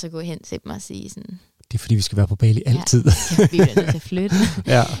så må jeg så gå hen til mig og sige sådan, det er fordi, vi skal være på Bali altid. Ja, vi er nødt til at flytte.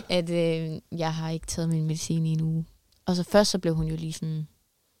 At jeg har ikke taget min medicin i en uge. Og så først så blev hun jo lige sådan,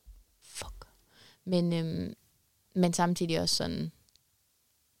 fuck. Men samtidig også sådan,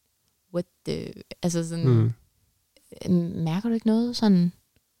 what the, altså sådan, mærker du ikke noget? Sådan,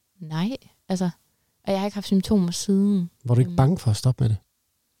 nej, altså, og jeg har ikke haft symptomer siden. Var du ikke bange for at stoppe med det?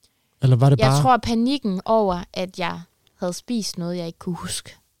 Eller var det bare... Jeg tror, panikken over, at jeg havde spist noget, jeg ikke kunne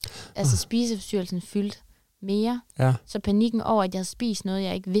huske. Altså spiseforstyrrelsen fyldte mere. Ja. Så panikken over, at jeg havde spist noget,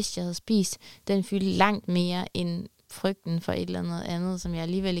 jeg ikke vidste, jeg havde spist, den fyldte langt mere end frygten for et eller andet, som jeg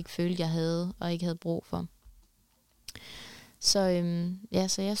alligevel ikke følte, jeg havde, og ikke havde brug for. Så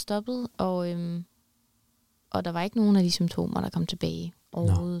jeg stoppede, og der var ikke nogen af de symptomer, der kom tilbage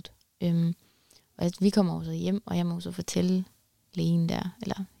overhovedet. Og vi kommer også hjem, og jeg må så fortælle lægen der,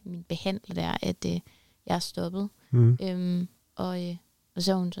 eller min behandler der, at jeg er stoppet. Og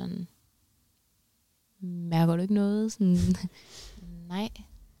så er hun sådan, mærker du ikke noget? Sådan, nej.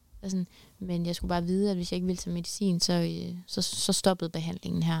 Sådan, men jeg skulle bare vide, at hvis jeg ikke ville tage medicin, så stoppede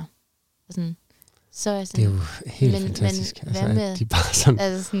behandlingen her. Sådan, så er sådan, det er jo helt fantastisk. Men hvad med, de bare sådan...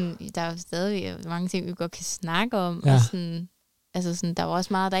 altså sådan, der er jo stadig mange ting, vi godt kan snakke om. Ja. Og sådan, altså sådan, der var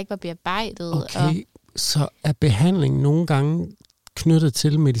også meget, der ikke var bearbejdet. Okay, så er behandlingen nogle gange knyttet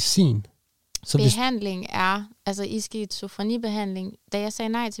til medicin? Så behandling er, altså i skizofrenibehandling, da jeg sagde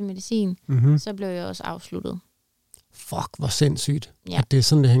nej til medicin, så blev jeg også afsluttet. Fuck, hvor sindssygt, at det er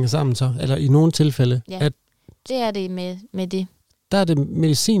sådan, det hænger sammen så. Eller i nogle tilfælde. Ja, at det er det med det. Der er det,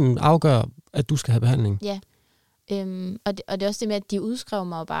 medicinen afgør, at du skal have behandling. Ja, og det er også det med, at de udskrev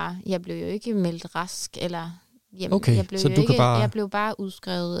mig bare. Jeg blev jo ikke meldt rask, eller okay, jeg blev så jo du ikke, kan bare... jeg blev bare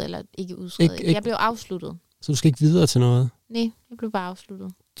udskrevet, eller ikke udskrevet. Ikke, jeg blev afsluttet. Så du skal ikke videre til noget? Nej, jeg blev bare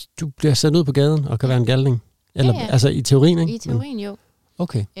afsluttet. Du bliver sat ud på gaden og kan være en galning? Eller, ja. Altså i teorien, ikke? I teorien, jo.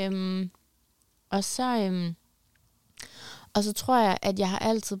 Okay. Og så tror jeg, at jeg har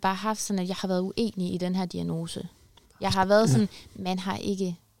altid bare haft sådan, at jeg har været uenig i den her diagnose. Jeg har været sådan, man har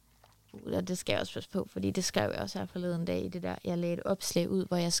ikke, og det skal jeg også passe på, fordi det skrev jeg også her forleden dag i det der, jeg lagde et opslag ud,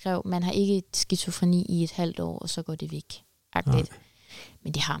 hvor jeg skrev, man har ikke skizofreni i et halvt år, og så går det væk.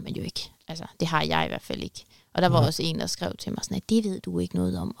 Men det har man jo ikke. Altså, det har jeg i hvert fald ikke. Og der var også en, der skrev til mig sådan, at det ved du ikke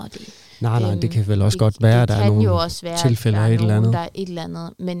noget om. Og det, nej, det kan vel også godt være, at der er nogle tilfælde af et eller andet. Der er et eller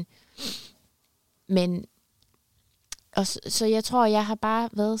andet. Men og så jeg tror, jeg har bare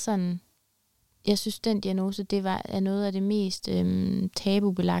været sådan, jeg synes, den diagnose, det er noget af det mest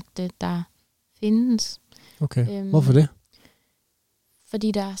tabubelagte, der findes. Okay, hvorfor det?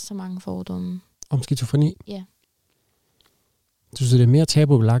 Fordi der er så mange fordomme. Om skizofreni? Ja. Synes du, det er mere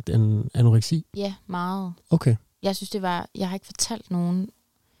tabubelagt end anoreksi? Ja, meget. Okay. Jeg synes, jeg har ikke fortalt nogen.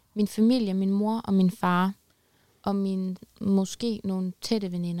 Min familie, min mor og min far, og måske nogle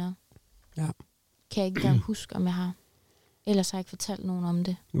tætte veninder, kan jeg ikke engang huske, om jeg har. Ellers har jeg ikke fortalt nogen om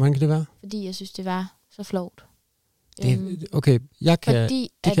det. Hvordan kan det være? Fordi jeg synes, det var så flovt. Okay, det kan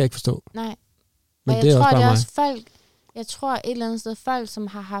jeg ikke forstå. Nej. Men og det jeg er tror, også bare det er mig. også folk, jeg tror et eller andet sted, folk, som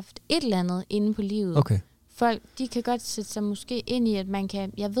har haft et eller andet inde på livet. Okay. Folk, de kan godt sætte sig måske ind i, at man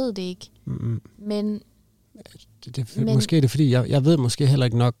kan, jeg ved det ikke, men... Måske er det, fordi jeg ved måske heller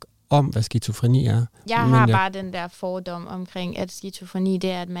ikke nok om, hvad skizofreni er. Jeg har bare den der fordom omkring, at skizofreni,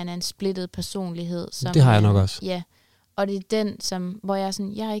 det er, at man er en splittet personlighed. Som det har jeg nok også. Ja, og det er den, hvor jeg er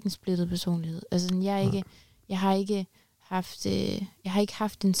sådan, jeg er ikke en splittet personlighed. Altså sådan, jeg har ikke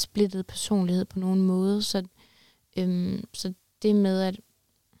haft en splittet personlighed på nogen måde, så det med, at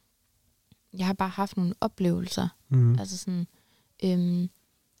jeg har bare haft nogle oplevelser. Altså sådan,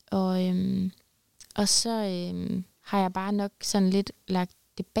 og så har jeg bare nok sådan lidt lagt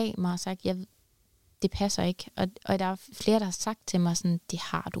det bag mig og sagt, det passer ikke. Og der er flere, der har sagt til mig sådan, det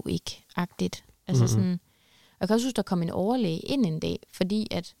har du ikke, agtigt. Altså sådan, og jeg kan også huske, der kom en overlæge ind en dag, fordi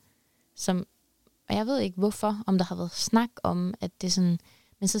at, og jeg ved ikke hvorfor, om der har været snak om, at det sådan,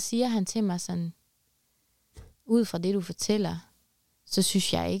 men så siger han til mig sådan, ud fra det, du fortæller, så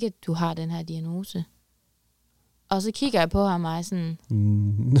synes jeg ikke, at du har den her diagnose. Og så kigger jeg på ham og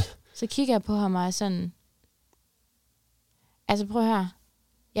sådan, altså prøv at høre,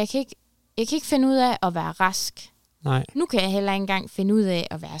 jeg kan ikke finde ud af at være rask. Nej. Nu kan jeg heller ikke engang finde ud af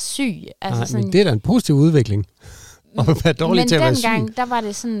at være syg. Altså nej, sådan, men det er da en positiv udvikling. Og være dårlig til at være syg. Men dengang, der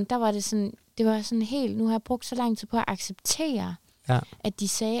var det sådan helt, nu har jeg brugt så lang tid på at acceptere, at de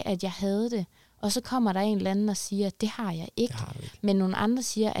sagde, at jeg havde det. Og så kommer der en eller anden og siger, at det har jeg ikke. Men nogle andre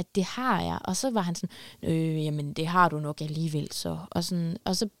siger, at det har jeg. Og så var han sådan, jamen det har du nok alligevel så.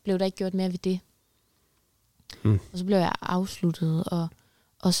 Og så blev der ikke gjort mere ved det. Og så blev jeg afsluttet.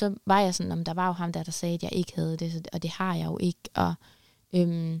 Og så var jeg sådan, om der var jo ham der sagde, at jeg ikke havde det. Og det har jeg jo ikke. Og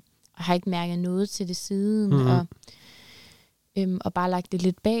har ikke mærket noget til det siden. Og bare lagt det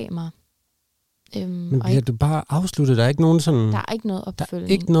lidt bag mig. Men bliver du bare afsluttet? Der er ikke nogen sådan... Der er ikke noget opfølgning.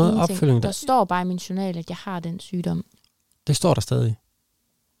 Der er ikke noget opfølgning. Der står bare i min journal, at jeg har den sygdom. Det står der stadig?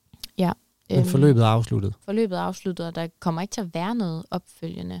 Ja. Men forløbet er afsluttet? Forløbet er afsluttet, og der kommer ikke til at være noget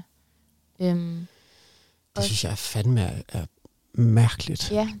opfølgende. Det synes jeg fandme er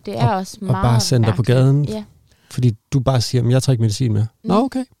mærkeligt. Ja, det er også meget og bare sende dig på gaden, ja. Fordi du bare siger, at jeg tager ikke medicin med. Nå,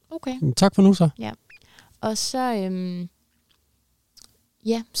 okay. Tak for nu så. Ja. Og så,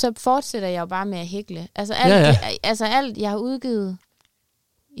 så fortsætter jeg jo bare med at hækle. Altså alt jeg har udgivet,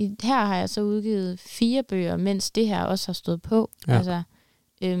 her har jeg så udgivet 4 bøger, mens det her også har stået på. Ja. Altså,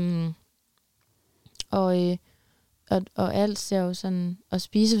 og alt ser jo sådan, og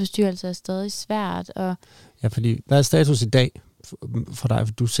spiseforstyrrelser er stadig svært. Og ja, fordi hvad er status i dag for dig?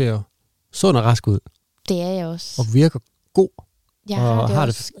 For du ser sund og rask ud. Det er jeg også. Og virker god. Jeg har det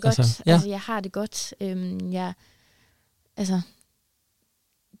også godt. Altså, jeg har det godt.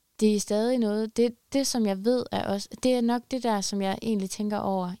 Det er stadig noget. Det, som jeg ved, er også... Det er nok det der, som jeg egentlig tænker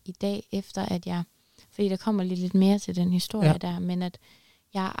over i dag, efter at jeg... Fordi der kommer lidt mere til den historie der, men at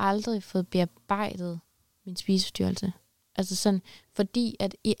jeg har aldrig fået bearbejdet min spiseforstyrrelse. Altså sådan, fordi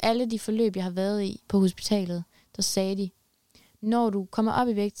at i alle de forløb, jeg har været i på hospitalet, der sagde de, når du kommer op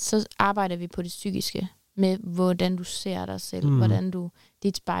i vægt, så arbejder vi på det psykiske, med hvordan du ser dig selv, hvordan du,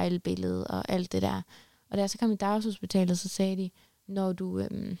 dit spejlbillede og alt det der. Og da jeg så kom i dagshospitalet, så sagde de, når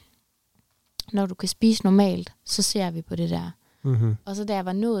du kan spise normalt, så ser vi på det der. Mm-hmm. Og så da jeg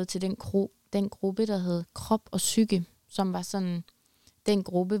var nået til den gruppe, der hed krop og psyke, som var sådan den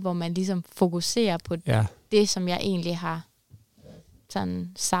gruppe, hvor man ligesom fokuserer på det, som jeg egentlig har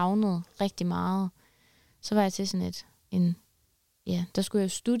sådan savnet rigtig meget. Så var jeg til sådan der skulle jeg jo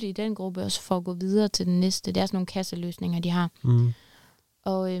studie i den gruppe, og så for at gå videre til den næste. Det er sådan nogle kasseløsninger, de har. Mm.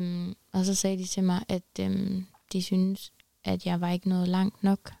 Og så sagde de til mig, at de synes, at jeg var ikke nået langt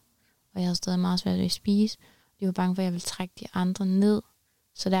nok, og jeg havde stadig meget svært ved at spise. De var bange for, at jeg ville trække de andre ned,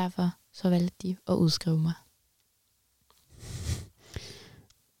 så derfor så valgte de at udskrive mig.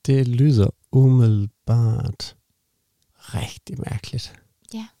 Det lyder umiddelbart rigtig mærkeligt.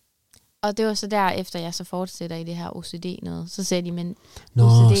 Ja. Og det var så der, efter jeg så fortsætter i det her OCD noget, så sagde de, men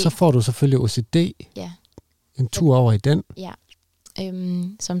OCD... så får du selvfølgelig OCD. Ja. En tur over i den. Ja.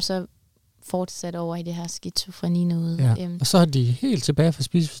 Som så fortsat over i det her skizofreni noget. Ja. Og så har de helt tilbage fra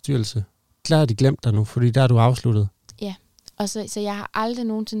spiseforstyrrelse. Klar har de glemt dig nu, fordi der er du afsluttet. Ja. Og så jeg har aldrig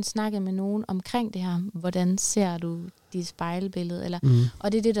nogensinde snakket med nogen omkring det her. Hvordan ser du dit spejlbillede? Eller,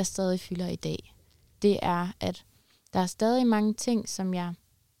 og det er det, der stadig fylder i dag. Det er, at der er stadig mange ting, som jeg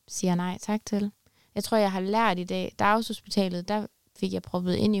siger nej tak til. Jeg tror, jeg har lært i dag. Dagshospitalet, der fik jeg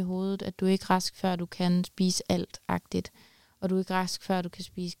proppet ind i hovedet, at du er ikke rask, før du kan spise alt-agtigt. Og du er ikke rask, før du kan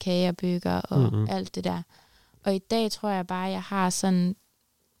spise kage og bøger og alt det der. Og i dag tror jeg bare, jeg har sådan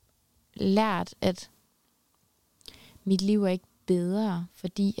lært, at mit liv er ikke bedre,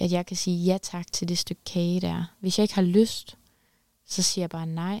 fordi at jeg kan sige ja tak til det stykke kage der. Hvis jeg ikke har lyst, så siger jeg bare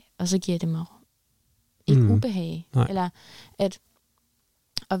nej, og så giver det mig ikke ubehag. Nej. Eller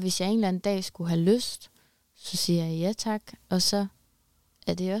og hvis jeg en eller anden dag skulle have lyst, så siger jeg ja tak, og så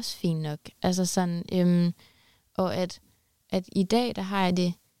er det også fint nok. Altså sådan, og at i dag, der har jeg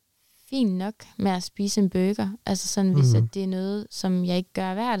det fint nok med at spise en burger. Altså sådan, hvis at det er noget, som jeg ikke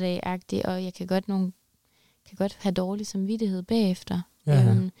gør hver dag-agtigt, og jeg kan godt have dårlig samvittighed bagefter.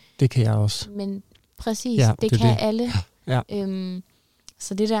 Ja, det kan jeg også. Men præcis, det kan det. Alle. Ja.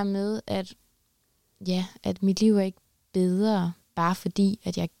 Så det der med, at mit liv er ikke bedre, bare fordi,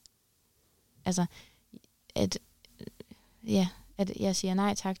 at jeg, altså, at jeg siger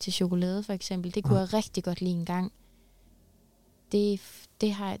nej tak til chokolade, for eksempel. Det kunne jeg rigtig godt lide en gang. Det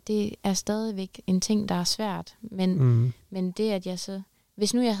er stadigvæk en ting, der er svært. Men det, at jeg så...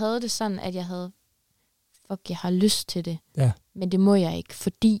 Hvis nu jeg havde det sådan, at jeg havde... jeg har lyst til det. Ja. Men det må jeg ikke,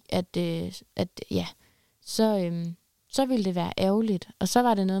 fordi så ville det være ærgerligt. Og så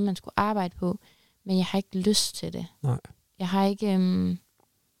var det noget, man skulle arbejde på. Men jeg har ikke lyst til det. Nej. Jeg har ikke...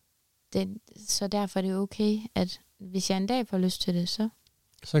 så derfor er det okay, at hvis jeg en dag får lyst til det, så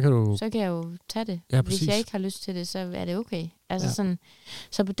kan jeg jo tage det. Ja, hvis jeg ikke har lyst til det, så er det okay. Altså sådan,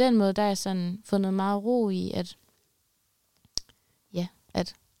 så på den måde, der er jeg sådan fundet meget ro i, at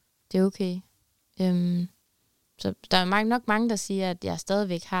det er okay. Så der er nok mange, der siger, at jeg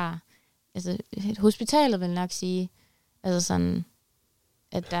stadigvæk har... Altså, hospitalet vil nok sige, altså sådan,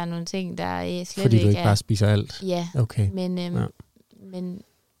 at der er nogle ting, der er slet fordi ikke... Fordi du ikke bare spiser alt? Ja, okay. Men det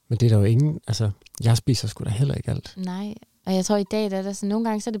er der jo ingen... Altså, jeg spiser sgu da heller ikke alt. Nej, og jeg tror i dag, der sådan, nogle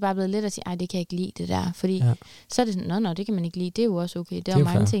gange, så er det bare blevet lidt at sige, ej, det kan jeg ikke lide, det der. Fordi så er det sådan, nå, det kan man ikke lide. Det er jo også okay. Der er jo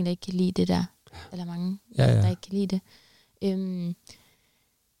mange ting, der ikke kan lide det der. Eller mange, der ikke kan lide det.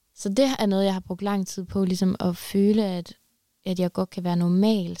 Så det er noget, jeg har brugt lang tid på, ligesom at føle, at jeg godt kan være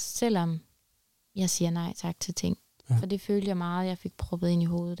normal, selvom jeg siger nej tak til ting. Ja. For det følte jeg meget, jeg fik proppet ind i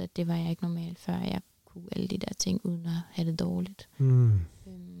hovedet, at det var jeg ikke normal, før jeg kunne alle de der ting, uden at have det dårligt.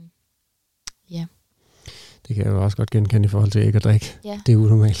 Ja. Det kan jeg jo også godt genkende i forhold til ikke at drikke. Ja. Det er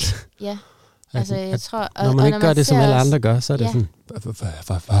unormalt. Ja. Altså, jeg tror... Når man ikke gør det, som alle andre gør, så er det sådan...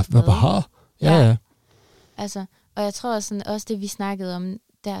 Hvad? Ja. Altså, og jeg tror også det, vi snakkede om,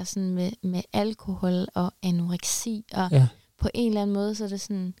 der sådan med alkohol og anoreksi, og på en eller anden måde, så er det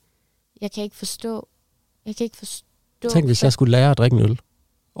sådan... Jeg kan ikke forstå... Tænk, hvis jeg skulle lære at drikke en øl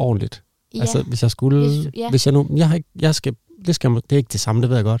ordentligt. Ja. Altså, hvis jeg skulle... Hvis jeg nu... det er ikke det samme, det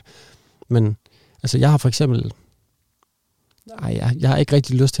ved jeg godt. Men altså, jeg har for eksempel... jeg har ikke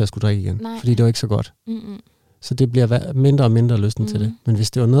rigtig lyst til at skulle drikke igen. Nej. Fordi det var ikke så godt. Så det bliver mindre og mindre lysten til det. Men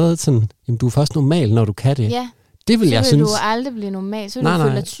hvis det var noget sådan... Jamen, du er først normal, når du kan det. Ja. Det vil jeg synes... Så vil du aldrig blive normal. Så vil du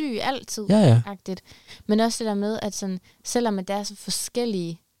føle dig syg altid. Ja. Men også det der med, at sådan, selvom det er så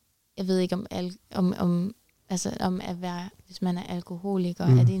forskellige... Jeg ved ikke om at være, hvis man er alkoholiker,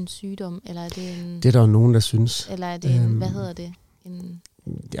 er det en sygdom, eller er det en... Det er der jo nogen, der synes. Eller er det en, hvad hedder det?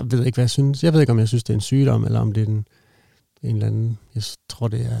 Jeg ved ikke, hvad jeg synes. Jeg ved ikke, om jeg synes, det er en sygdom, eller om det er en eller anden... Jeg tror,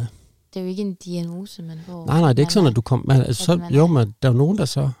 det er... Det er jo ikke en diagnose, man får. Nej, det er ikke sådan, at du kommer... der er jo nogen, der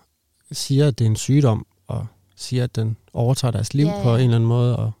så siger, at det er en sygdom, og siger, at den overtager deres liv på en eller anden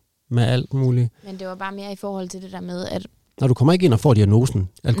måde, og med alt muligt. Men det var bare mere i forhold til det der med, at... Når du kommer ikke ind og får diagnosen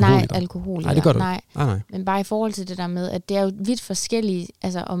alkoholiker. Nej, alkoholiker. Nej, det gør du nej. Men bare i forhold til det der med, at det er jo vidt forskelligt,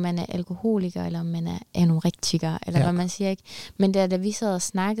 altså om man er alkoholiker, eller om man er anorektiker, eller hvad man siger, ikke. Men da vi sad og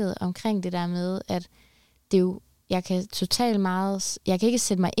snakkede omkring det der med, at det er jo, jeg kan ikke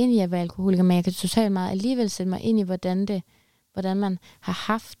sætte mig ind i at være alkoholiker, men jeg kan totalt meget alligevel sætte mig ind i, hvordan man har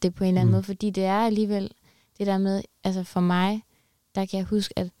haft det på en eller anden måde, fordi det er alligevel det der med, altså for mig, der kan jeg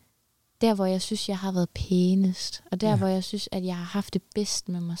huske, at der, hvor jeg synes, jeg har været pænest, og der, hvor jeg synes, at jeg har haft det bedst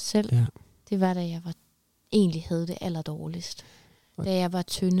med mig selv, det var, da jeg egentlig havde det allerdårligst. Da jeg var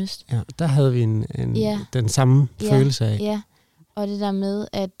tyndest. Ja, der havde vi den samme følelse af. Ja, og det der med,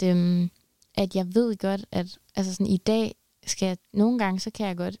 at jeg ved godt, at altså sådan, i dag skal jeg, nogle gange, så kan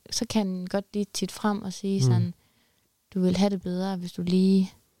jeg godt lige tit frem og sige sådan, du vil have det bedre, hvis du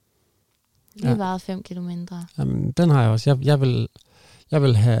lige vejede 5 kilo mindre. Jamen, den har jeg også. Jeg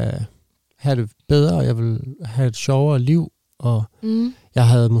vil have det bedre, og jeg vil have et sjovere liv, og jeg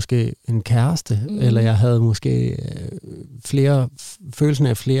havde måske en kæreste, eller jeg havde måske følelsen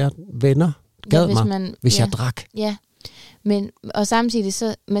af flere venner, hvis jeg drak. Ja, og samtidig,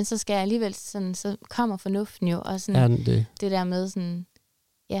 så skal jeg alligevel sådan, så kommer fornuften jo, og sådan, det der med sådan,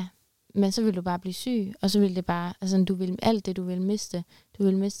 men så vil du bare blive syg, og så vil det bare, altså du vil alt det, du vil miste,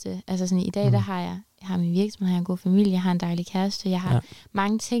 altså sådan i dag, der jeg har min virksomhed, jeg har en god familie, jeg har en dejlig kæreste, jeg har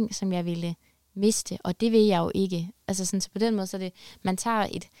mange ting, som jeg ville miste, og det vil jeg jo ikke. Altså sådan, så på den måde, så det, man tager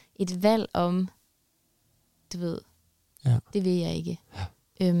et valg om, du ved, det vil jeg ikke.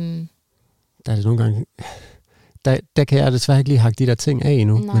 Ja. Der er det nogle gange, der kan jeg desværre ikke lige hakke de der ting af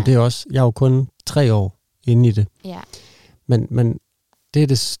endnu, men det er også, jeg er jo kun 3 år inde i det. Ja. Men det er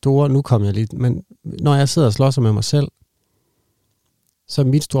det store, nu kommer jeg lige, men når jeg sidder og slås med mig selv, så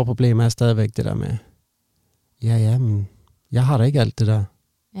mit store problem er stadigvæk det der med, men jeg har da ikke alt det der.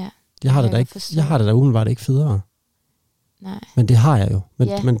 Ja. Jeg har det da umiddelbart ikke federe. Nej. Men det har jeg jo.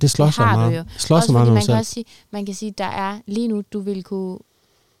 Men det slås jeg meget. Slås meget med mig selv. Man kan sige, der er lige nu, du vil kunne,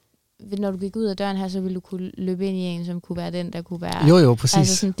 når du gik ud af døren her, så ville du kunne løbe ind i en, som kunne være den, der kunne være... Jo, præcis.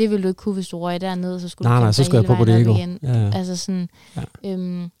 Altså sådan, det ville du ikke kunne, hvis du røg dernede, så skulle du så skulle jeg på Bodego. Igen. Ja. Altså sådan... Ja.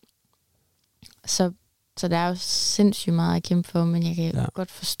 Så der er jo sindssygt meget at kæmpe for, men jeg kan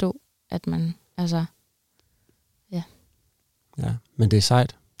godt forstå, at man... Altså... Ja, men det er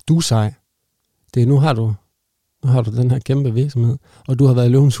sejt. Du er sej. Nu har du den her kæmpe virksomhed, og du har været i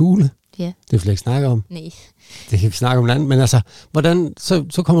Løvens Hule. Ja. Det vil jeg ikke snakke om. Nej. Det kan vi snakke om andet. Men altså, hvordan,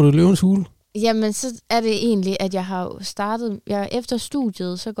 så kommer du i Løvens Hule? Jamen, så er det egentlig, at jeg har startet, efter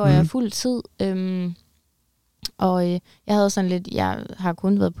studiet, så går jeg fuld tid, og jeg havde sådan lidt, jeg har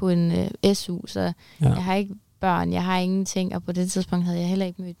kun været på en SU, så jeg har ikke børn, jeg har ingenting, og på det tidspunkt havde jeg heller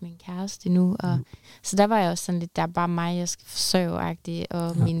ikke mødt min kæreste endnu, og så der var jeg også sådan lidt, der er bare mig, jeg skal forsørge-agtig,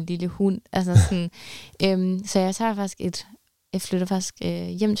 og min lille hund, altså sådan, så jeg flytter faktisk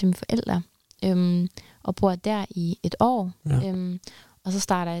hjem til mine forældre, og bor der i et år, og så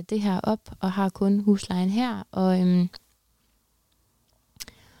starter jeg det her op, og har kun huslejen her,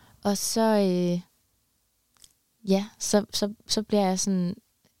 og så, så bliver jeg sådan,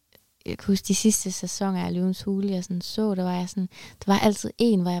 jeg kan huske de sidste sæsoner af Løvens Hule, jeg sådan så, der var altid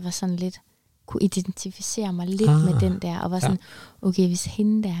en, hvor jeg var sådan lidt, kunne identificere mig lidt med den der, og var sådan, okay, hvis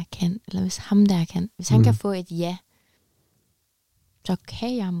hende der kan, eller hvis ham der kan, hvis han kan få et ja, så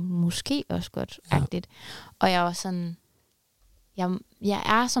kan jeg måske også godt agtigt. Og jeg var sådan, jeg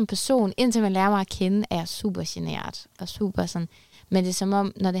er som person, indtil man lærer mig at kende, er jeg super genert, og super sådan, men det er som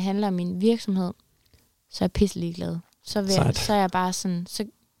om, når det handler om min virksomhed, så er jeg pisselig glad. Så er jeg bare sådan,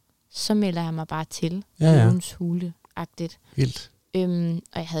 så melder jeg mig bare til, løvens hule-agtigt. Vildt.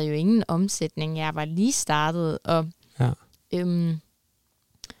 Og jeg havde jo ingen omsætning, jeg var lige startet, og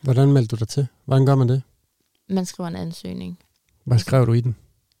hvordan meldte du dig til? Hvordan gør man det? Man skriver en ansøgning. Hvad skrev du i den?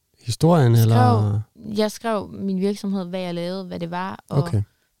 Historien, eller? Jeg skrev min virksomhed, hvad jeg lavede, hvad det var, og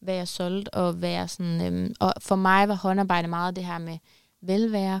hvad jeg solgte, og hvad jeg sådan... og for mig var håndarbejde meget det her med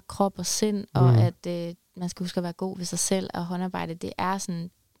velvære, krop og sind, og at man skal huske at være god ved sig selv, og håndarbejde, det er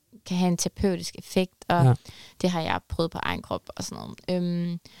sådan, kan have en terapeutisk effekt, og det har jeg prøvet på egen krop, og sådan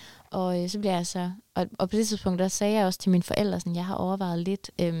noget. Og så bliver jeg så... Og på det tidspunkt, der sagde jeg også til mine forældre, sådan, jeg har overvejet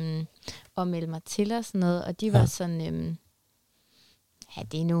lidt at melde mig til og sådan noget, og de var sådan... ja,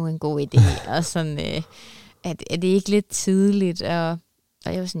 det er nu en god idé, og sådan, er det ikke lidt tidligt, og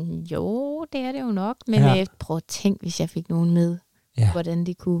jeg var sådan, jo, det er det jo nok, men prøv at tænke, hvis jeg fik nogen med, hvordan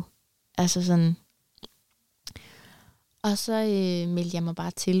de kunne, altså sådan, og så meldte jeg mig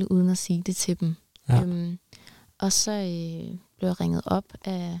bare til, uden at sige det til dem, og så blev jeg ringet op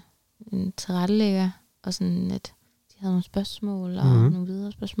af en tilrettelægger, og sådan, at de havde nogle spørgsmål, og nogle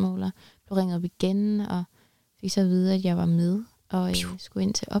videre spørgsmål, og blev ringet op igen, og fik så at vide, at jeg var med, og skulle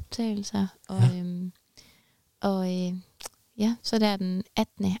ind til optagelser. Og så der den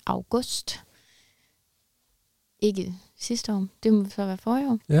 18. august, ikke sidste år, det må så være forrige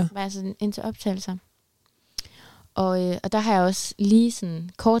år, var jeg sådan ind til optagelser. Og der har jeg også lige sådan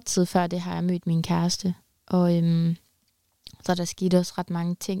kort tid før det, har jeg mødt min kæreste. Og så der skete også ret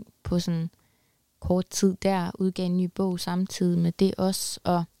mange ting på sådan kort tid der, udgav en ny bog samtidig med det også,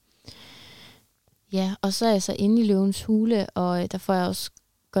 og så er jeg så inde i Løvens Hule, og der får jeg også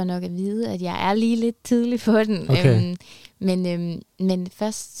godt nok at vide, at jeg er lige lidt tidlig på den. Okay. Men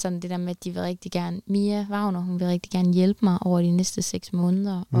først sådan det der med, at de vil rigtig gerne, Mia Wagner, hun vil rigtig gerne hjælpe mig over de næste 6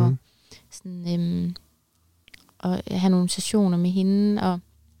 måneder, og sådan, og have nogle sessioner med hende,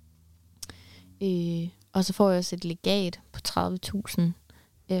 og så får jeg også et legat på 30.000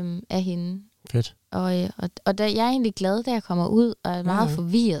 af hende. Fedt. Og der, jeg er egentlig glad, da jeg kommer ud, og er meget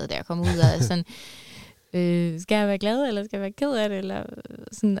forvirret, da jeg kommer ud, og er sådan, skal jeg være glad, eller skal jeg være ked af det, eller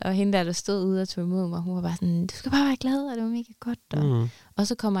sådan, og hende der stod ude og tog imod mig, hun var bare sådan, du skal bare være glad, og det var mega godt, og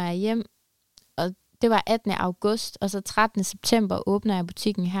så kommer jeg hjem, og det var 18. august, og så 13. september åbner jeg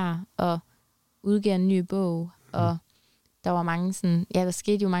butikken her, og udgiver en ny bog, og der var mange sådan, der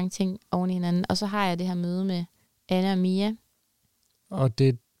skete jo mange ting oven i hinanden, og så har jeg det her møde med Anna og Mia. Og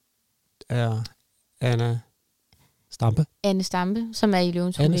det er Anne Stampe, som er i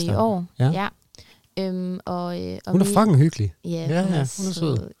Løvens Hule i år. Ja. Og hun er fucking hyggelig. Ja, hun er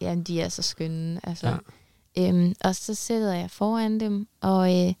sød. Ja, de er så skønne. Altså. Og så sætter jeg foran dem, og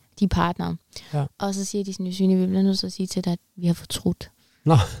de er partnere. Ja. Og så siger de sådan, Josefine, vi bliver nødt til at sige til dig, at vi har fortrudt.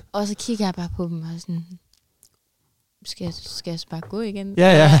 Nå. Og så kigger jeg bare på dem, og sådan, skal jeg så bare gå igen?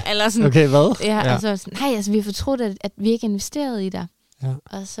 Ja. Eller sådan, okay, hvad? Ja. Og så sådan, nej, altså vi har fortrudt, at vi ikke investerede i dig. Ja.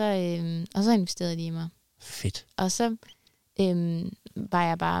 Og så investerede de i mig. Fedt. Og så var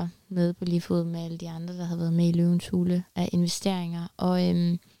jeg bare med på lige fod med alle de andre, der havde været med i Løvens Hule af investeringer.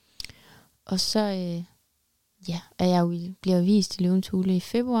 Og så er jeg jo bliver vist i Løvens Hule i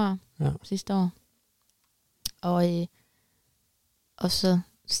februar sidste år. Og så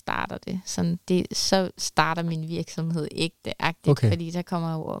starter det. Sådan så starter min virksomhed ægte-agtigt, fordi der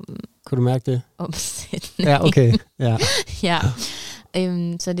kommer jo kunne du mærke det? Omsætning. Ja, okay. Ja.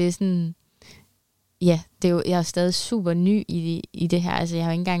 Så det er sådan, det er jo, jeg er stadig super ny i det her. Altså, jeg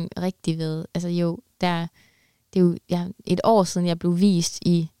har jo ikke engang rigtig været, altså jo, det er jo et år siden, jeg blev vist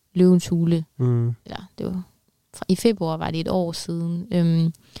i Løvens Hule. Eller, det var, i februar var det et år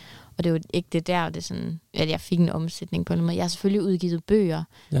siden. Og det var ikke det der, det sådan, at jeg fik en omsætning på en måde. Jeg har selvfølgelig udgivet bøger,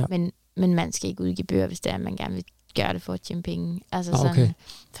 men man skal ikke udgive bøger, hvis det er, at man gerne vil gøre det for at tjene penge. Altså sådan,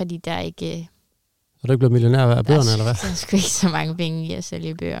 fordi der er ikke... Så er du ikke blevet millionær af bøgerne, eller hvad? Der er sgu ikke så mange penge i at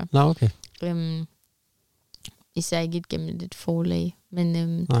sælge bøger. Nå, okay. Især ikke gennem et forlag.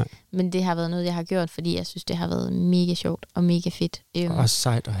 Men det har været noget, jeg har gjort, fordi jeg synes, det har været mega sjovt og mega fedt. Og også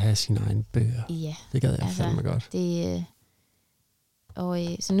sejt at have sine egne bøger. Ja. Det gad jeg fandme godt.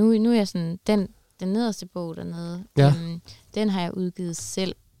 Så nu er jeg sådan, den nederste bog dernede, den har jeg udgivet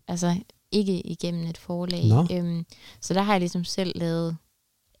selv. Altså ikke igennem et forlag. Så der har jeg ligesom selv lavet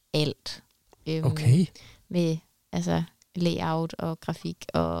alt. Okay. Med layout og grafik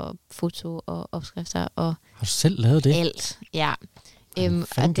og foto og opskrifter og har du selv lavet det? Alt, ja.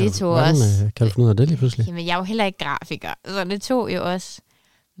 Og det tog også... Kan du finde ud af det lige pludselig? Jamen, jeg er jo heller ikke grafiker, så det tog jo også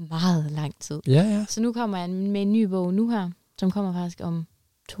meget lang tid. Ja. Så nu kommer jeg med en ny bog nu her, som kommer faktisk om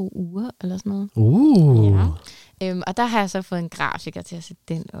 2 uger, eller sådan noget. Ja. Og der har jeg så fået en grafiker til at sætte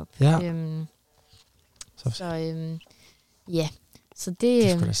den op. Ja. Ja. Så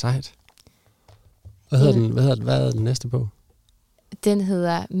det er sgu da sejt. Hvad er den næste bog? Den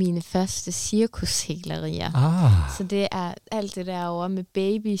hedder Mine første cirkushælerier. Så det er alt det der over med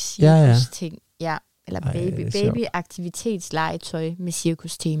baby-cirkus-ting. Ja. Eller baby-aktivitetslegetøj med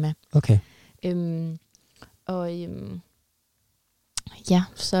cirkustema. Okay. Ja,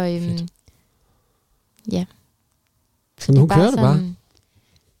 så... ja. Så nu kører det bare?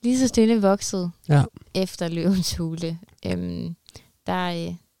 Lige så stille vokset efter Løvens Hule.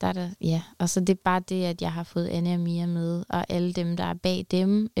 Ja, og så det er bare det, at jeg har fået Anne og Mia med, og alle dem, der er bag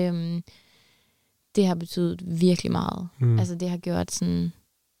dem, det har betydet virkelig meget. Altså, det har gjort sådan,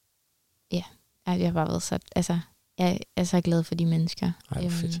 ja, jeg har bare været så, altså, jeg er så glad for de mennesker. Ej,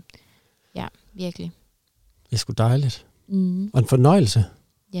 fedt. Ja, virkelig. Det er sgu dejligt. Og en fornøjelse.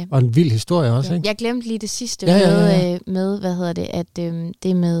 Ja. Og en vild historie også, ikke? Jeg glemte lige det sidste med hvad hedder det, at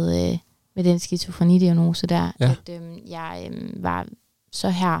det med den skizofrenidiagnose der, at jeg var så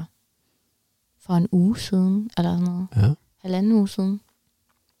her for en uge siden, eller sådan noget, 1,5 uge siden.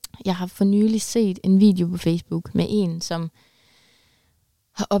 Jeg har for nylig set en video på Facebook med en, som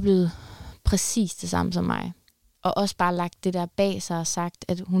har oplevet præcis det samme som mig. Og også bare lagt det der bag sig og sagt,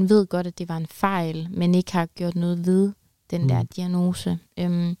 at hun ved godt, at det var en fejl, men ikke har gjort noget ved den der diagnose.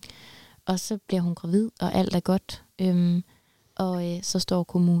 Og så bliver hun gravid, og alt er godt. Og så står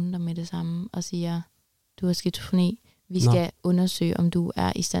kommunen der med det samme og siger, du har skizofreni. Vi skal undersøge, om du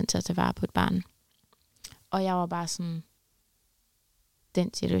er i stand til at tage vare på et barn. Og jeg var bare sådan,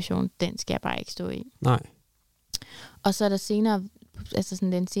 den situation, den skal jeg bare ikke stå i. Nej. Og så er der senere, altså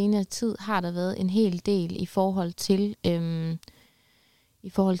sådan den senere tid, har der været en hel del i forhold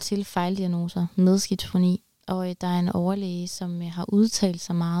til fejldiagnoser med skizofreni. Og der er en overlæge, som har udtalt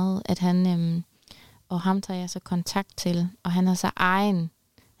sig meget, at han, og ham tager jeg så kontakt til, og han har så han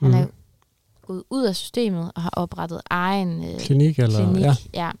er gået ud af systemet og har oprettet egen klinik.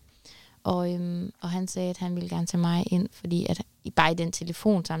 Ja. Og han sagde, at han ville gerne tage mig ind, fordi at bare i den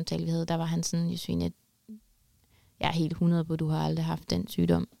telefonsamtale, vi havde, der var han sådan, Josefine, jeg er helt 100 på, at du har aldrig haft den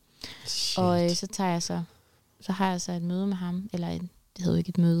sygdom. Shit. Og så har jeg så et møde med ham, eller det hedder jo ikke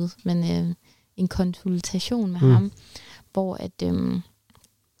et møde, men en konsultation med ham,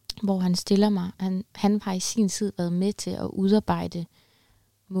 hvor han stiller mig. Han har i sin tid været med til at udarbejde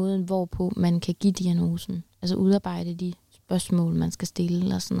måden, hvorpå man kan give diagnosen. Altså udarbejde de spørgsmål, man skal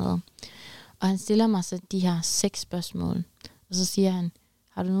stille og sådan noget. Og han stiller mig så de her 6 spørgsmål. Og så siger han,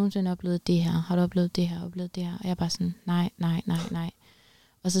 har du nogensinde oplevet det her? Har du oplevet det her? Oplevet det her? Og jeg er bare sådan, nej.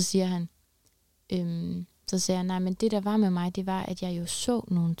 Og så siger han, nej, men det der var med mig, det var, at jeg jo så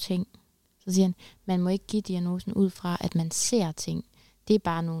nogle ting. Så siger han, man må ikke give diagnosen ud fra, at man ser ting. Det er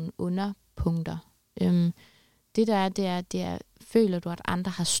bare nogle underpunkter. Det der er, det er, føler du, at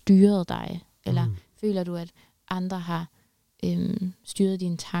andre har styret dig? Eller føler du, at andre har styret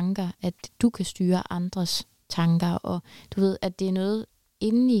dine tanker? At du kan styre andres tanker? Og du ved, at det er noget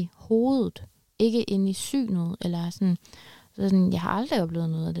inde i hovedet, ikke inde i synet. Eller sådan, jeg har aldrig oplevet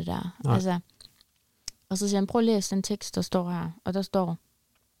noget af det der. Altså, og så siger han, prøv at læse den tekst, der står her. Og der står,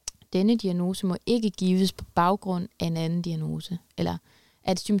 denne diagnose må ikke gives på baggrund af en anden diagnose. Eller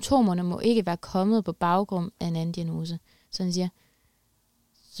at symptomerne må ikke være kommet på baggrund af en anden diagnose. Så han siger,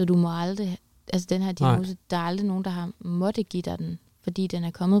 så du må aldrig, altså den her diagnose, der er aldrig nogen, der har måttet give dig den, fordi den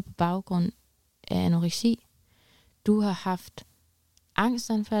er kommet på baggrund af anoreksi. Du har haft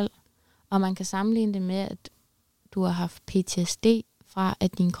angstanfald, og man kan sammenligne det med, at du har haft PTSD fra,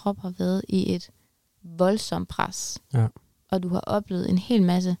 at din krop har været i et voldsomt pres. Ja. Og du har oplevet en hel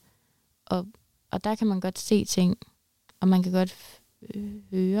masse, og der kan man godt se ting, og man kan godt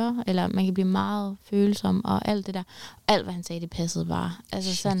høre, eller man kan blive meget følsom, og alt det der. Alt, hvad han sagde, det passede bare.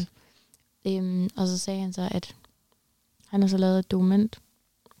 Altså sådan. Og så sagde han så, at han har så lavet et dokument,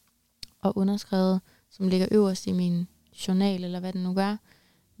 og underskrevet, som ligger øverst i min journal, eller hvad det nu gør,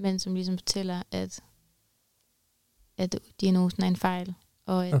 men som ligesom fortæller, at diagnosen er en fejl.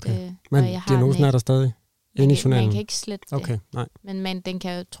 Og at, men jeg har diagnosen er der stadig? Inde i journalen? Man kan ikke slette det. Okay, nej. Men den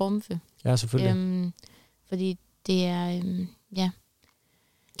kan jo trumfe. Ja, selvfølgelig. Fordi det er,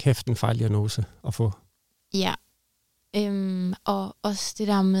 kæft en fejldiagnose at få. Ja. Og også det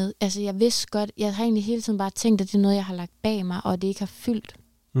der med, altså jeg vidste godt, jeg har egentlig hele tiden bare tænkt, at det er noget, jeg har lagt bag mig, og det ikke har fyldt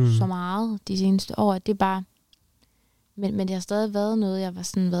så meget de seneste år. Det er bare, Men det har stadig været noget, jeg var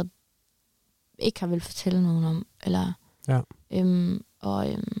sådan ikke har vel fortælle nogen om. Eller,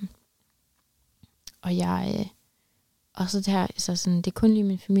 og jeg... og så der, så sådan, det er kun lige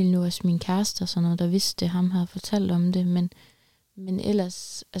min familie nu, også min kæreste og sådan noget, der vidste det, ham havde fortalt om det, men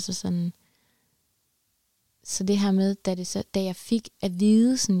ellers, altså sådan, så det her med, da jeg fik at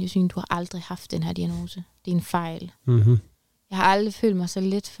vide, sådan, Josefine, du har aldrig haft den her diagnose, det er en fejl. Mm-hmm. Jeg har aldrig følt mig så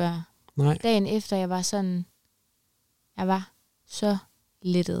lidt før. Nej. Dagen efter, jeg var så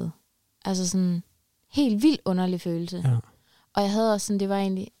lettet. Altså sådan, helt vildt underlig følelse. Ja. Og jeg havde også sådan, det var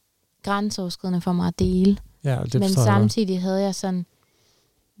egentlig grænseoverskridende for mig at dele. Ja, det men samtidig havde jeg sådan,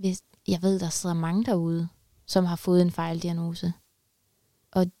 jeg ved, der sidder mange derude, som har fået en fejldiagnose.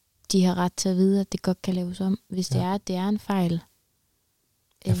 Og de har ret til at vide, at det godt kan laves om, hvis det er en fejl.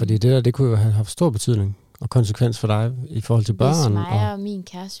 Ja, fordi det kunne jo have haft stor betydning og konsekvens for dig i forhold til børn. Hvis mig og min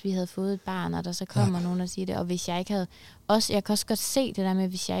kæreste, vi havde fået et barn, og der så kommer nogen og siger det, og hvis jeg ikke havde, jeg kan også godt se det der med,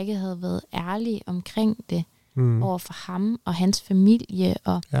 hvis jeg ikke havde været ærlig omkring det, over for ham og hans familie,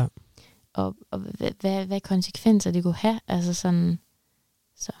 og hvad konsekvenser det kunne have, altså sådan,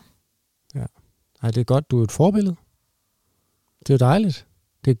 så. Ja. Ej, det er godt, du er et forbillede. Det er jo dejligt.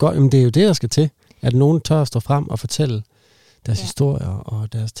 Det er godt, men det er jo det, der skal til, at nogen tør at stå frem og fortælle deres historier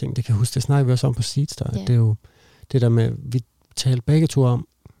og deres ting. Det kan jeg huske, det snakker vi også om på Seeds. Det er jo det der med, vi talte begge to om,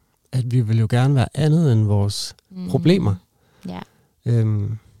 at vi vil jo gerne være andet end vores problemer. Ja.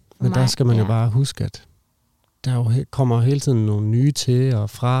 Men der skal man jo bare huske, at der jo kommer hele tiden nogle nye til og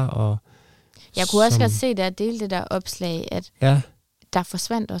fra. Og jeg kunne også godt se, da jeg delte det der opslag, at der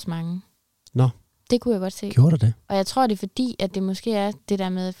forsvandt også mange. Nå. Det kunne jeg godt se. Gjorde det? Og jeg tror, det er fordi, at det måske er det der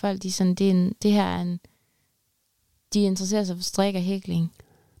med, at folk, de interesserer sig for strik og hækling.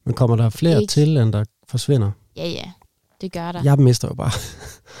 Men kommer der flere til, end der forsvinder? Ja, det gør der. Jeg mister jo bare.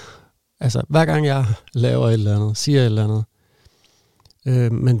 Altså, hver gang jeg laver et eller andet, siger et eller andet,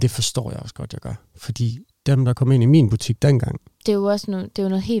 men det forstår jeg også godt, jeg gør. Fordi dem, der kom ind i min butik dengang, det er jo også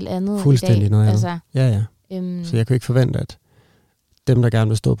noget helt andet. Fuldstændig noget andet. Altså, ja. Så jeg kan ikke forvente, at dem, der gerne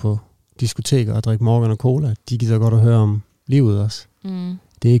vil stå på diskoteker og drikke Morgan og Cola, de gider godt at høre om livet også.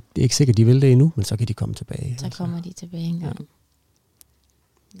 Det er ikke sikkert, de vil det endnu, men så kan de komme tilbage. Så kommer de tilbage engang.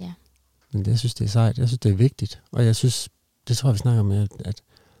 Ja. Men jeg synes, det er sejt. Jeg synes, det er vigtigt. Og jeg synes, det tror jeg, vi snakker om, at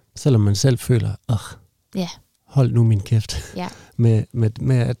selvom man selv føler, hold nu min kæft. Ja. med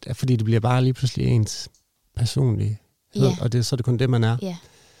at, fordi det bliver bare lige pludselig ens personlighed, og så er det kun det, man er. Ja.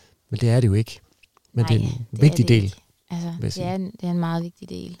 Men det er det jo ikke. Men det er en vigtig del. Altså, det er en meget vigtig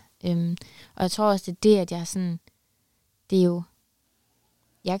del. Og jeg tror også, det er det, at jeg sådan, det er jo,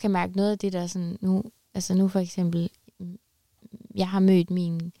 jeg kan mærke noget af det, der sådan nu for eksempel, jeg har mødt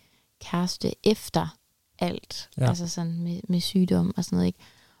min kæreste efter alt, altså sådan med sygdom og sådan noget, ikke?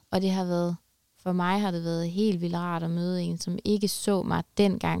 Og det har været, for mig har det været helt vildt rart at møde en, som ikke så mig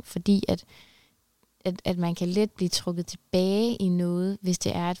dengang, fordi at man kan let blive trukket tilbage i noget, hvis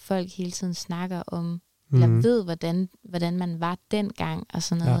det er, at folk hele tiden snakker om, eller ved, hvordan man var dengang, og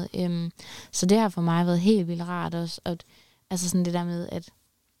sådan noget. Ja. Så det har for mig været helt vildt rart også, og, altså sådan det der med,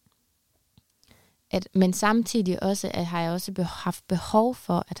 men samtidig også, at har jeg også haft behov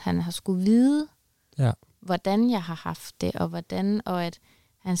for, at han har skulle vide, hvordan jeg har haft det, og at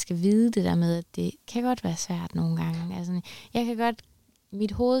han skal vide det der med, at det kan godt være svært nogle gange. Altså,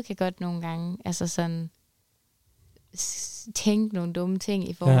 mit hoved kan godt nogle gange, altså sådan, tænke nogle dumme ting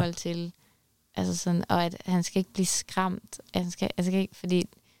i forhold til, altså sådan, og at han skal ikke blive skræmt. Han skal ikke, fordi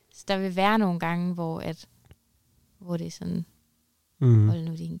der vil være nogle gange, hvor det er sådan, hold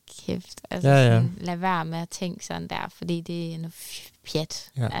nu din kæft. Altså sådan, lad være med at tænke sådan der, fordi det er noget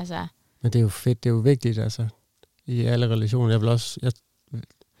pjat. Ja. Altså. Men det er jo fedt, det er jo vigtigt, altså, i alle relationer. Jeg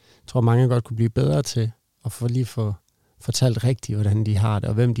tror, mange godt kunne blive bedre til at få fortalt rigtigt, hvordan de har det,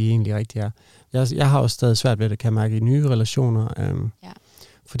 og hvem de egentlig rigtig er. Jeg har også stadig svært ved det, kan jeg mærke, i nye relationer.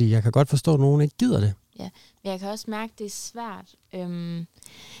 Fordi jeg kan godt forstå, at nogen ikke gider det. Ja, men jeg kan også mærke, at det er svært.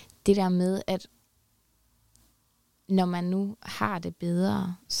 Det der med, at når man nu har det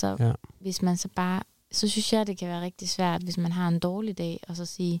bedre, så hvis man så bare, så synes jeg, det kan være rigtig svært, hvis man har en dårlig dag, og så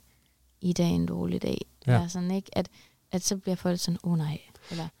sige, i dag er en dårlig dag. Ja. Sådan, ikke? At så bliver folk sådan, nej.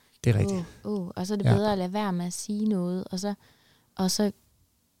 Eller, det er rigtigt. Og så er det bedre at lade være med at sige noget, og så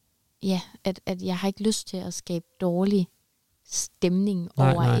at jeg har ikke lyst til at skabe dårlig stemning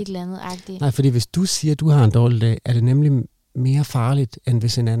over et eller andet agtigt. Nej, fordi hvis du siger, at du har en dårlig dag, er det nemlig mere farligt, end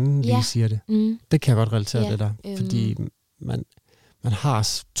hvis en anden lige siger det. Det kan jeg godt relatere det der. Fordi man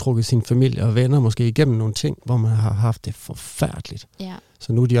har trukket sin familie og venner måske igennem nogle ting, hvor man har haft det forfærdeligt. Ja.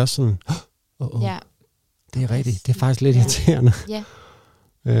 Så nu er de også sådan, det er rigtigt. Det er faktisk lidt irriterende. Ja.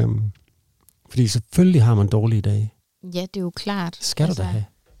 Fordi selvfølgelig har man dårlige dage. Ja, det er jo klart. Skal du da have.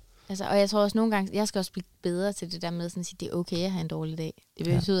 Altså, og jeg tror også nogle gange, jeg skal også blive bedre til det der med sådan at sige, det er okay at have en dårlig dag. Det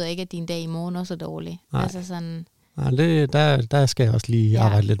betyder ikke, at din dag i morgen også er dårlig. Nej. Altså sådan... Nej, der skal jeg også lige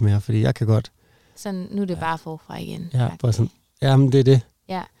arbejde lidt mere, fordi jeg kan godt... Sådan, nu er det bare forfra igen. Ja, bare sådan, jamen det er det.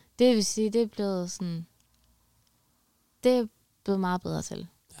 Ja, det vil sige, det er blevet sådan... Det er blevet meget bedre til.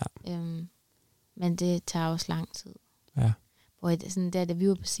 Ja. Men det tager også lang tid. Ja. Hvor sådan da vi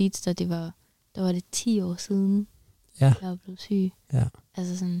var på Seeds, der var det 10 år siden, jeg var blevet syg. Ja.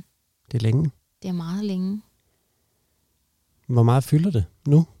 Altså sådan... Det er længe. Det er meget længe. Hvor meget fylder det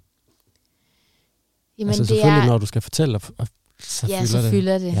nu? Jamen, altså det selvfølgelig, når du skal fortælle, så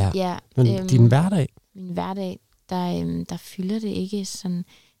fylder det. Ja. Men din hverdag? Min hverdag, der fylder det ikke sådan...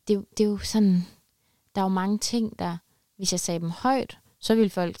 Det er jo sådan... Der er jo mange ting, der... Hvis jeg sagde dem højt, så ville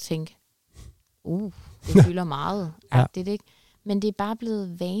folk tænke, det fylder meget. Det ikke? Men det er bare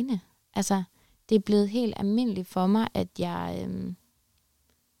blevet vane. Altså, det er blevet helt almindeligt for mig, at jeg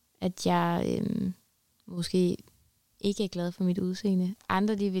måske ikke er glad for mit udseende.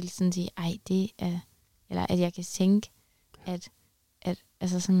 Andre, de vil sådan sige, det er... Eller at jeg kan tænke, at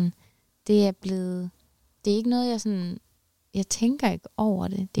altså sådan, det er blevet... Det er ikke noget, jeg sådan... Jeg tænker ikke over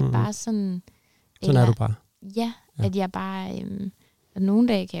det. Det er bare sådan... Sådan er du bare. Ja, at jeg bare... at nogle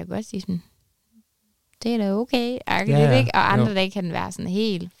dage kan jeg godt sige sådan... Det er da okay, ikke? Og andre dage kan den være sådan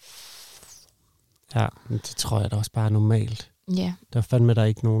helt... Ja, men det tror jeg da også bare er normalt. Ja. Der er fandme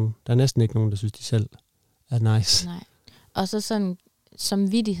der er næsten ikke nogen, der synes, de selv er nice. Nej. Og så sådan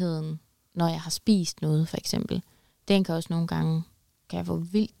samvittigheden, når jeg har spist noget, for eksempel. Den kan også nogle gange... Kan jeg få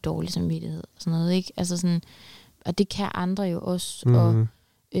vildt dårlig samvittighed og sådan noget, ikke? Altså sådan... Og det kan andre jo også.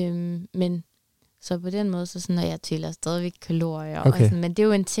 Men... Så på den måde, så sådan, at jeg tæller stadigvæk kalorier. Okay. Og sådan, men det er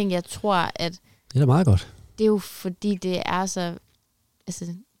jo en ting, jeg tror, at... Det er da meget godt. Det er jo fordi, det er så...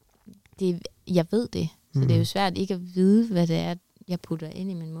 Altså, jeg ved det. Så det er jo svært ikke at vide, hvad det er, jeg putter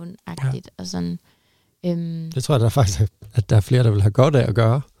ind i min mund. Og sådan, det tror jeg da faktisk, at der er flere, der vil have godt af at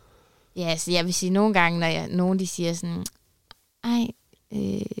gøre. Ja, så jeg vil sige nogle gange, når nogen de siger sådan...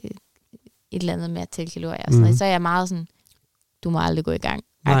 et eller andet med at tælle kalorier. Og sådan noget, så er jeg meget sådan... Du må aldrig gå i gang.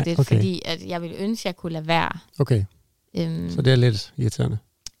 Okay. Fordi at jeg ville ønske, at jeg kunne lade være. Okay. Så det er lidt irriterende?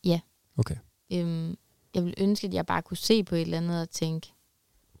 Ja. Okay. Jeg ville ønske, at jeg bare kunne se på et eller andet og tænke...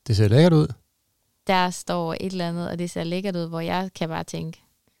 Det ser lækkert ud. Der står et eller andet, og det ser lækkert ud, hvor jeg kan bare tænke...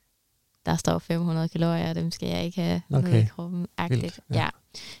 Der står 500 kalorier, og dem skal jeg ikke have noget i kroppen. Ja.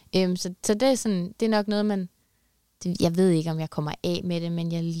 Så det er sådan... Det er nok noget, man... Jeg ved ikke, om jeg kommer af med det,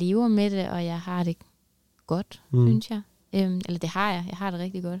 men jeg lever med det, og jeg har det godt, synes jeg. Eller det har jeg. Jeg har det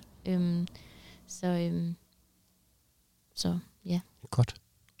rigtig godt. Så ja. Godt.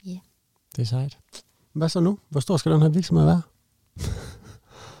 Ja. Det er sejt. Hvad så nu? Hvor stor skal den her virksomhed være?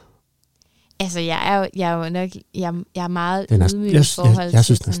 Altså, jeg er meget ydmyg i forhold til... Jeg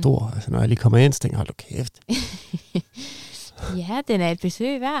synes, den er stor. Altså, når jeg lige kommer ind, så tænker jeg, hold da kæft. Ja, den er et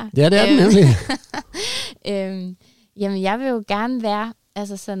besøg værd. Ja, det er den nemlig. Jamen, jeg vil jo gerne være...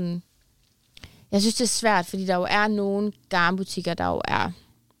 Altså sådan... Jeg synes, det er svært, fordi der jo er nogle garnbutikker, der jo er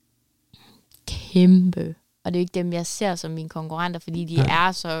kæmpe. Og det er jo ikke dem, jeg ser som mine konkurrenter, fordi de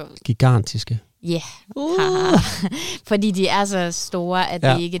er så... Gigantiske. Ja. Yeah. Fordi de er så store, at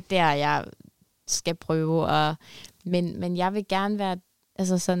det ikke er der, jeg skal prøve. Men jeg vil gerne være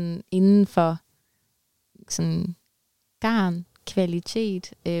altså sådan inden for sådan garn,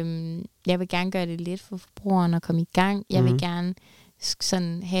 kvalitet. Jeg vil gerne gøre det let for forbrugeren at komme i gang. Jeg vil gerne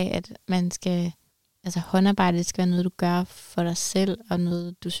sådan have, at man skal... Altså håndarbejde skal være noget, du gør for dig selv, og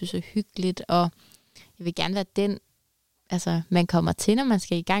noget, du synes er hyggeligt, og jeg vil gerne være den, altså man kommer til, når man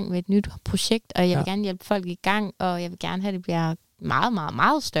skal i gang med et nyt projekt, og jeg vil gerne hjælpe folk i gang, og jeg vil gerne have, at det bliver meget, meget,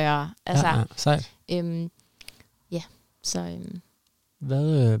 meget større. Altså, sejt. Så...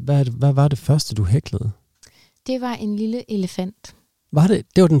 Hvad var det første, du hæklede? Det var en lille elefant. Var det?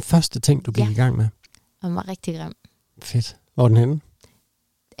 Det var den første ting, du gik i gang med? Og den var rigtig grim. Fedt. Hvor var den henne?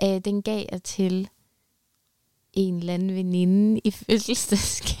 Den gav jeg til en eller anden veninde i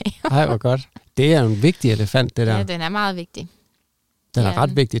fødselsdagsgave. Ej, hvor godt. Det er en vigtig elefant, det der. Ja, den er meget vigtig. Den er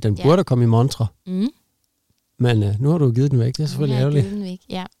ret vigtig. Den burde komme i montre. Men nu har du givet den væk. Det er selvfølgelig ærgerligt. Den væk,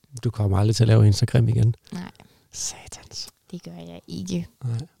 ja. Du kommer aldrig til at lave en så grim igen. Nej. Satans. Det gør jeg ikke.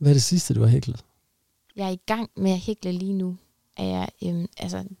 Nej. Hvad er det sidste, du har hæklet? Jeg er i gang med at hækle lige nu.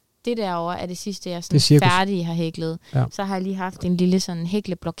 Det derovre er det sidste, jeg sådan færdig har hæklet. Ja. Så har jeg lige haft en lille sådan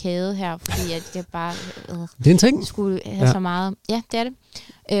hækleblokade her, fordi at det bare det er en ting. Skulle have så meget. Ja, det er det.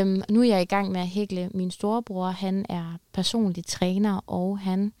 Nu er jeg i gang med at hækle. Min storebror, han er personlig træner, og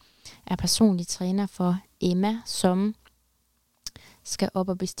han er personlig træner for Emma, som skal op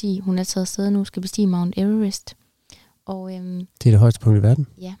og bestige. Hun er taget afsted nu, skal bestige Mount Everest. Og, det er det højeste punkt i verden?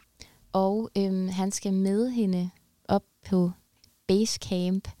 Ja. Og han skal med hende op på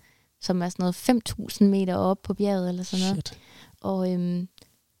Basecamp, som er sådan noget 5.000 meter op på bjerget eller sådan noget. Shit. Og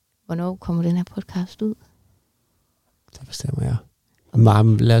hvornår kommer den her podcast ud? Det bestemmer jeg.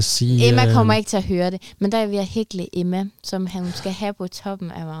 Mam, lad os sige... Emma kommer ikke til at høre det, men der er vi at hækle Emma, som han skal have på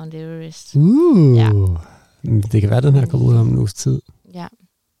toppen af Mount Everest. Ja. Det kan være, den her kommer ud om en uges tid. Ja.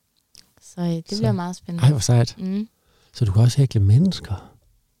 Så det bliver meget spændende. Ej, hvor sejt. Så du kan også hækle mennesker?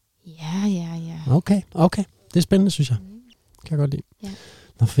 Ja. Okay. Det er spændende, synes jeg. Kan jeg godt lide. Ja.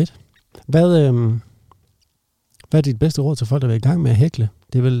 Nå, fedt. Hvad er dit bedste råd til folk, der er i gang med at hækle?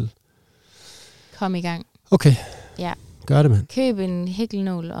 Det er vel... Kom i gang. Okay. Ja. Gør det, mand. Køb en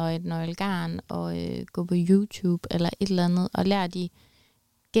hæklenål og et nøglegarn og gå på YouTube eller et eller andet og lær de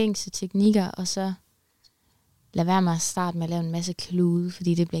gængse teknikker, og så lad være med at starte med at lave en masse klude,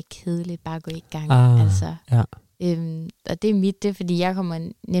 fordi det bliver kedeligt bare at gå i gang. Altså. Ja. Og det er mit, det er, fordi jeg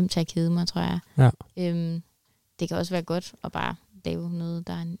kommer nemt til at kede mig, tror jeg. Ja. Det kan også være godt at bare lave noget,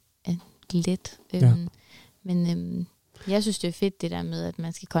 der er let. Men jeg synes, det er fedt det der med, at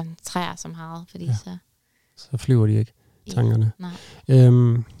man skal koncentrere sig meget, fordi så flyver de ikke, tankerne. Nej.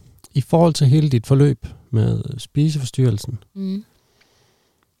 I forhold til hele dit forløb med spiseforstyrrelsen,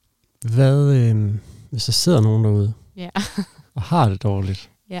 hvad, hvis der sidder nogen derude, og har det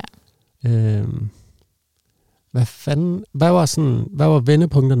dårligt, hvad var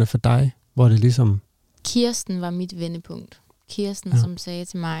vendepunkterne for dig, hvor det ligesom... Kirsten var mit vendepunkt. Kirsten, som sagde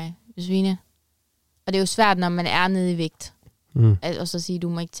til mig, Josefine, og det er jo svært, når man er nede i vægt, og så sige, du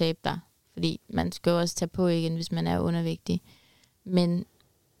må ikke tabe dig, fordi man skal jo også tage på igen, hvis man er undervægtig. Men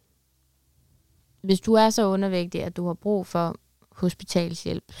hvis du er så undervægtig, at du har brug for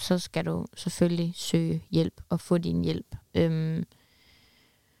hospitalshjælp, så skal du selvfølgelig søge hjælp og få din hjælp.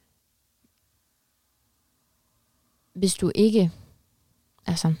 Hvis du ikke,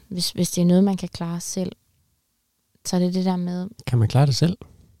 altså hvis det er noget, man kan klare selv, så er det det der med... Kan man klare det selv?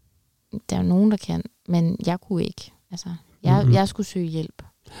 Der er jo nogen, der kan, men jeg kunne ikke. Altså, jeg skulle søge hjælp.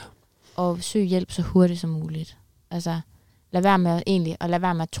 Og søge hjælp så hurtigt som muligt. Altså, lad være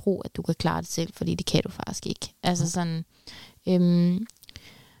med at tro, at du kan klare det selv, fordi det kan du faktisk ikke. Altså sådan...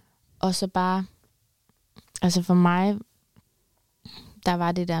 og så bare... Altså for mig, der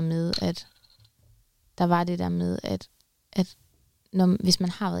var det der med, at hvis man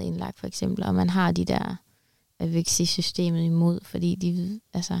har været indlagt for eksempel, og man har de der, jeg vil ikke sige systemet imod, fordi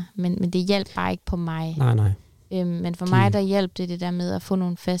men det hjælper bare ikke på mig. Nej. Men for mig, der hjælper det der med at få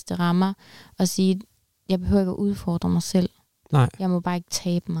nogle faste rammer, og sige, jeg behøver ikke at udfordre mig selv. Nej. Jeg må bare ikke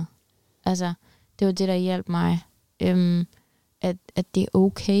tabe mig. Altså, det var det, der hjalp mig. At det er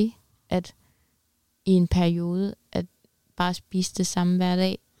okay, at i en periode, at bare spise det samme hver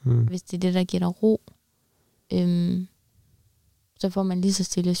dag, hvis det er det, der giver dig ro. Så får man lige så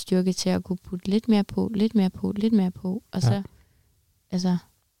stille styrke til at kunne putte lidt mere på, og så,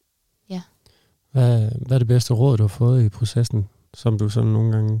 Hvad er det bedste råd, du har fået i processen, som du sådan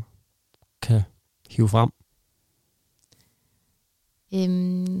nogle gange kan hive frem?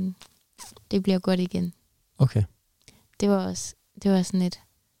 Det bliver godt igen. Okay. Det var sådan et...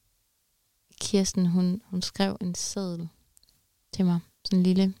 Kirsten, hun skrev en seddel til mig. Sådan en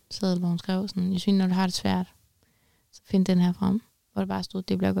lille seddel, hvor hun skrev sådan, jeg synes, når du har det svært, så find den her frem. Hvor det bare stod,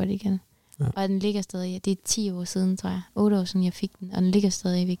 det bliver godt igen. Ja. Og den ligger stadig, det er 10 år siden, tror jeg. 8 år siden, jeg fik den. Og den ligger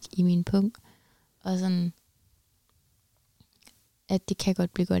stadigvæk i min punkt. Og sådan, at det kan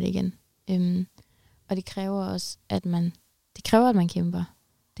godt blive godt igen. Og det kræver også, at man kæmper.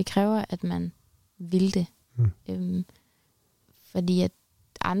 Det kræver, at man vil det. Fordi at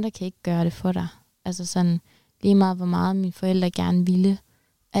andre kan ikke gøre det for dig. Altså sådan, lige meget hvor meget mine forældre gerne ville,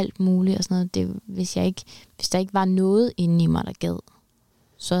 alt muligt og sådan noget. Det, hvis der ikke var noget inde i mig, der gad,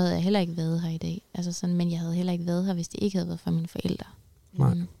 så havde jeg heller ikke været her i dag. Altså sådan, men jeg havde heller ikke været her, hvis det ikke havde været for mine forældre.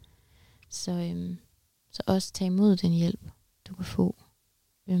 Så også tage imod den hjælp, du kan få.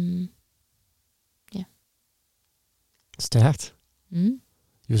 Ja. Stærkt.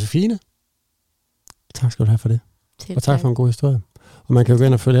 Josefine, tak skal du have for det. Og tak for en god historie. Og man kan jo gå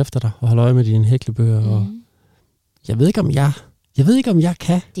ind og følge efter dig og holde øje med dine hæklebøger. Og jeg ved ikke, om jeg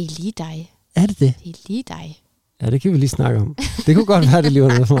kan. Det er lige dig. Er det det? Det er lige dig. Ja, det kan vi lige snakke om. Det kunne godt være, det lige var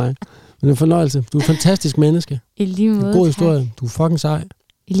noget for mig. Men det er en fornøjelse. Du er et fantastisk menneske. I lige måde, en god historie. Tak. Du er fucking sej.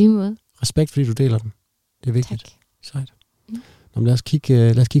 I lige måde. Respekt, fordi du deler den. Det er vigtigt. Tak. Sejt. Nå, lad os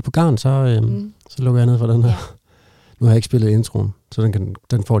kigge på garn, så lukker jeg ned for den her. Ja. Nu har jeg ikke spillet introen, så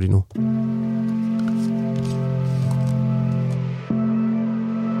den får de nu.